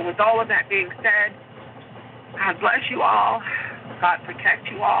 So with all of that being said, God bless you all. God protect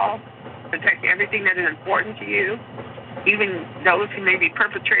you all. Protect everything that is important to you, even those who may be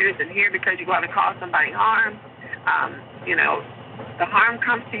perpetrators in here because you want to cause somebody harm. The harm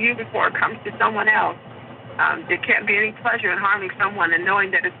comes to you before it comes to someone else. There can't be any pleasure in harming someone and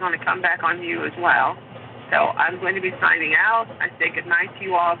knowing that it's going to come back on you as well. So I'm going to be signing out. I say good night to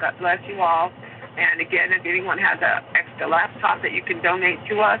you all. God bless you all. And again, if anyone has an extra laptop that you can donate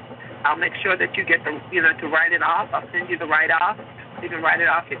to us, I'll make sure that you get to write it off. I'll send you the write-off. You can write it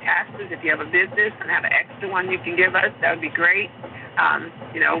off your taxes. If you have a business and have an extra one you can give us, that would be great.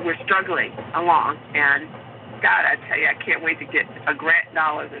 We're struggling along. And, God, I tell you, I can't wait to get a grant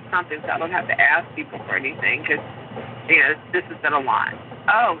dollars or something so I don't have to ask people for anything because, this has been a lot.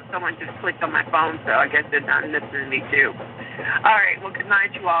 Oh, someone just clicked on my phone, so I guess they're not listening to me, too. All right, well, good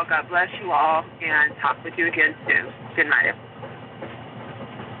night, you all. God bless you all, and talk with you again soon. Good night, everyone.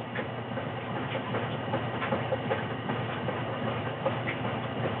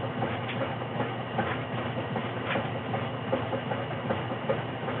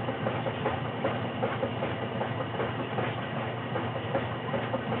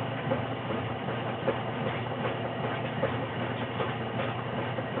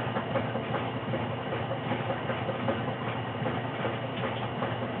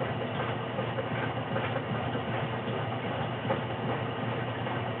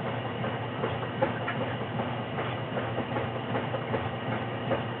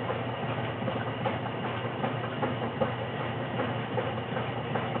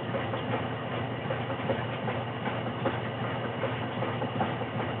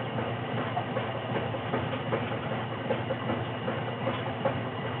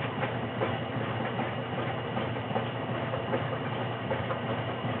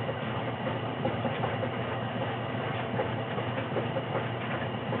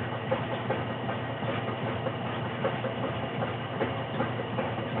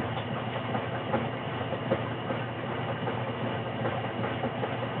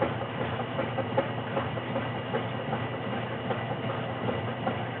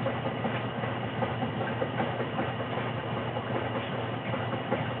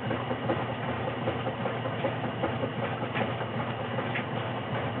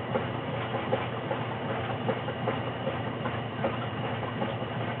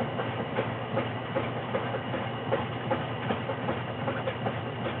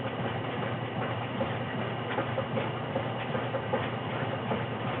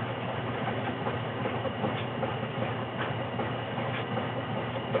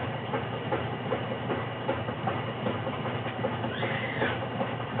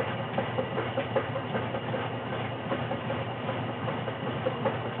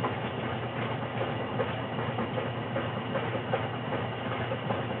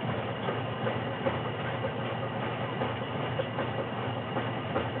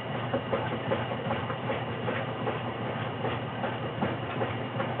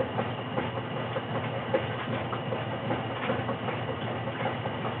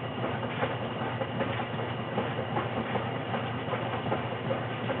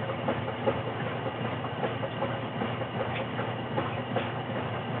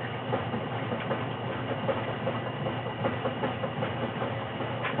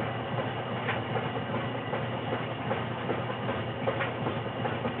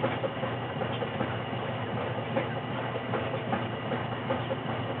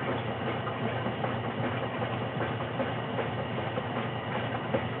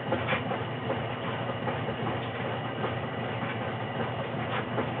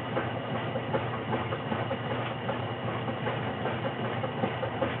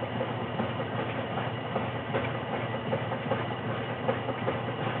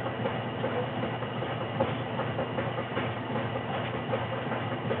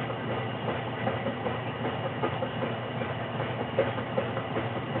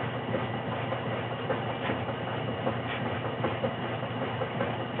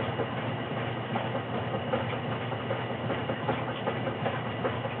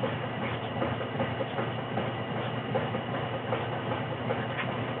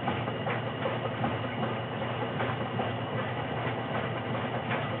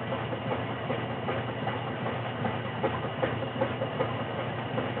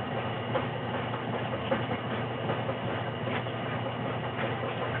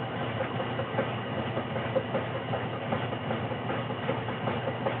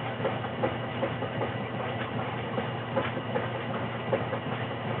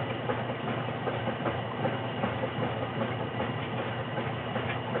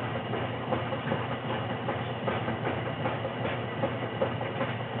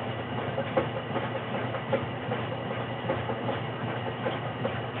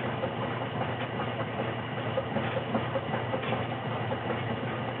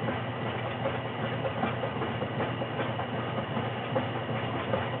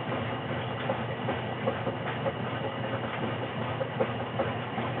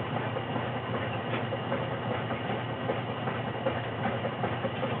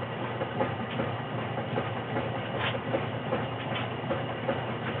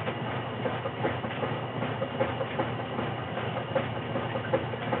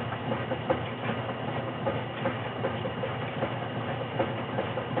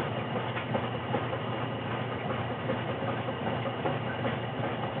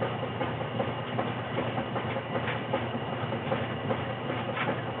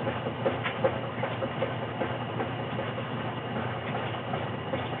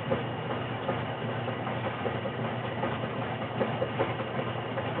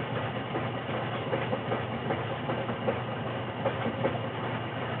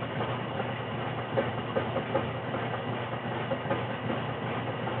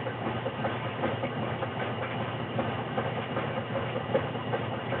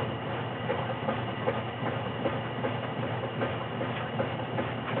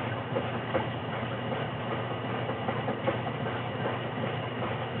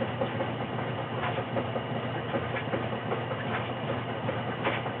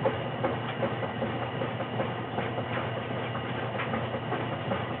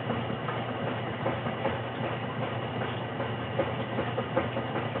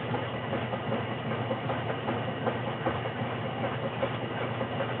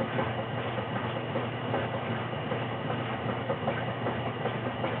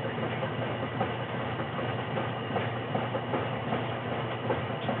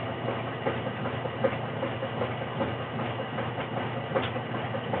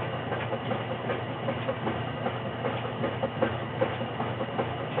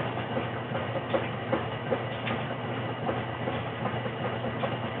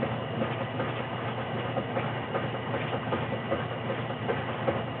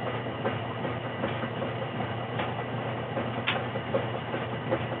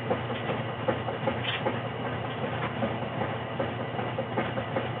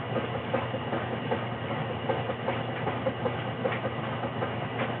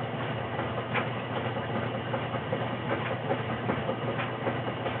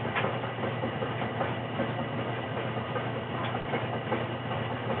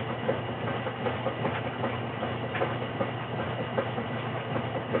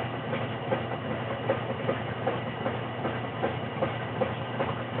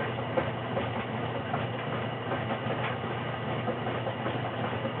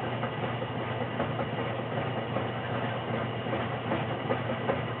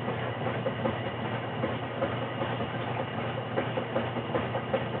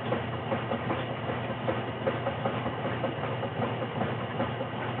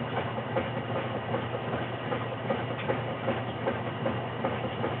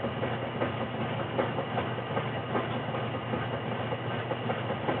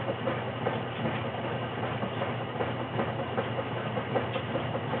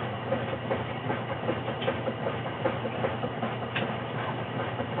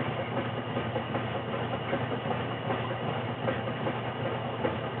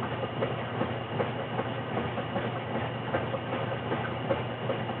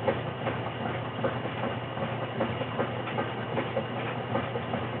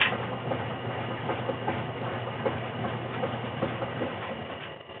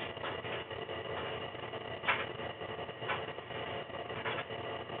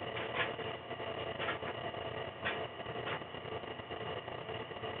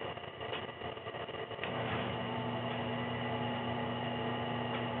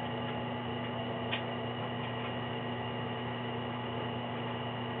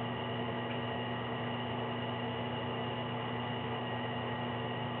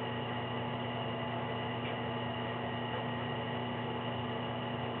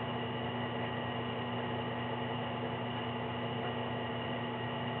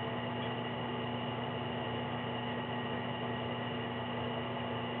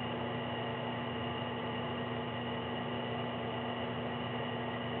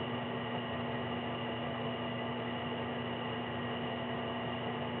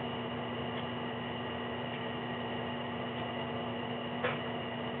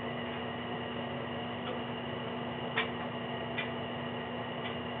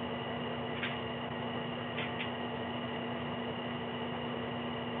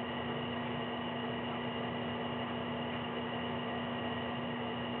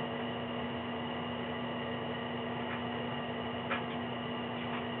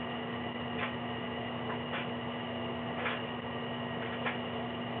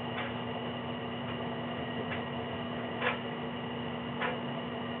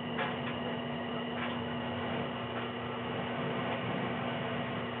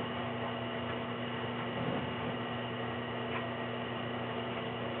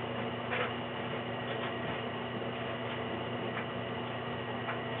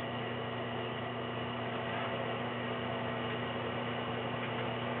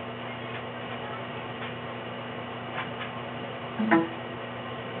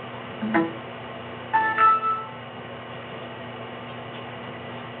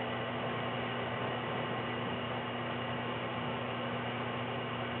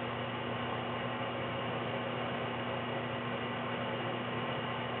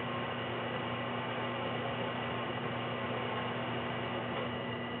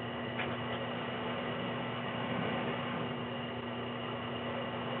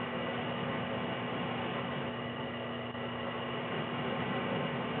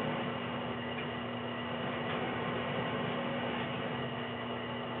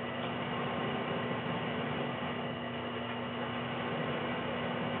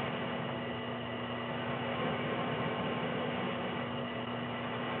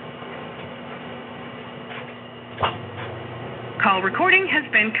 Call recording has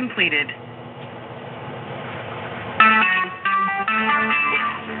been completed.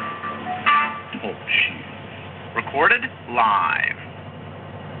 Oh, shit. Recorded live.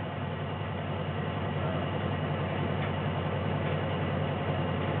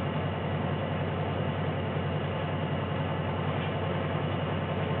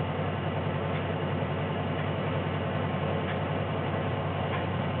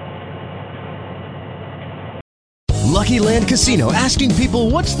 Lucky Land Casino, asking people,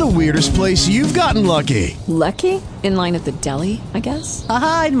 what's the weirdest place you've gotten lucky? Lucky? In line at the deli, I guess?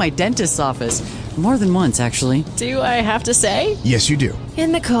 Aha, in my dentist's office. More than once, actually. Do I have to say? Yes, you do.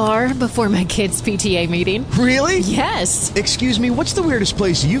 In the car before my kids' PTA meeting. Really? Yes. Excuse me, what's the weirdest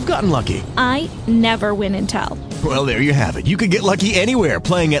place you've gotten lucky? I never win and tell. Well, there you have it. You can get lucky anywhere,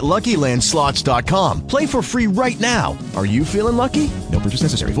 playing at LuckyLandSlots.com. Play for free right now. Are you feeling lucky? No purchase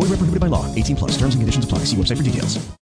necessary. Void where prohibited by law. 18+. Terms and conditions apply. See website for details.